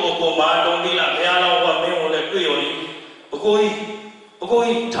တော့သူ့အကိုမှာတုံးလေးလာဘုရားတော်ကမင်းကိုလည်းတွေ့ရောလေအကို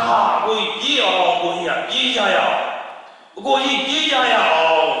ကြီးထားအကိုကြီးပြေးအောင်အကိုကြီးကပြေးကြရအောင်အကိုကြီးပြေးကြရအော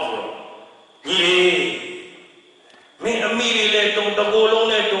င်ဆိုတော့ညီလေးမင်းအမိလေးလည်းတုံတကိုယ်လုံး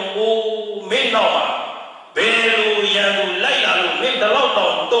နဲ့တုံအိုးမင်းတော့မှာဘယ်လိုရန်သူလိုက်လာလို့မင်းတလောက်တော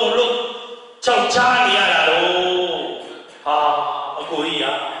င်တုံလို့ချောက်ချားနေရတာတော့ဟာအကိုကြီးက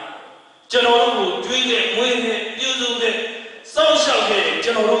ကျွန်တော်တို့ကိုကျွေးတဲ့မွေးတဲ့ပြုစုတဲ့စောင့်ရှောက်ခဲ့တဲ့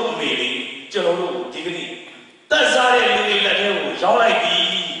ကျွန်တော်တို့အမေလေးကျွန်တော်တို့ဒီကနေ့တက်စားတဲ့လူတွေလက်ထဲကိုရောင်းလိုက်ပြီ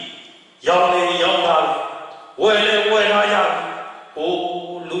ရောင်းလေရောင်းသားဝယ်လေဝယ်ထားရဟို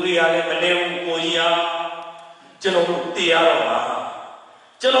လူတွေကလည်းမနေဘူးကိုကြီးဟာကျွန်တော်တို့သိရတော့မှာ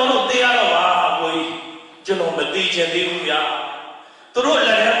ကျွန်တော်တို့သိရတော့မှာကိုကြီးကျွန်တော်မသိချင်သေးဘူးဗျာသူတို့လ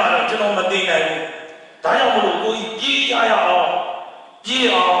က်ထဲမှာတော့ကျွန်တော်မသိနိုင်ဘူးဒါကြောင့်မလို့ကိုကြီးပြေးရအောင်ပြေး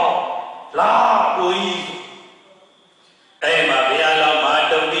အောင်လာကိုကြီးအဲ့မှာဘုရားတော်မှာ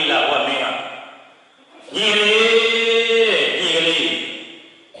တုံတိလာဝတ်မင်းဟာညီကလေး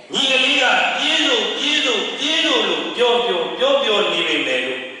ကပြေးလို့လို့ပြောနေပေမဲ့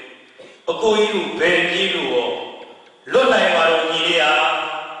လို့အကိုကြီးတို့ဘယ်ပြေးလို့ရောလွတ်နိုင်ပါတော့ညီလေးဟာ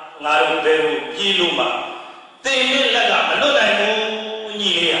ငါတို့ဘယ်ကိုပြေးလို့မှတင်နဲ့လက်ကမလွတ်နိုင်ဘူးညီ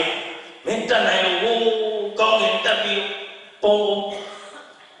လေးဟာမင်းတက်နိုင်လို့ဟိုကောင်းကင်တက်ပြီးပုံ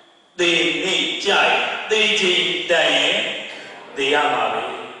တေနေကြိုက်တေချီတန်ရင်တရားမှာပဲ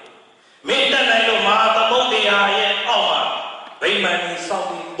မင်းတက်နိုင်လို့မဟာသမုဒ္ဒရာရဲ့အောက်မှာဗိမာန်ကြီးစောက်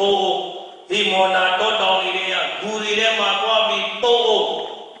ပြီးပိုးဒီမောနာတောတောင်လေးတွေကဂူတွေထဲမှာသွားပြီးပိုး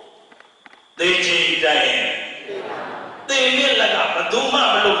တေချီတန်ရင်တေမြက်လက်ကဘသူမှ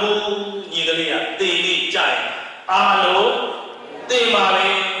မလုပ်ဘူးညီကလေးကတေလေးကြိုက်အားလုံးတေပါလေ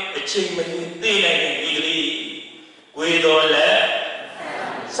အချိန်မင်းတေနိုင်တဲ့ညီကလေးကိုယ်တော်လက်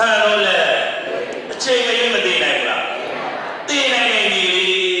ဆန်တော်လက်အချိန်မင်းမတေနိုင်ဘူးလားတေနိုင်တဲ့ညီ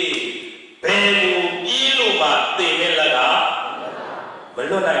လေးဘယ်လိုပြေးလို့မှတေမြက်လက်ကမ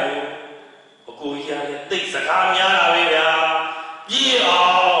လွတ်နိုင်ဘူးအကိုကြီးကလည်းတိတ်စကားများတာပဲဗျာပြေးအော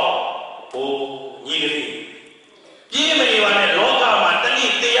င်ဟိုညီကလေးပြေးမနေပါနဲ့လောကမှာတန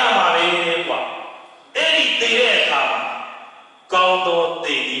ည်းတေရမှာပဲကွာအဲ့ဒီတေတဲ့အခါမှာကောင်းသော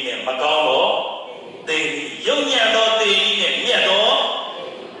တေဒီနဲ့မကောင်းသောတေဒီရုပ်ညံ့သောတေဒီနဲ့မြတ်သော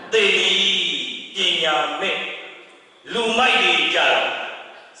တေဒီပညာမဲ့လူမိုက်တွေကြတော့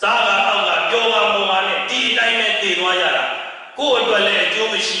စားကတော့ကပြောပါမောပါနဲ့ဒီတိုင်းနဲ့တေသွားရတာကိုယ့်အတွက်လည်းအ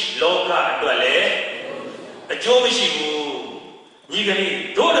ကျိုးမရှိလောကအတွက်လည်းအကျိုးမရှိဘူးညီကလေး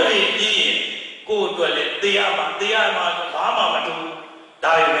တို့တွေပြီးရင်ကိုယ့်အတွက်လည်းတေရမှာဘာမှမတူ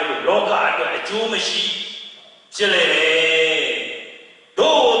ဒါပေမဲ့လို့လောကအတွက်အကျိုးမရှိဖြစ်လေပဲ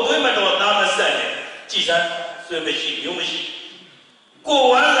တို့သွေးမတော်သားမဆက်နဲ့ကြည်စမ်းဆွေမရှိမျိုးမရှိကို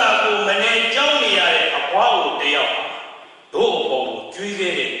ဝမ်းသာကိုမနေကြောင်းနေရတဲ့အဘွားကိုတယောက်တို့အပေါ်ကိုကျွေး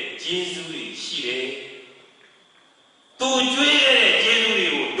ခဲ့တဲ့ကျေးဇူးတွေရှိတယ်သူကျွေးခဲ့တဲ့ကျေးဇူးတွေ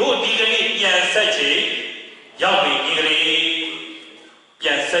ကိုတို့ဒီကနေ့ပြန်ဆက်ချင်ရောက်ပြီဒီကနေ့ပြ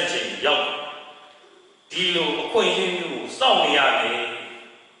န်ဆက်ချင်ရောက်ဒီလိုအခွင့်အရေးမျိုးကိုစောင့်နေရတယ်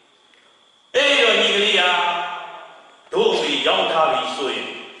အဲ့ဒီတော့ညီကလေးဟာတို့ပြီးရောက်ထားပြီဆိုရင်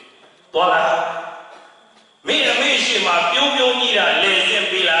သွားလာမင်းအမေရှိမှပြုံးကြီးတာလေစင်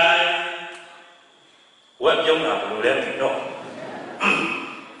ပေးလိုက်ဝက်ပြုံးတာဘယ်လိုလဲနော်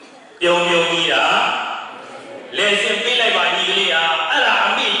ပြုံးကြီးတာလေစင်ပေးလိုက်ပါညီကလေးဟာအဲ့ဒါအ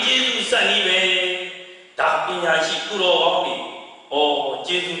မေကျေးဇူးဆက်နည်းပဲဒါပညာရှိသူတော်ကောင်းတွေ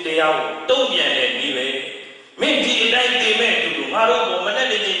ကျေးဇူးတရားကိုတုံ့ပြန်တဲ့နည်းပဲမင်းဒီအတိုင်းတည်မဲ့တူတူငါတို့ကမနဲ့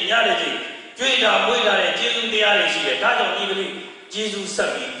နေချင်းညနေချင်းကျွေးတာမွေးတာတဲ့ကျေးဇူးတရားတွေရှိတယ်ဒါကြောင့်ညီကလေးကျေးဇူးဆ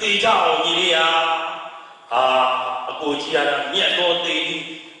က်ပြီးတည်ကြအောင်ညီလေးဟာအကိုကြီးရတာမြတ်တော်တည်ပြီး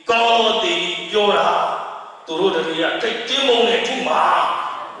ကောင်းတော်တည်ပြီးပြောတာသူတို့တွေကထိတ်တင်းမုံနဲ့ထုမှာ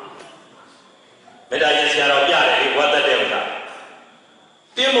မေတ္တာရှင်ဆရာတော်ပြတယ်လေဝတ်သက်တဲ့ဥစ္စာ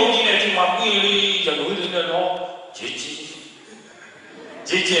တင်းမုံကြီးနဲ့ထုမှာပြည်လေးရလူတွေနဲ့တော့ကြီး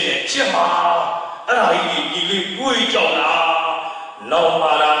နဲ့ဖြစ်မှာအဲ့ဒါကြီးဒီလေးကိုယ်ကြောက်တာနောက်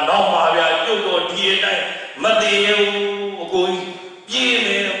မှာဗျာပြုတ်တော့ဒီအတိုင်းမတည်ဘူးအကိုကြီး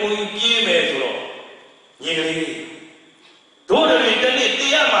ပြေးမယ်ဆိုတော့ညီကလေးတို့တွေတနေ့တ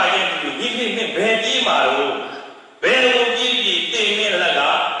ည်ရမှာရဲ့ညီကလေးနဲ့ဘယ်ပြေးမှာတော့ဘယ်လိုပြေးတည်နေလက်က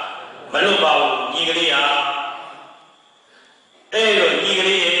မလွတ်ပါဘူးညီကလေးဟာအဲ့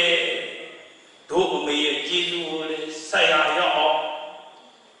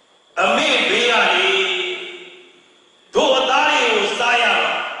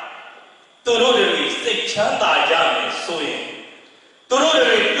စိတ်ချမ်းသာကြမယ်ဆိုရင်သူတို့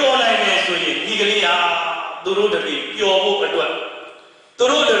တွေပျော်နိုင်မယ်ဆိုရင်ဒီကလေးဟာသူတို့တွေပျော်ဖို့အတွက်သူ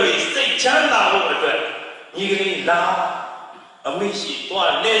တို့တွေစိတ်ချမ်းသာဖို့အတွက်ဒီကလေးလာအမေရှိ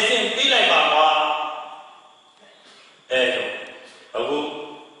သွားနေစင်ပြီးလိုက်ပါကွာအဲ့တော့အခု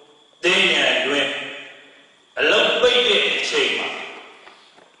တင်းညံတွင်အလုံးပိတ်တဲ့အချိန်မှာ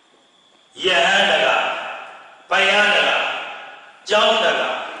ယဟန်တကဘယန်တကကျောင်းတက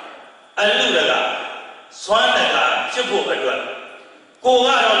အလူတကစွမ်းတကဖြစ်ဖို့အတွက်ကိုက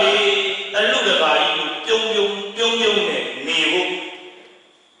တော့လေအလူတကကြီးပြုံနဲ့နေဖို့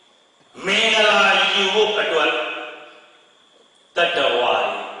မင်္ဂလာယူဖို့အတွက်တတဝါ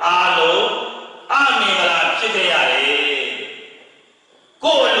အားလုံးအမင်္ဂလာဖြစ်ကြရတယ်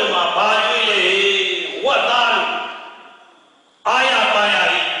ကိုယ်လူမှာဘာကြွေးလဲဝတ်သားလို့အာရပါရ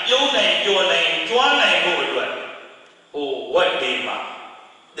ပြုံးနိုင်ကြော်နိုင်ကြွားနိုင်ဖို့အတွက်ဟိုဝတ်ဒီမှာ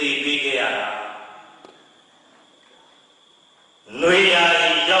သိပြီးကြရတာຫນွေရာ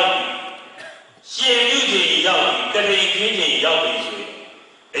ကြီးရောက်ပြီရှင်ပြုကြီးရောက်ပြီကတိခင်းကြီးရောက်ပြီဆိုရင်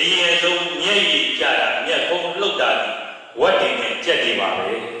အရင်ဆုံးမျက်ရည်ကျတာမျက်ခုံးလှုပ်တာဝတ်တင်နဲ့ကြက်နေပါပဲ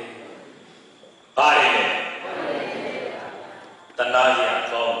ပါတယ်တနာစရာ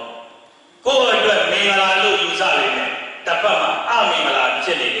ကောင်းကိုယ့်အတွက်မင်္ဂလာလို့ယူဆနေတယ်တစ်ပတ်မှာအမင်္ဂလာဖြ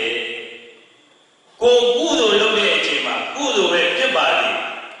စ်နေတယ်ကိုကုသိုလ်လုပ်တဲ့အချိန်မှာကုသိုလ်ပဲဖြစ်ပါလိမ့်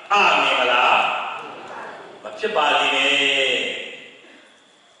အမင်္ဂလာမဖြစ်ပါလိမ့်နဲ့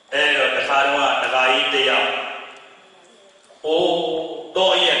အဲ့တော့တစ်ခါတော့တခါကြီးတယောက်အိုး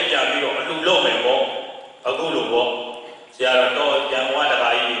တော့ရက်ပြန်ပြီးတော့အလူလုံးမယ်ပေါ့အခုလိုပေါ့ဆရာတော်ပြန်သွားတခါ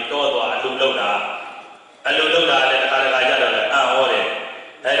ကြီးတော့သွားအလူလုံးတာလည်းတခါကြတော့လည်းအံ့ဟောတယ်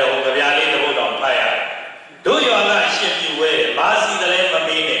အဲ့တော့ကြပြားလေးတစ်ပုဒ်တော့ဖတ်ရတို့ရွာကရှင်ပြူဝဲဘာစီတလဲမမ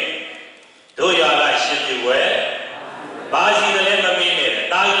င်းနဲ့တို့ရွာကရှင်ပြူဝဲဘာစီတလဲမမင်းနဲ့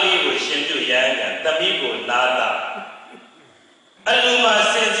တားကလေးကိုရှင်ပြူရမ်းကန်တပည့်ကိုနာတာအလူမှာ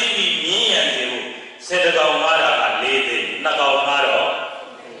စင်စီးပြီးမြင်းရံစီကိုစေတကောင်ငါးတာက၄သိန်းနှစ်ကောင်ငါးတော့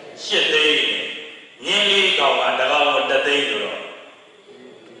၈သိန်းမြင်းလေးကောင်ကတစ်ကောင်ကိုတစ်သိန်းဆိုတော့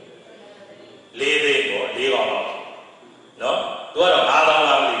၄သိန်းပေါ့၄ကောင်တော့နော်သူကတော့၅ကောင်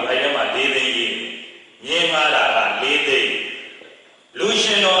လားမသိဘူးအဲ့ထဲမှာ၄သိန်းကြီးမြင်းငါးတာက၄သိန်းလူရှ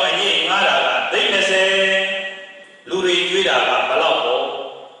င်တော်အရင်ငါးတာကသိန်း20လူတွေကျွေးတာကဘလောက်ပေါ့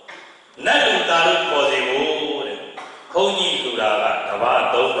နတ်လူသားတို့ပေါ်စီဖို့တဲ့ခုံးကြီးလူတာကတဘာ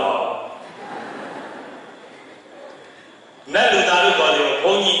3000နတ်လူသားတို့ပေါ်စီဖို့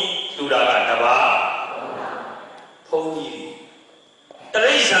ခုံးကြီးလူတာကတဘာခုံးကြီးတ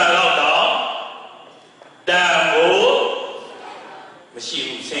ရိစ္ဆာန်တော့တန်ဖို့မရှိ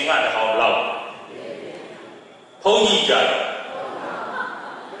ဘူးစင်ကတစ်ကောင်လောက်ဘုန်းကြီးကြတော့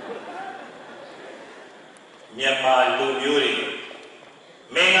မြန်မာလူမျိုးတွေ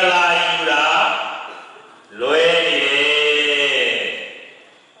မင်္ဂလာယူတာလွယ်နေတယ်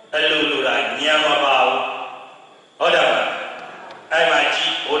အလူတာညံမပါဘူးဟုတ်တယ်မလားအဲ့မှာကြ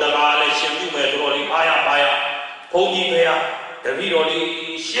ည့်ဘုရားလည်းရှင်ပြုမယ်တော်လေးအားရပါရဘုန်းကြီးဖေးတပည့်တော်လေး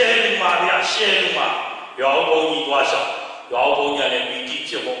ရှဲလူပါဗျာရှဲလူပါရောဘုန်းကြီးသွားဆောင်ရောဘုန်းကြီးလည်းပီတိ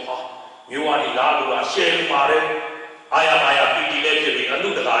ဖြစ်ဖို့ဟာမြို့ဝါဒီလာလူကရှဲလူပါတယ်အားရပါရပီတိလည်းဖြစ်ပြီးအလူ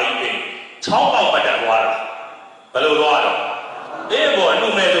တကာကြီးပြင်ချောင်းပေါက်ပတ်တက်သွားတာဘယ်လိုသွားတော့အေးဘောအလူ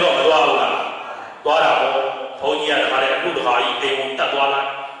မဲ့ဆိုတော့မသွားဘူးလားသွားတာပေါ့ဘုန်းကြီးကတခါလေအလူတကာကြီးတိမ်ဝင်တက်သွားလိုက်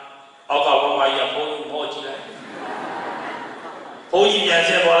အောက်ကဝမ်းမကြီးကဘုန်းကြီးမောကြည့်လိုက်ဘုန်းကြီးပြန်ဆ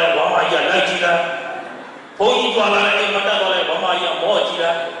က်သွားလိုက်ဝမ်းမကြီးကလိုက်ကြည့်လိုက်ဘုန်းကြီးသွားလာလိုက်အိမ်မတက်သွားလိုက်ဝမ်းမကြီးကမောကြည့်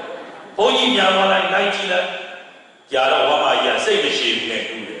လိုက်ဘုန်းကြီးပြန်သွားလိုက်လိုက်ကြည့်လိုက်ကြာတော့ဝမ်းမကြီးကစိတ်မရှိဘူးနဲ့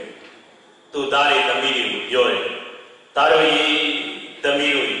တူတယ်သူ့သားတွေသမီးတွေကိုပြောတယ်သားတို့ကြီးသ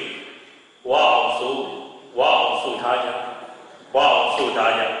မီးတို့ဝါအောင်ဆို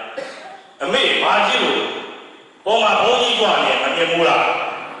ထားကြအမေဘာကြည့်လို့ပေါ်မှာဘုန်းကြီးကြွနေမမြင်ဘူးလား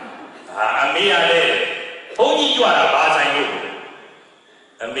အမေရလေဘုန်းကြီးကြွတာဘာဆိုင်လို့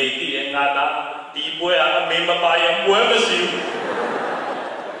အမေသိတယ်ငါသားဒီပွဲအမေမပါရင်ပွဲမရှိဘူး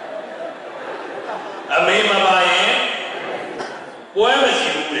အမေမပါရင်ပွဲမရှိ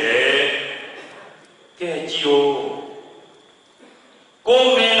ဘူးလေကဲကြည့်ဦးကို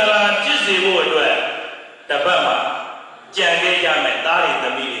မင်္ဂလာဖြစ်စေဖို့အတွက်တပတ်မှာကြံခဲ့ကြမယ်သားတွေသ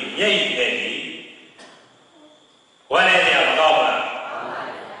မီးတွေမျက်ရည်နဲ့ဒီဝမ်းနဲ့တရားမကောင်းဘူးလား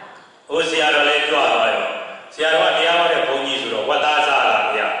ဟိုဆရာတော်လေးကြွသွားရောဆရာတော်ကတရားဟောတဲ့ဘုန်းကြီးဆိုတော့ဝတ်သားစားလာ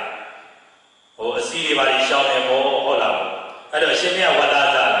ဗျာဟိုအစီတွေပါရှောင်းနေပေါ့ဟုတ်လားအဲ့တော့ရှင်မြတ်ဝတ်သား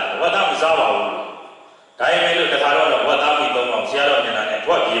စားလာဝတ်သားမစားပါဘူးဒါပေမဲ့လို့တခါတော့ဝတ်သားပြီးသုံးအောင်ဆရာတော်မျက်နှာနဲ့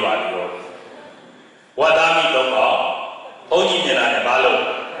ထွက်ပြေးပါပြီးတော့ဝတ်သားပြီးသုံးအောင်ဘုန်းကြီးမျက်နှာနဲ့ဘာလို့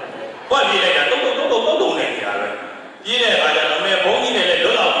ထွက်ပြေးလိုက်တာတုံးနဲ့နေရပဲပြေးတဲ့အခါကျတော့အမေဘုန်းကြီးနဲ့လည်းလွ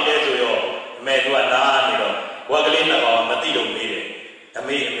တ်လောက်ပြီးလဲဆိုရောအမေကနား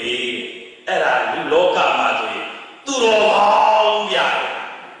loka ma so yin tu ro kaung pya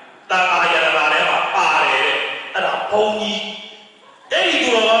ta ayana le ma pare ada phong ji ai tu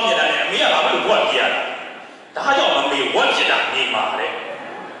ro kaung pya ne me ya ba lo wat pya da jaw ma me wat pya da ni ma le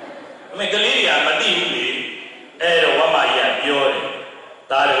me kali ri ya ma ti bu le ai ro wa ma ya pyo le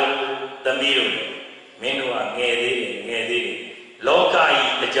ta lo tami lo ming do wa nge de loka yi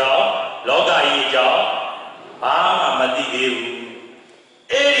a jaw loka yi a jaw ba ma ma ti de bu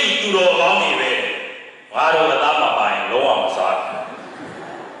ai tu ro kaung ni be ngā rō ka tā ma pā yin lōng wā ma sā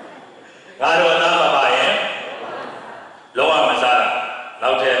ngā rō ka tā ma pā yin lōng wā ma sā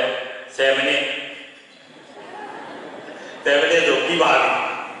နောက်ထပ်7 မိနစ်ဆိုပြီးပါပြီ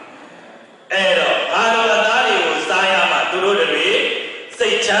အဲ့တော့ငါတို့ကသားတွေကိုစားရမှသူတို့တွေစိ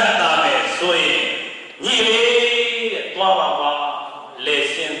တ်ချမ်းသာမယ်ဆိုရင်ညီလေးတဲ့သွားပါပါလေ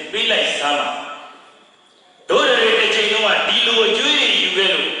စင်ပြီးလိုက်စမ်းပါတို့တွေတစ်ချိန်လုံးကဒီလိုအကျွေးတွေယူခဲ့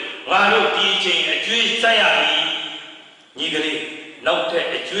လို့ငါတို့ဒီအချိန်အကျွေးဆက်ရပြီညီကလေးနောက်ထပ်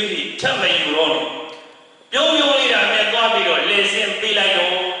အကျွေးတွေထပ်မယူတော့ဘူးပြုံးလေးတာနဲ့သွားပြီးတော့လေစင်ပေးလိုက်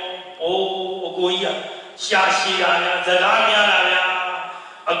တော့အိုးအကိုကြီးကရှာရှိတာများစကားများတာများ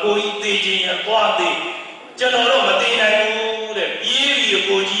အကိုကြီးသိချင်းရသွားသေးကျွန်တော်တော့မသိနိုင်ဘူးတဲ့ပြေးပြီးအ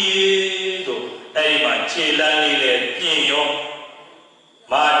ကိုကြီးဆိုအဲ့ဒီမှာခြေလမ်းလေးနဲ့ပြင်ရော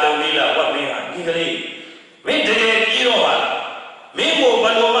မာတုံလေးလာဝတ်မင်းကညီကလေးမင်းတကယ်ပြေးတော့ပါလားမင်းကိုဘ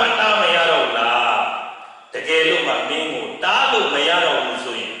ယ်လိုမှတားမရတော့လားတကယ်လို့မှမင်းကိုတားလို့မရတော့ဘူး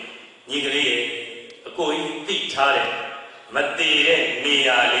ဆိုရင်ညီကလေးရဲ့အကိုကြီးသိထားတယ်မတည်တဲ့နေ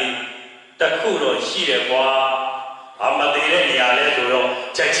ရာလေးတစ်ခုတော့ရှိတယ်ကွာဘာမတည်တဲ့နေရာလဲဆိုတော့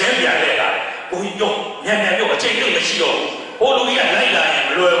ချက်ချင်းပြန်လဲလာကိုကြီးပြောမြန်ပြောအချိန်လေးမရှိတော့ဘူးဟိုလူကြီးကလိုက်လာရင်မ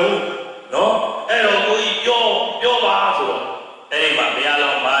လွယ်ဘူးနော်အဲ့တော့ကိုကြီးပြောပါဆိုတော့အဲ့ဒီမှာဘုရား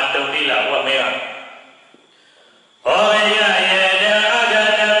တော်မှာတုံလေးလာဝတ်မင်းကဟောရရဲ့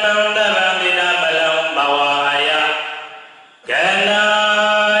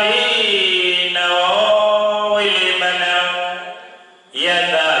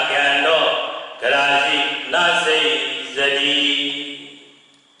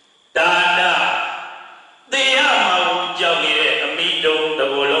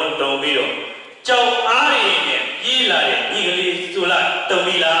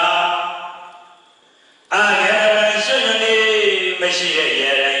ရှိတဲ့ရေ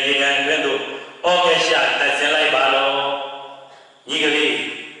ရန်ရေကန်တွင်သို့ဩကရှတက်ဆင်းလိုက်ပါတော့ညီကလေး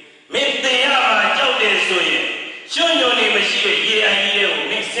မင်းတင်ရမှာကြောက်တယ်ဆိုရင်ရွှွညွန်နေမရှိတဲ့ရေအန်ကြီးတွေကို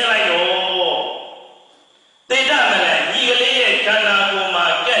မင်းဆင်းလိုက်တော့တေတမလန်ညီကလေးရဲ့ခန္ဓာကိုယ်မှာ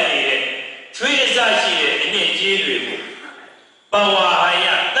ကပ်နေတဲ့ချွေးအစရှိတဲ့အညစ်အကြေးတွေကိုပဝါဟာယ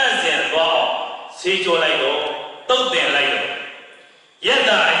တန့်စင်သွားအောင်ဆေးကြောလိုက်တော့တုတ်တင်လိုက်တော့ယတ္တ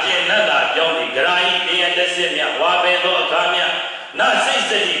အကျဉ်းနတ်တာပြောင်းပြီးဂရာဤတရားတစ်စစ်မြဝါပင်သောအခါမြနာစိတ်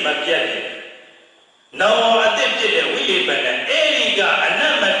စတိမပြတ်တယ်။နောင်အတိဖြစ်တဲ့ဝိလေပနဲ့အဲဒီကအန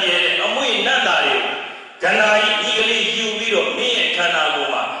တ်မပြေတဲ့အမွေနတ်တာတွေကိုခန္ဓာကြီးညီကလေးယူပြီးတော့မင်းရဲ့ခန္ဓာကို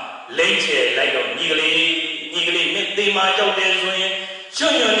ယ်မှာလိမ့်ချယ်လိုက်တော့ညီကလေးမင်းသေမာကြောက်တယ်ဆိုရင်ရွှွ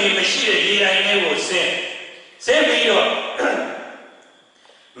ညွန်နေမရှိတဲ့ရေအိုင်လေးကိုဆင်းပြီးတော့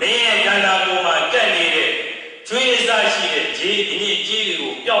မင်းရဲ့ခန္ဓာကိုယ်မှာကပ်နေတဲ့ကျွေးအစရှိတဲ့ခြေအညစ်အကြေးတွေ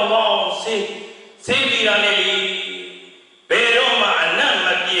ကိုပျောက်သွားအောင်ဆေးပြီးတာနဲ့လေဘယ်တော့မှအနတ်မ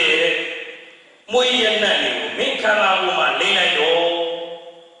ပြေတဲ့မွေးရနတ်တွေကိုမင်းခန္ဓာကိုယ်မှာလိမ့်လိုက်တော့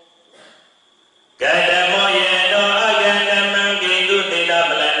ကတမောယေတောအကန္တမံကိတုသေန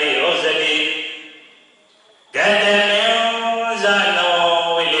မလနေရောစတိကတမေဇာနော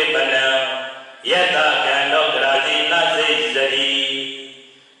ဝိလေပနံယတကံတောကရာတိနစိစတိ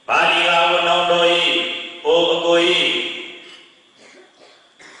ပါဠိကဝနောတော်ဤအိုအကိုဤ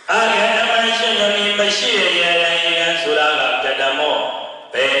အကန္တမံရှင်တော်ဤမရှိရဆိုတာကကတမော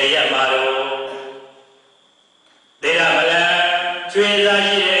ဘယ်ရမှာတော့ဒေရမလန်ကျွေးစား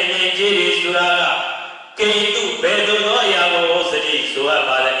ရှိတဲ့အငြိအကျေးတွေဆိုတာကကိတုဘယ်သို့သောအရာကိုစတိဆိုအပ်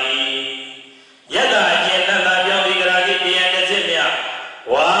ပါလိမ့်ယတ္တအကျဉ်းတတ်တာပြောင်းဒီကရာတိတရားတစ်စစ်မြ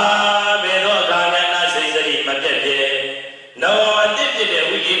ဝါဘယ်သောအခါမျှနာစိတ်စတိမပြတ်ပြဲနောအတိဖြစ်တဲ့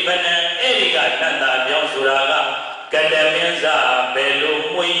ဝိလိပနံအဲဒီကတတ်တာပြောင်းဆိုတာကကတမင်းစားဘယ်လို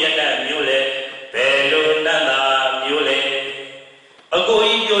မှုရတတ်မျိုးလဲဘယ်လိုတတ်တာအကို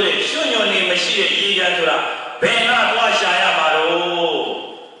ကြီးပြောတဲ့ရွှွညွန်နေမ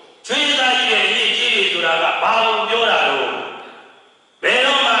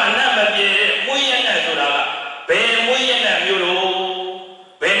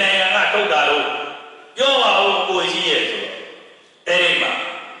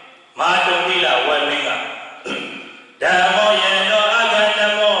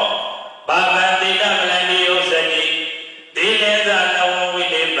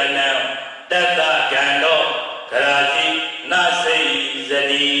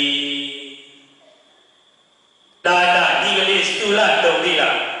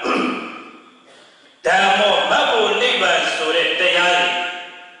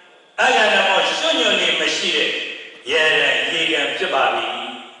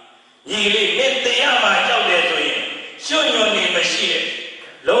ညီလေးမင်းတရားမှာရောက်တယ်ဆိုရင်ရွှွညွန်နေမရှိတဲ့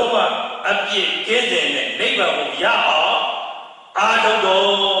လုံးဝအပြစ်ကင်းတဲ့နဲ့နိဗ္ဗာန်ကိုရအောင်အားထုတ်တော်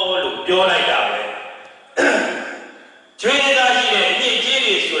လို့ပြောလိုက်တာပဲကျွေးသားရှိတဲ့အညစ်အကြေး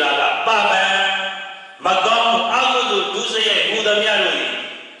တွေဆိုတာကပါပန်မကောင်းမှုအကုသိုလ်ဒုစရိုက်ဟူသမျှတို့သည်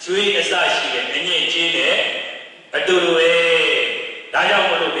ကျွေးအစရှိတဲ့အညစ်အကြေးနဲ့အတူတူပဲဒါကြောင့်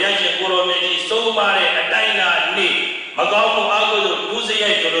မလို့ဘုရားရှင်ကိုရောမြတ်ကြီးဆုံးမတဲ့အတိုင်းသာနေ့မကောင်းမှုအကုသိုလ်ဒုစ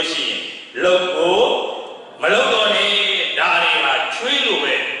ရိုက်ဆိုလို့ရှိရင်လုံကိုမလုံတော့နေဒါတွေမှာချွေးလို့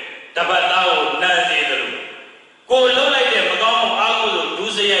ပဲတပတ်သားကိုနမ်းစေတယ်လို့ကိုလုံလိုက်တဲ့မကောင်းမှုအကုသိုလ်ဒု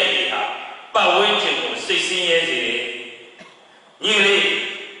စရိုက်တွေဟာပတ်ဝန်းကျင်ကိုစိတ်ဆင်းရဲစေတယ်ညီလေး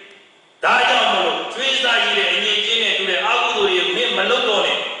ဒါကြောင့်မလို့ချွေးစားရည်တဲ့အငြိအကျင်းနဲ့တူတဲ့အကုသိုလ်တွေမင်းမလုံတော့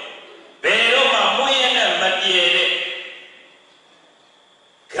နဲ့ဘယ်တော့မှမွေးရနဲ့မပြေတဲ့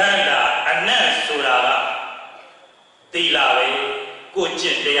ခန္ဓာအနတ်ဆိုတာကသီလပဲကိုကျ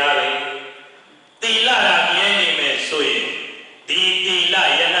င့်တရားပဲသီလတာမြဲနေမယ်ဆိုရင်ဒီသီလ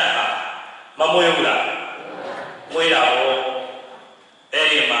ယနတ်ဟာမမွေးဘူးလားမွေးတာပေါ့အဲ့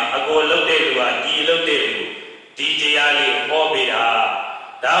ဒီမှာအကိုလှုပ်တဲ့လူကဒီလှုပ်တဲ့လူဒီတရားလေးဟောပေးတာ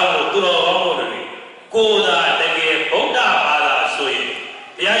ဒါကိုသူတော်ကောင်းတို့တွေကိုယ်သာတကယ်ဗုဒ္ဓဘာသာဆိုရင်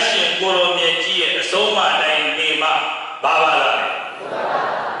ဘုရားရှင်ကိုရောမြတ်ကြီးရဲ့အဆုံးအမတိုင်းနေမှာဘာဘာသာလဲ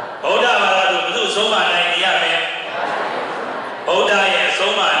ဗုဒ္ဓဘာသာတို့ဘုသူအဆုံးအမတိုင်းနေရမယ်ဗုဒ္ဓရဲ့အ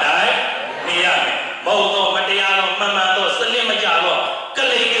ဆုံးအမတိုင်းနေရမယ်မဟုတ်တော့မတရားတော့မှန်မှန်တော့စနစ်မကြတော့က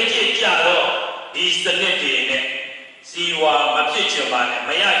လိတ်ကြစ်ကြတော့ဒီစနစ်တွေနဲ့စီဝါမဖြစ်ချင်ပါနဲ့မ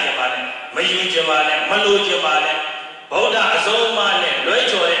ရချင်ပါနဲ့မယူချင်ပါနဲ့မလိုချင်ပါနဲ့ဗုဒ္ဓအဆုံးအမနဲ့လွဲ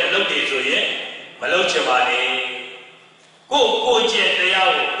ချော်တဲ့အလုပ်တွေဆိုရင်မလုပ်ချင်ပါနဲ့ကိုကျင့်တ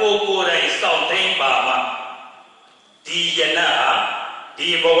ရားကိုကိုယ်တိုင်စောင့်သိမ်းပါမှဒီယနတ်ဟာဒီ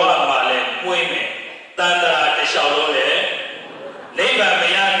ဘဝမှာလည်းမှုင်းမယ်တန်ត្រာတစ်လျှောက်လုံးလည်းနိဗ္ဗာန်မ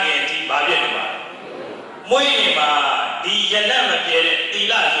ရခင်ဒီဘာဖြစ်နေမှာမှုင်းနေမှာဒီယနတ်မပြည့်တဲ့သီ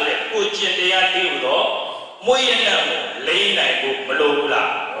လဆိုတဲ့ကိုကျင့်တရားတည်ဟူသောမှုင်းယနတ်ကိုလိမ့်နိုင်ဖို့မလိုဘူး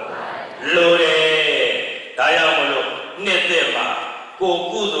လားလိုတယ်ဒါကြောင့်မလို့နှစ်သက်မှာကို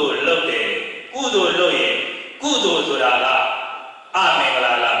ကုသိုလ်လုပ်တယ်ကုသိုလ်လုပ်ရင်ကုသိုလ်ဆိုတာကအမင်္ဂ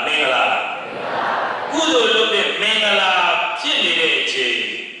လာလားမင်္ဂလာလားကုသိုလ်လုပ်တဲ့မင်္ဂလာဖြစ်နေတဲ့အချိန်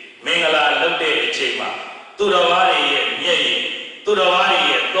မင်္ဂလာလုပ်တဲ့အချိန်မှာသူတော်ဘာတွေရဲ့မျက်ရည်သူတော်ဘာတွေ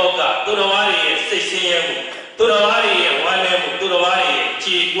ရဲ့တောကသူတော်ဘာတွေရဲ့စိတ်ဆင်းရဲမှုသူတော်ဘာတွေရဲ့ဝမ်းနည်းမှုသူတော်ဘာတွေရဲ့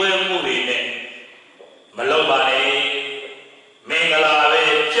ခြေကွဲမှုတွေနဲ့မလုပ်ပါနဲ့မင်္ဂလာပဲ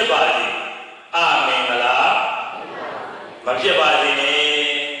ဖြစ်ပါစေအမင်္ဂလာမဖြစ်ပါစေနဲ့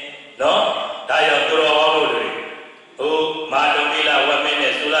နော်ဒါကြောင့်သူတော်ဟောလို့တွေဟိုမာတုံတိလဝမင်း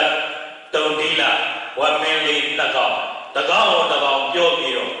နဲ့ဆိုလိုက်တုံတိလဝမင်းလေးတကောင်တကောင်ပြော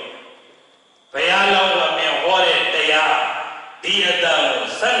ပြီးတော့ဘုရားလောင်းဝမင်းဟောတဲ့တရားဒီအတန်ကို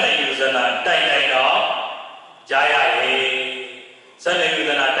ဆက်နေယူစနာတိုင်တော့ကြားရတယ်ဆက်နေယူ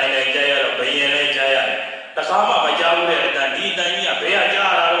စနာတိုင်ကြားရတော့ဘယင်လည်းကြားရတယ်တခါမှမကြားဘူးတဲ့အတန်ဒီအတန်ကြီးကဘယ်က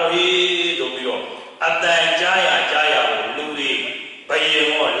ကြားလာတော့ဟေးဆိုပြီးတော့အတန်ကြားရကိုလူတွေဘယင်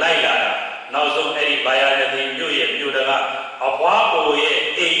ကလိုက်လာတာနောက်ဆုံးအဲ့ဒီဘာယာနတိမြို့ရဲ့မြို့တကအဘွားကိုရဲ့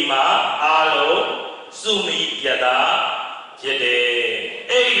အိမ်မှာအားလုံးစုမိပြတာဖြစ်တယ်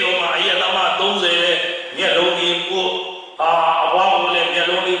အဲ့ဒီတော့မှအယတမ30နဲ့မျက်လုံးကြီးပို့အဘွားကိုလည်းမျက်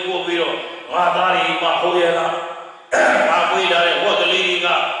လုံးလေးပို့ပြီးတော့ငါသားကြီးမှဟုတ်ရဲ့လားငါပွေးလာတဲ့ဝက်ကလေးတွေက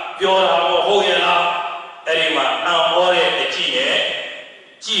ပြောတာတော့ဟုတ်ရဲ့လားအဲ့ဒီမှာအံ့ဩတဲ့အကြည့်နဲ့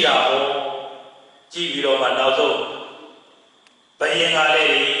ကြည်တာဟောကြည်ပြီးတော့မှနောက်ဆုံးဘယင်ကလ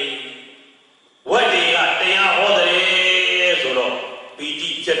ည်းဝက်တွေကတရားဟောတယ်ဆိုတော့ပီတိ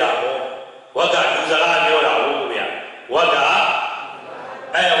ဖြစ်တာဟောဝက်ကလူစကားပြောတာဟုတ်ဗျာဝက်က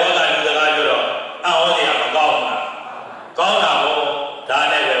လူစကားပြောတော့အံ့ဩစရာမကောင်းဘူးကောင်းတာဟောဒါ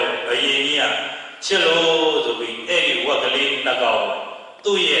နဲ့ပဲဘယင်ကြီးကချစ်လို့ဆိုပြီးအဲ့ဒီဝက်ကလေးနှစ်ကောင်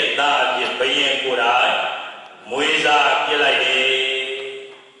သူ့ရဲ့သားအဖြစ်ဘယင်ကိုယ်တိုင်မွေးစားပြစ်လိုက်တယ်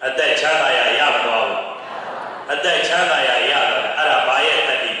အသက်ချမ်းသာရမတော့ဘူးအသက်ချမ်းသာရတော့အဲ့ဒါဘာရဲ့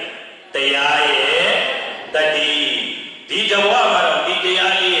တတိတရားရဲ့တတိဒီတဘဝမှာတော့ဒီတ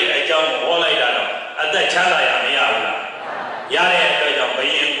ရားလေးရဲ့အကြောင်းဟောလိုက်တာတော့အသက်ချမ်းသာရမရဘူးလားရတဲ့အတွက်ကြောင့်ဘ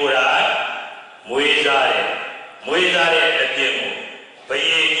ယင်ကိုယ်တိုင်မွေးစားတဲ့အပြင်ကိုဘယ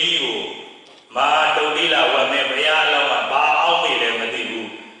င်ကြီးကိုမာတုံတိလဝမေဘုရားလောင်းမှာဘာအောင်မေလည်းမသိဘူး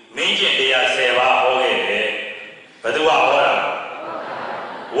မင်းကျင့်တရား10ပါးဟောခဲ့တယ်ဘယ်သူကဟောတာ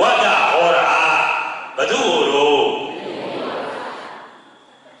ဝက်ကဟောတာဘယ်သူ့ကိုတော့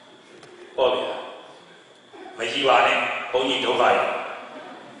ဟောဗျာမရှိပါနဲ့ဘုန်းကြီးဒုက္ခရ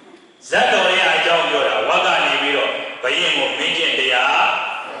ဇတ်တော်ရဲ့အကြောင်းပြောတာဝက်ကနေပြီးတော့ဘယင်ကိုမင်းကျင့်တရား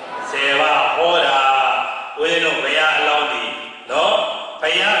10ပါးဟောတာဦးဇင်းတို့ဘုရားအလောင်းဒီနော်ဘု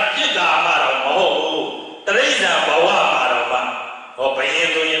ရားပြစ်က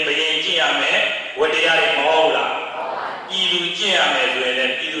ဆိုရင်ဘယင်ကျင့်ရမယ်ဝတ္တရားတွေမဟုတ်လားပြည်သူကျင့်ရမယ်ဆိုရင်လ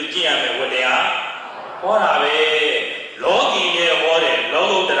ည်းပြည်သူကျင့်ရမယ်ဝတ္တရားဟောတာပဲလောကီလည်းဟောတယ်လော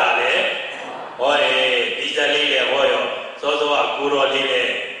ကုတ္တရာလည်းဟောတယ်ဒီစက်လေးလည်းဟောရောစောစောကကိုတော်လေးလ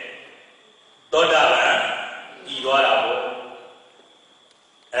ည်းသောတာပန်ဤသွားတာပေါ့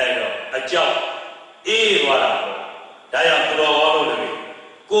အဲ့တော့အကြောင်းအေးသွားတာပေါ့ဒါကြောင့်သူတော်ဟောလို့လည်း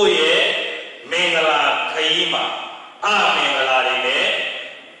ကိုယ့်ရဲ့မင်္ဂလာခရီးမှာအမင်္ဂလာတွေနဲ့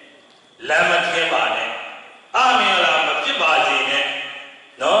လမ်းမထင်းပါနဲ့အမင်္ဂလာမဖြစ်ပါစေနဲ့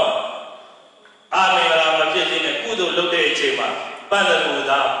နော်အမင်္ဂလာမဖြစ်စေနဲ့ကုသိုလ်လုပ်တဲ့အချိန်မှာပန်းတကူ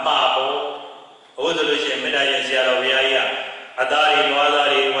သာမှာပေါ့ဟိုဆိုလို့ရှိရင်မေတ္တာရှင်ဆရာတော်ဘုရားကြီးကအသားတွေနွားသား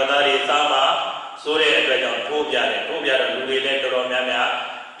တွေဝတ်သားတွေသားမှာဆိုတဲ့အတွက်ကြောင့်ထိုးပြတယ်ထိုးပြတော့လူတွေလည်းတော်တော်များများ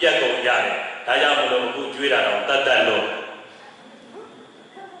ပြတ်ကုန်ကြတယ်ဒါကြောင့်မလို့အခုကျွေးတာတော့တတ်တတ်လို့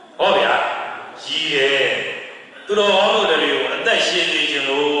ဟောဗျာကြီးတယ်သူတော်ဟောလို့တွေကိုအသက်ရှင်နေခြင်း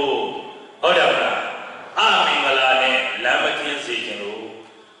လို့ဟုတ်တယ်မလားအမင်္ဂလာနဲ့လမ်းမကင်းစေခြင်းလို့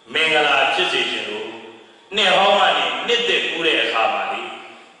မင်္ဂလာဖြစ်စေခြင်းလို့နှစ်ဟောင်းကနေနှစ်သက်ကူးတဲ့အခါမှာလေ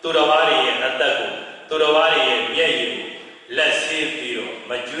သူတော်ဘာတွေရဲ့အသက်ကိုသူတော်ဘာတွေရဲ့မျက်ရည်ကိုလက်ဆေးပြီးတော့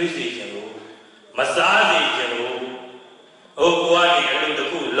မကျွေးစေခြင်းလို့မစားစေခြင်းလို့ဟိုကိုကနေအလုပ်တစ်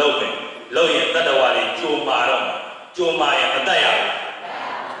ခုလုပ်မယ်လုပ်ရင်တတ္တဝါတွေကြိုမာတော့ကြိုမာရင်အသက်ရဘူး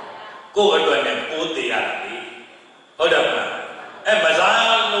ကိုယ့်အတွက်နဲ့ပိုးသေးရတာလေဟုတ်တယ်မလားမ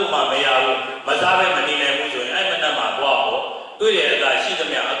စားလို့မှမရဘူးမစားပဲမနေနိုင်ဘူးဆိုရင်မနှက်မှာသွားပေါ့တွေ့တဲ့အသာရှိသ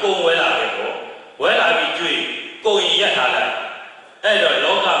မျှအကုန်ဝဲလာပဲပေါ့ဝဲလာပြီးကျွေးကိုယ်ရင်ရက်ထားလိုက်အဲ့တော့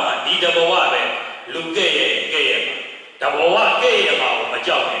လောကမှာဒီတဘဝပဲလူကဲ့ရဲ့တဘဝကဲ့ရဲ့မှာကိုမ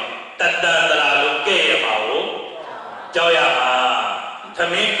ကြောက်နဲ့တတန်တရာလို့ကဲ့ရဲ့မှာကိုကြောက်ရမှာသ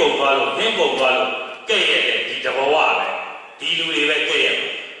မင်းကုန်သွားလို့ဟင်းကုန်သွားလို့ကဲ့ရဲ့ဒီတဘဝပဲဒီလူတွေပဲကဲ့ရဲ့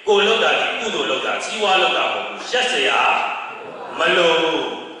ကိုယ်လောက်တာဒီကုသိုလ်လောက်တာစီးပွားလောက်တာမဟုတ်ဘူးရှက်เสียမလို့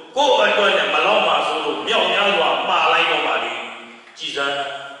ကိုယ်အတွက်နဲ့မလောက်မှဆိုလို့မြောက်များစွာမှားလိုက်တော့ပါလေကြည်စမ်း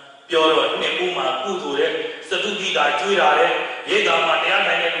ပြောတော့နှစ်ဦးမှာကုသိုလ်တဲ့စတုတိတာကျွေးတာတဲ့ရိတ်တာမှာတရား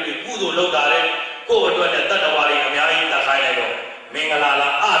နိုင်တဲ့လူတွေကုသိုလ်လောက်တာတဲ့ကိုယ်အတွက်နဲ့တတ္တဝါတွေအများကြီးတတ်ခိုင်းလိုက်တော့မင်္ဂလာ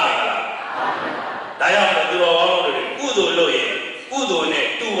လားအမင်္ဂလာဒါကြောင့်သူတော်ကောင်းတို့တွေကုသိုလ်လုပ်ရင်ကုသိုလ်နဲ့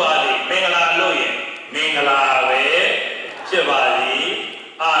တူပါလေမင်္ဂလာလုပ်ရင်မင်္ဂလာပဲဖြစ်ပါလေ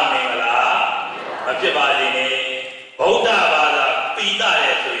အမင်္ဂလာမဖြစ်ပါစေနဲ့ဗုဒ္ဓဘာသာပိတ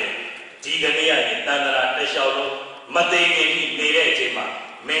ရဲ့ဆိုရင်ဒီကနေ့ကနေတန်ត្រာတလျှောက်လို့မသိခင်ကြီးနေတဲ့အချိန်မှာ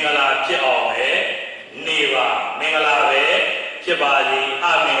မင်္ဂလာဖြစ်အောင်ပဲနေပါမင်္ဂလာပဲဖြစ်ပါစေအ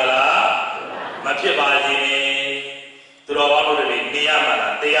မင်္ဂလာမဖြစ်ပါစေနဲ့သူတော်ဘာလို့တွေနေရမှာ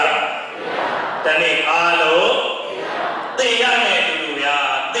လားသိရမှာတနေ့အားလုံးသိရမယ်တူတူများ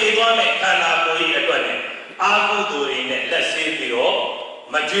သိသွားမယ်ခန္ဓာကိုယ်ကြီးအတွက်နဲ့အာဟုသူတွေနဲ့လက်ဆေးပြီးတော့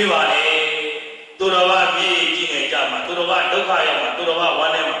မကြွေးပါနဲ့သူတော်ဘာမြေကြီးနေကြမှာသူတော်ဘာဒုက္ခရောက်မှာသူတော်ဘာဝ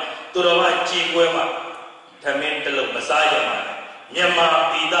မ်းထဲမှာသူတော်ဘာကြည်ကွဲမှာသမင်းတလုံးမစားရမှာမြန်မာ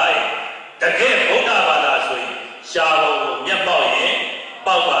ပြည်သားရဲ့တကယ်ဗုဒ္ဓဘာသာဆိုရင်ရှားတော်ကိုမျက်ပေါက်ရင်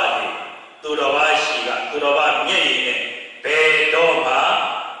ပေါက်ပါလေသူတော်ဘာရှိကသူတော်ဘာမျက်ရည်နဲ့ဘယ်တော့မှ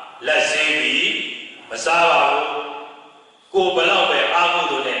လက်ဆေးပြီးမစားပါဘူးကိုယ်ဘလောက်ပဲအာဟု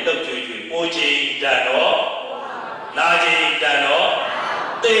သူနဲ့လှုပ်ကြွေကြွေပိုးချိန်တန်တော့နာချိန်တန်တော့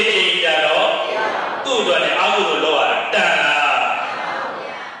သေချိန်တန်တော့သူ့အတွက်နဲ့အာဟုသူလောက်ရတာတန်လား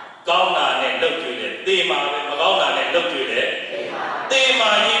ကောင်းတာနဲ့လှုပ်ကြွေတယ်သေမှာပဲမကောင်းတာနဲ့လှုပ်ကြွေတယ်သေမှာ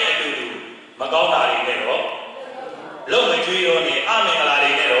ကြီးအတူတူမကောင်းတာတွေနဲ့တော့လှုပ်မကြွေတော့နဲ့အမင်္ဂလာ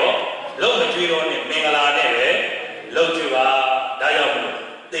တွေနဲ့တော့လှုပ်မကြွေတော့နဲ့မင်္ဂလာနဲ့ပဲလှုပ်ကြွေပါဒါကြောင့်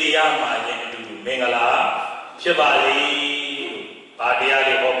သေရမှာချင်းအတူတူမင်္ဂလာဖြစ်ပါလေဘာတရား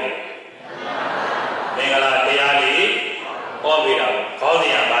လေးဟောပြီမင်္ဂလာတရားလေးဟောပြီတော့ခေါင်းစ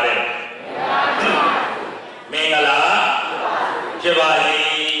ဉ်ရပါတယ်မင်္ဂလာဖြစ်ပါလေ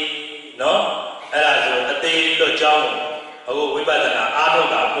နော်အဲ့ဒါဆိုအသေးလွတ်ကြောင်းအခုဝိပဿနာအားထုတ်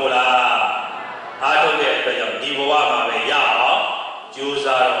တာပေါ်လာအားထုတ်တဲ့အတွက်ကြောင့်ဒီဘဝမှာပဲရအောင်ကြိုး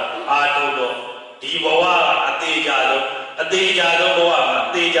စားတော့အားထုတ်တော့ဒီဘဝကအသေးကြဆုံးအသေးကြဆုံးဘဝမှာအ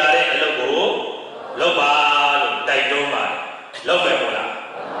သေးကြတဲ့အလုပ်ကိုလုပ်ပါလို့တိုက်တွန်းပါတယ်လုပ်မယ်မို့လား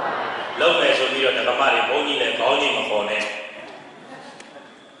လုပ်မယ်ဆိုပြီးတော့ဓမ္မတွေဘုန်းကြီးလည်းခေါင်းကြီးမခေါ်နဲ့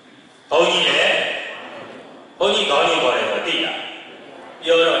ဘုန်းကြီးလည်းဘုန်းကြီးခေါင်းကြီးခေါ်တယ်ဆိုသိလား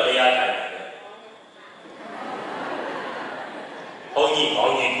ပြောတော့တရားထိုင်တယ်ဘုန်းကြီးခေါ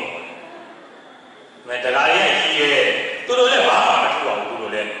င်းကြီးခေါ်တယ်မတရားရဲ့ကြီးရဲ့သူတို့လည်းဘာမှမထူပါဘူးသူ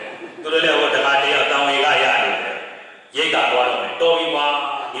တို့လည်းဟိုတရားတရားတောင်းဝေကရတယ်ရိတ်တာသွားတော့မယ်တော်ပြီပါ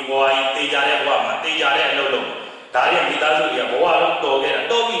ဒီဘဝကြီးတေချာတဲ့ဘဝမှာတေချာတဲ့အလုပ်လုပ်ဒါရဲ့မိသားစုတွေကဘဝလုံးတော်ခဲ့တာ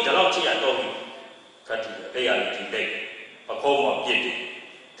တော်ပြီဒီလောက်ချစ်ရတော်ပြီခတ်တီအဲ့ရလေးဒီလိတ်ပခုံးမှာပြစ်တယ်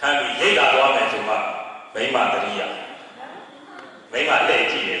ထမ်းပြီးရိတ်တာသွားမယ်ဆိုမှမိမတရိယာ mấy mà lệ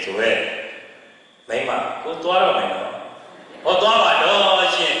chi để số về mấy mà cô toa đâu mày nó ô toa bà đó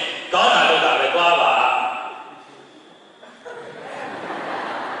xin có nào đâu cả về toa bà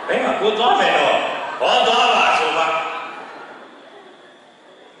mấy mà cô toa mày nó ô toa bà số mà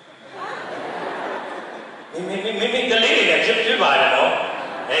mình cái lý này chụp bà là nó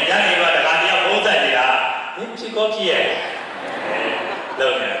để nhà này bà đã làm bố dạy gì à mình chỉ có kia đâu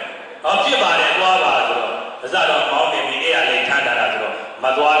nhỉ chụp bà để toa bà rồi ra đó máu này mình ấy lấy thang ra rồi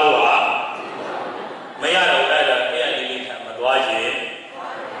mà toa luôn à mấy ai đâu đây là ấy lấy thang mà toa gì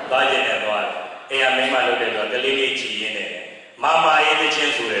này toa ấy mấy mà đâu đây rồi cái lý chỉ này mama ấy thì chuyện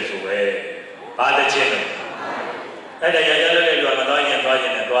số về ba thì chuyện rồi đây là giờ đây rồi mà toa gì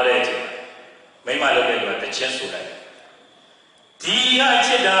này toa đấy chứ mấy mà đâu đây rồi thì chuyện số này đi ai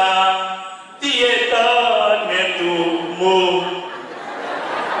chết đã đi ta nên tu mu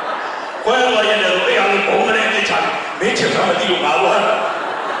quay lại nhà rồi bây giờ mình bỗng cái này chặt mấy chiếc mà đi luôn áo á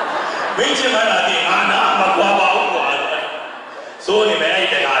mấy chiếc mà là đi ăn mà qua bao qua số này mấy ai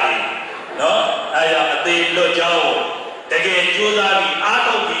để lại nó ai là tiền lừa cháuแต่แกจูซาบีอาโต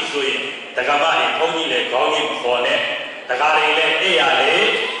บีဆိုရင်တက္ကမတွေဘုန်းကြီးလည်းခေါင်းကြီးမခေါ်နဲ့တက္ကတွေလည်းအေးရလေ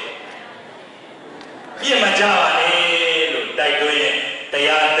ပြည့်မကြပါနဲ့လို့တိုက်တွန်းရင်တ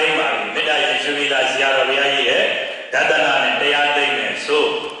ရားသိမ့်ပါပြီမေတ္တာရှင်ရှင်သာဆရာတော်ဘုရားကြီးရဲ့ဒသနာနဲ့တရားသိမ့်မယ်ဆို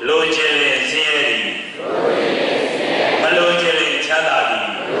လိုချင်ရင်ဆင်းရဲသည်မလိုချင်ရင်ချမ်းသာသ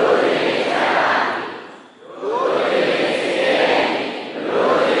ည်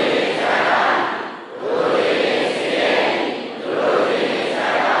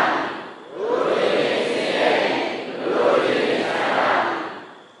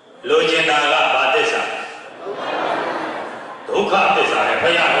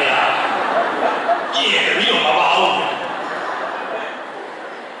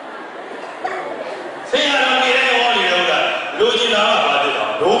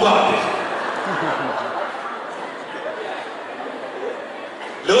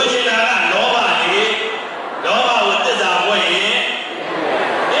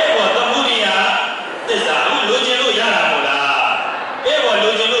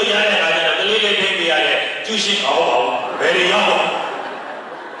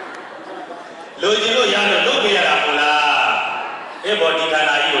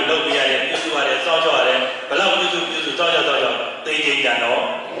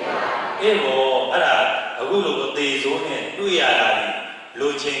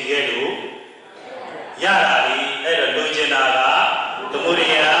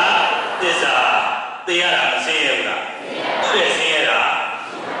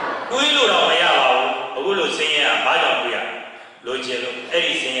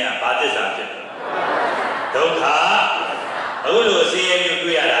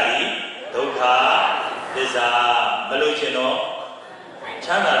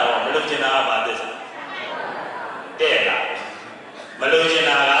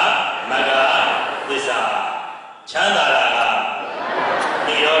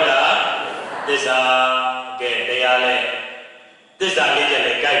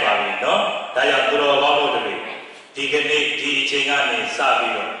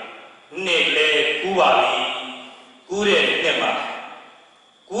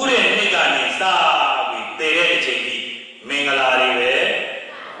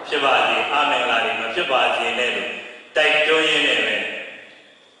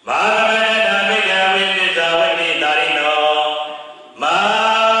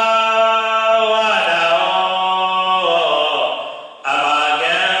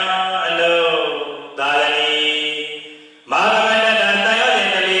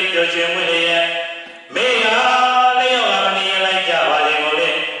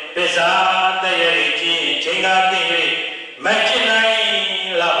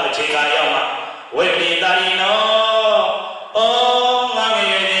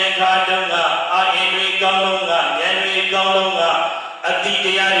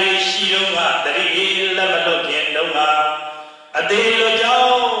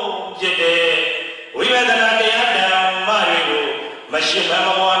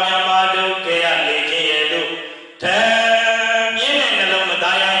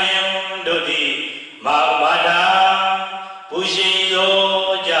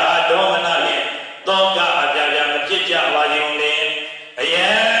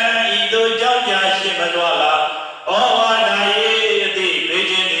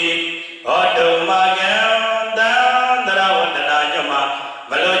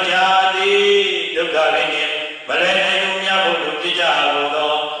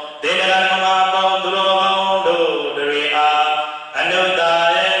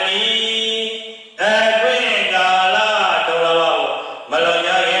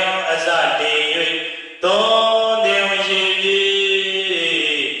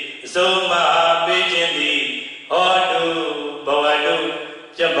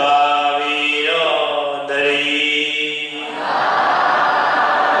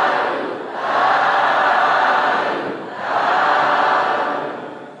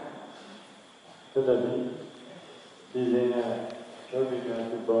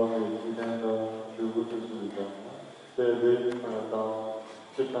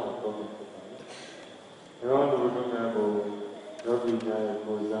စစ်တောင်းတော့ဖြစ်ပါတယ်။ရောလူတို့များကိုယောဂီများရဲ့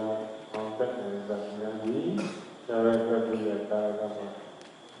ကိုယ်စားအောင်တက်နေတာများပြီးဆရာရဲ့အတွက်ပြရတာကမှ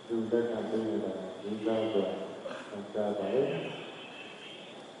သူတက်တာပြနေတာဒီလောက်တော့ကြားပါတယ်။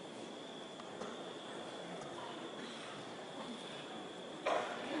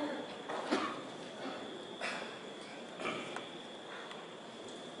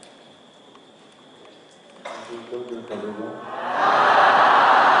ဒီလိုမျိုးကလည်း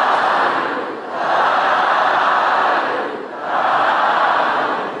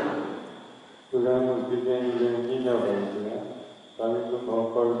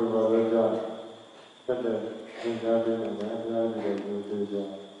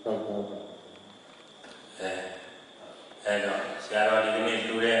ဆရာတော်ဒီနေ့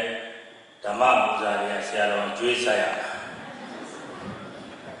လူတဲ့ဓမ္မပူဇာတွေကဆရာတော်ကျွေးဆက်ရတာ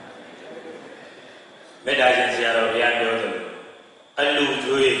မေတ္တာရှင်ဆရာတော်ဘုရားပြောတယ်အလူ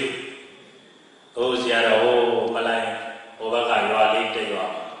ကျွေးဟိုဆရာတော်ဟိုမလိုက်ဟိုဘက်ကရွာလေးတက်ရွာ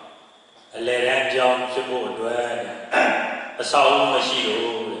အလယ်တန်းကြောင်းဖြစ်ဖို့အတွက်အဆောက်အဦမရှိ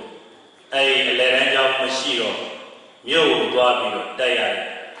လို့အဲ့အလယ်တန်းကြောင်းမရှိတော့မြို့ကိုသွားပြီးတော့တက်ရတယ်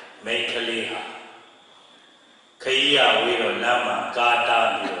မိန်းကလေးဟာခရီးရဝေးတော့လမ်းမှာကားတား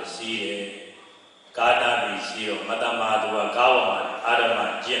ပြီးတော့စီးတယ်ကားတားပြီးစီးတော့မတမာသူကကားပေါ်မှာအာရမ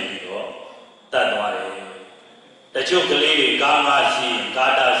ကျင့်ပြီးတော့တတ်သွားတယ်တချို့ကလေးတွေကားငါစီး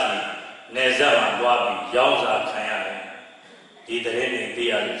ကားတားစီးနေဆက်မှာသွားပြီးရောင်းစားခံရတယ်ဒီတရင်တွေသိ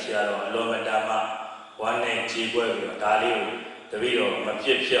ရလို့ဆရာတော်အလွန်မတန်မှဝမ်းနဲ့ကြေကွဲပြီးတော့ဒါလေးကိုတပည့်တော်မဖြ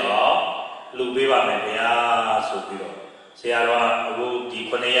စ်ဖြစ်အောင်လှူပေးပါမယ်ဗျာဆိုပြီးတော့ဆရာတော်ကအခုဒီ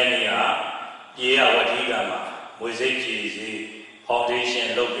9ရက်နေ့ကပြေရဝတိကမှာမွေစိတ်ကြည်စီဖောင်ဒေးရှ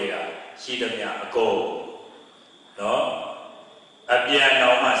င်းလုပ်ပေးတာရှိသမျှအကုန်နော်အပြန်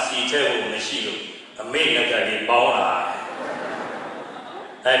တော်မှစီထည့်ဖို့မရှိလို့အမေငကလေးပေါင်းလာ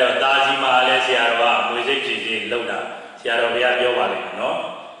အဲ့တော့တာကြီးမှာလည်းဆရာတော်ကမွေစိတ်ကြည်စီလုပ်တာဆရာတော်ဘုရားပြောပါလိမ့်မယ်နော်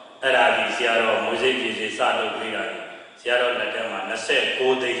အဲ့ဒါဒီဆရာတော်မွေစိတ်ကြည်စီစလုပ်ပေးတာဆရာတော်လက်ထက်မှာ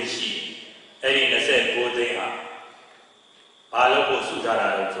29သိန်းရှိအဲ့ဒီ29သိန်းဟာဘာလို့ကိုစုထားတာ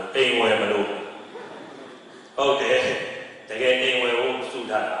လဲဆိုအိမ်ဝယ်မလို့ဟုတ်တယ်တကယ်အိမ်ဝယ်ဖို့စု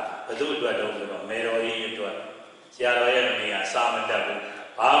ထားတာဘယ်သူအတွက်တော့ဆိုတော့မေတော်ကြီးအတွက်ဆရာတော်ရဲ့နေရာစာမတက်ဘူး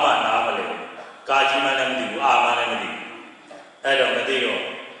ဘာမှနားမလဲကာကြီးမှလည်းမသိဘူးအာမှလည်းမသိဘူးအဲ့တော့မသိတော့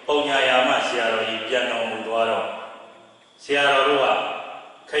ပုံညာယာမဆရာတော်ကြီးပြန်တော်မူသွားတော့ဆရာတော်တို့က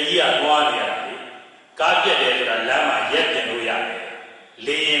ခကြီးကတွားနေရတာလေကားပြက်တယ်ဆိုတာလမ်းမှာရက်ပြင်လို့ရတယ်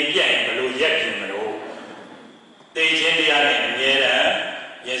လေရင်ပြက်ရင်ဘယ်လိုရက်ပြင်မလို့သိချင်းတရားနဲ့အမြဲတမ်း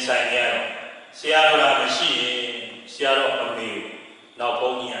ရင်ဆိုင်ရတော့ဆရာတော်ကမရှိရင်ဆရာတော်အမေနောက်ဘု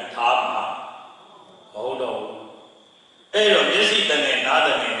န်းကြီးကထားမှာမဟုတ်တော့ဘူးအဲ့တော့မျက်စိတန်နဲ့နားတ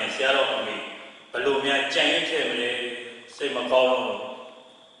န်နဲ့ဆရာတော်အမေဘယ်လိုများကြံ့ရစ်ခဲ့မလဲစိတ်မကောင်းလို့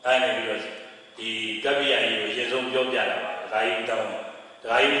အဲ့နေပြီးတော့ဒီကပ္ပိယကြီးကိုအရင်ဆုံးပြောပြတာပါဒကာကြီးဦးတောင်းဒ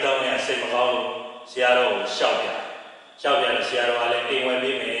ကာကြီးဦးတောင်းကစိတ်မကောင်းလို့ဆရာတော်ကိုရှောက်ပြတော့ဆရာတော်ကလည်းအိမ်ဝင်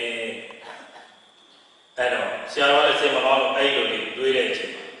ပေးမယ်အဲ့တော့ဆရာတော်လည်းစိတ်မကောင်းလို့အဲ့လိုလေးတွေးတဲ့အချိ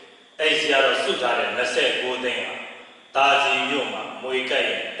န်အဲ့ဆရာတော်စုထားတဲ့29သိန်းဟာတာစီမြို့မှာမွေကြိုက်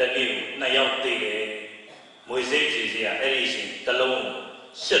ရင်တတိကို2ယောက်တည်တယ်မွေစိတ်ဖြည့်စရာအဲ့ဒီရှင်တစ်လုံး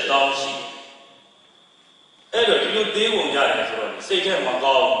8000ရှိအဲ့တော့ဒီလိုသေးပုံရတယ်ဆိုတော့စိတ်ထဲမ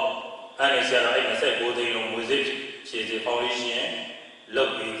ကောင်းအဲ့ဒီဆရာတော်အဲ့29သိန်းလုံးမွေစိတ်ဖြည့်စဖောင်ဒေးရှင်းလု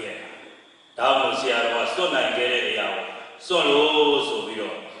ပ်ပေးခဲ့တာဒါမှမဟုတ်ဆရာတော်ကစွန့်နိုင်ခဲ့တဲ့အရာကိုစွန့်လို့ဆိုပြီး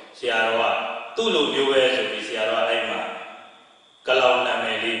တော့ဆရာတော်ကသူ့လိုမျိုးပဲဆိုပြီးဆရာတော်အဲ့မှာကလောင်နာမ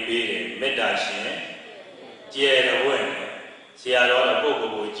ည်လေးပေးတယ်မေတ္တာရှင်ကျဲတော်ဝင်ဆရာတော်ကပုဂ္ဂို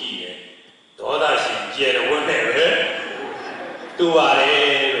လ်ကိုကြည့်တယ်ဒေါသရှင်ကျဲတော်ဝင်နဲ့ပဲတူပါတ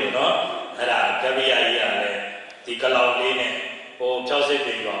ယ်လို့နော်အဲ့ဒါကပ္ပိယကြီးကလည်းဒီကလောင်လေးနဲ့ဟို60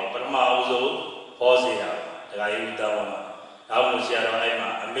ပြည်ပါပထမအဦးဆုံးဟောစီတာဒကာကြီးဦးတောင်းမှာဒါမှမဟုတ်ဆရာတော်အဲ့မှာ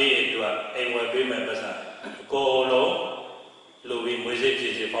အမေအတွက်အိမ်ဝယ်ပေးမယ်ပတ်စံအကုန်လုံးလူပြီးမွေးစိတ်ဖြ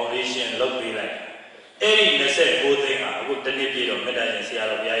ည့်ဖောင်ဒေးရှင်းလုပ်ပေးလိုက်အဲ့ဒီ29သိန်းကအခုတနေ့ပြည့်တော့မေတ္တာရှင်ဆရာ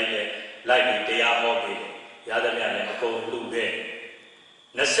တော်ဘုရားကြီးလည်းလိုက်ပြီးတရားဟောပေးတယ်ရသမျှလည်းအကုန်လူခဲ့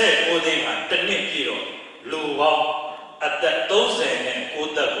29သိန်းကတနေ့ပြည့်တော့လူပေါင်းအသက်30နဲ့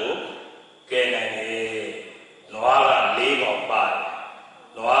9သက်ကိုကယ်နိုင်တယ်နွားက4កောင်ပါတယ်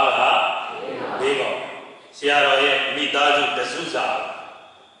နွားက4កောင်ဆရာတော်ရဲ့မိသားစုတစုစာ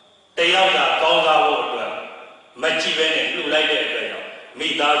တယောက်ကကောင်းစားဖို့အတွက်မကြည့်ပဲနဲ့လှူလိုက်တဲ့အတွက်ကြောင့်မိ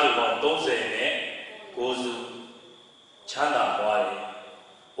သားစုပေါင်း30နဲ့9စုချမ်းသာသွားတယ်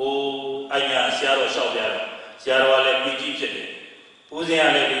။ဟိုအညာဆရာတော်လျှောက်ပြတော့ဆရာတော်ကလည်းပီတိဖြစ်တယ်။ဦးဇင်းက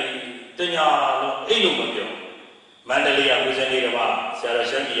လည်းတညာလုံးအိတ်လို့မပြောမန္တလေးကဦးဇင်းလေးကဆရာတော်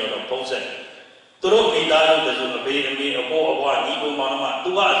ရှမ်းပြည်ရောက်တော့ပုံဆက်သူတို့မိသားစုတစုအဖေအမေအပေါ်အဘွားညီကောင်မောင်နှမသူ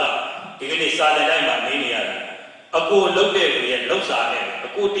ဒီကနေ့စာတဲ့တိုင်းမှာနေနေရတာအကိုလှုပ်တဲ့လူရဲ့လှုပ်စာနဲ့အ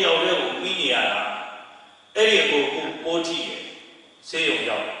ကိုတယောက်တည်းကိုပြီးနေရတာအဲ့ဒီအကိုကိုပိုးကြည့်တယ်ဆေးရုံ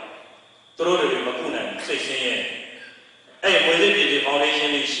ရောက်သူတို့တွေမကုနိုင်စိတ်ဆင်းရဲအဲ့မွေးစစ်ပြည်ဖောင်ဒေးရှ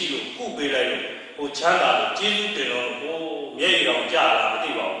င်းလေးရှိလို့ကုပေးလိုက်လို့ဟိုချမ်းသာလို့ကျေးဇူးတင်လို့ဟိုမျက်ရည်တော်ကြာလာမ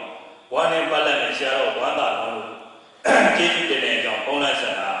သိပါဘူးဝမ်းနဲ့ပတ်လက်နဲ့ဆရာတော်ဝမ်းသာလို့ကျေးဇူးတင်တဲ့အကြောင်းပုံလိုက်ဆ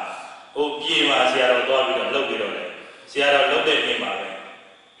က်တာဟိုပြေမှာဆရာတော်သွားပြီးတော့လှုပ်ပြီးတော့လေဆရာတော်လှုပ်တဲ့ပြင်မှာပဲ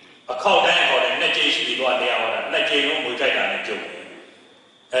အခောက်တိုင်းနဲ့နှစ်ကြိမ်ရှိပြီးတော့တရားဟောတာနှစ်ကြိမ်လုံးမွေးကြိုက်တာနဲ့ကြုံတယ်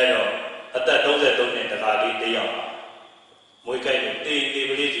အဲ့တော့အသက်33နှစ်တခါလေးတယောက်မွေးကြိုက်လို့တေး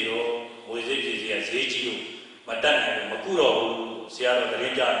ပလေးစီတော့မွေးစိတ်ပြည်စီကဈေးကြီးလို့မတတ်နိုင်ဘူးမကူတော့ဘူးဆရာတော်တရ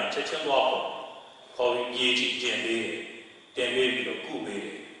င်ကြတယ်ချက်ချင်းသွားခေါ်ပြီးပြေးကြည့်တင်ပေးပြီးတော့ကုပေးတ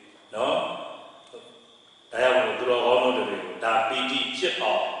ယ်နော်ဒါကြောင့်သူတော်ကောင်းတို့တွေကိုဒါပီတိဖြစ်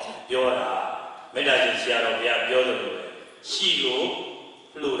အောင်ပြောတာမေတ္တာရှင်ဆရာတော်ဘုရားပြောသလိုပဲရှိလို့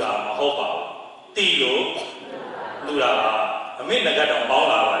လှူတာမဟုတ်ပါဘူးတိလို့လှူတာပါအမေငကတောင်ပေါင်း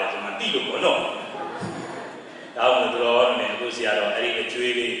လာပါတယ်ဒီမှာတိလို့ဘောနော်ဒါမှမဟုတ်သူတော်ကောင်းတွေအခုဆရာတော်အဲ့ဒီအ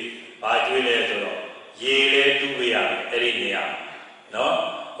ကျွေးလေးဘာကျွေးလဲဆိုတော့ရေလဲတူးပေးရအဲ့ဒီနေရာနော်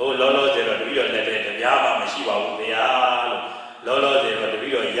ဟိုလောလောဆယ်တော့တပည့်တော်လက်ထဲတပြားမှမရှိပါဘူးဗျာလို့လောလောဆယ်တော့တပ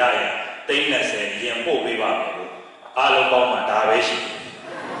ည့်တော်ရရင်30ရင်ပို့ပေးပါမယ်လို့အားလုံးပေါင်းမှဒါပဲရှိ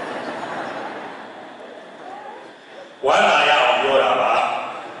ဝမ်းသာရအောင်ပြောတာပါ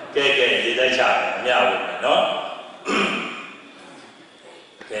ကဲရေတိုက်ချအမြဘူးနော်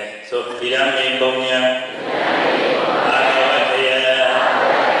ကဲဆိုဗိရမေပုံညာအာရဝတ္တယ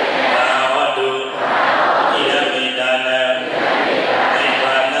အာဝတ္တုဗိရမေဒါနနိဗ္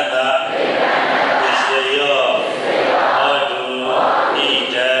ဗာနတပစ္စယောဟောတုဣ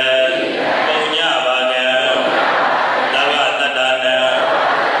ဒံပုံညာဘာကံသဗ္ဗတတ္တနာ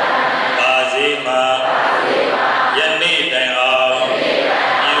ပါစေမာယနေ့တိုင်အောင်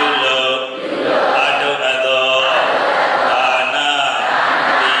ပြုလို့အတုအသောဒါန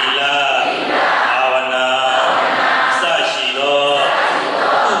သီလဘာဝနာစရှိသော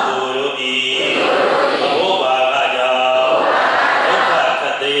ကုသိုလ်တို့၏ဘုဘာကကြောင့်ဒုက္ခခ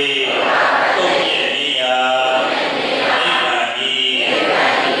တ်သိကုန်ရည်ရာနိဗ္ဗာန်ဤ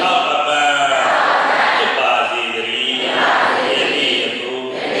အောက်အပန်းဖြစ်ပါစေတည်းယနေ့ယခု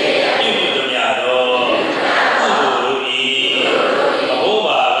ပြုလို့ရသောကုသိုလ်တို့၏ဘု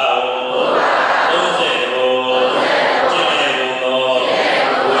ဘာကကို30ဘောကျင့်ရကုန်သော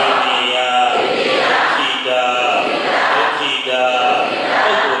ဝိနည်းခိတာဒုက္ခိတာ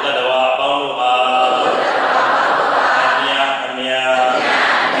ပုဂ္ဂိုလ်တ attva အပေါင်းတို့အားအမြ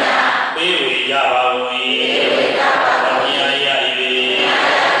ပေးဝေရပါကုန်၏အမြရ၏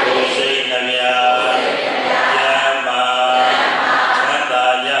ဘုစိတ်နှမြယမ္မာချမ်းသာ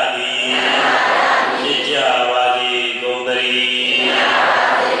ကြသည်ဖြစ်ကြပါစေကုန်သတည်း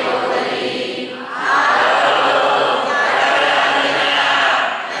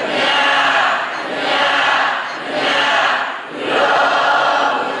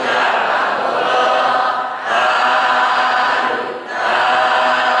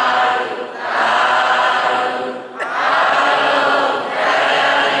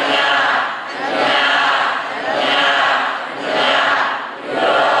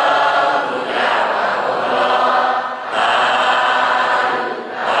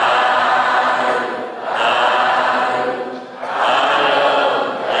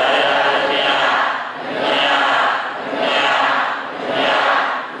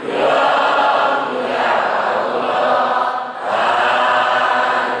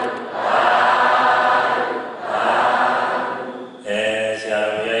ဆရာ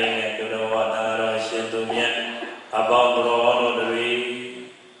တော်ဘုရားကြီးနဲ့ဒုတော်ဝါသံဃာတော်ရှင်သူမြတ်အပေါင်းတော်ကောင်းတို့တွေ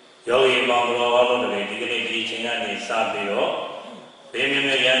ယောဂီပေါင်းတော်ကောင်းတို့တွေဒီကနေ့ဒီအချိန်ကနေစပြီးတော့ဘေးမြ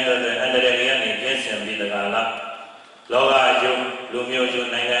မြရန်တဲ့အန္တရာယ်တွေကနေကျင်းစင်ပြီးတကားလားလောကအကျိုးလူမျိုးကျိုး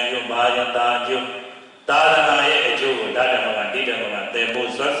နိုင်ငံကျိုးဘာသာတာကျိုးသာသနာရဲ့အကျိုးကိုဓာတ်ဓမ္မကတိဓမ္မကသင်ဖို့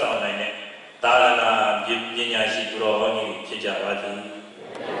ဆွတ်ဆောင်နိုင်တဲ့သာသနာပညာရှိသူတော်ကောင်းကြီးဖြစ်ကြပါသည်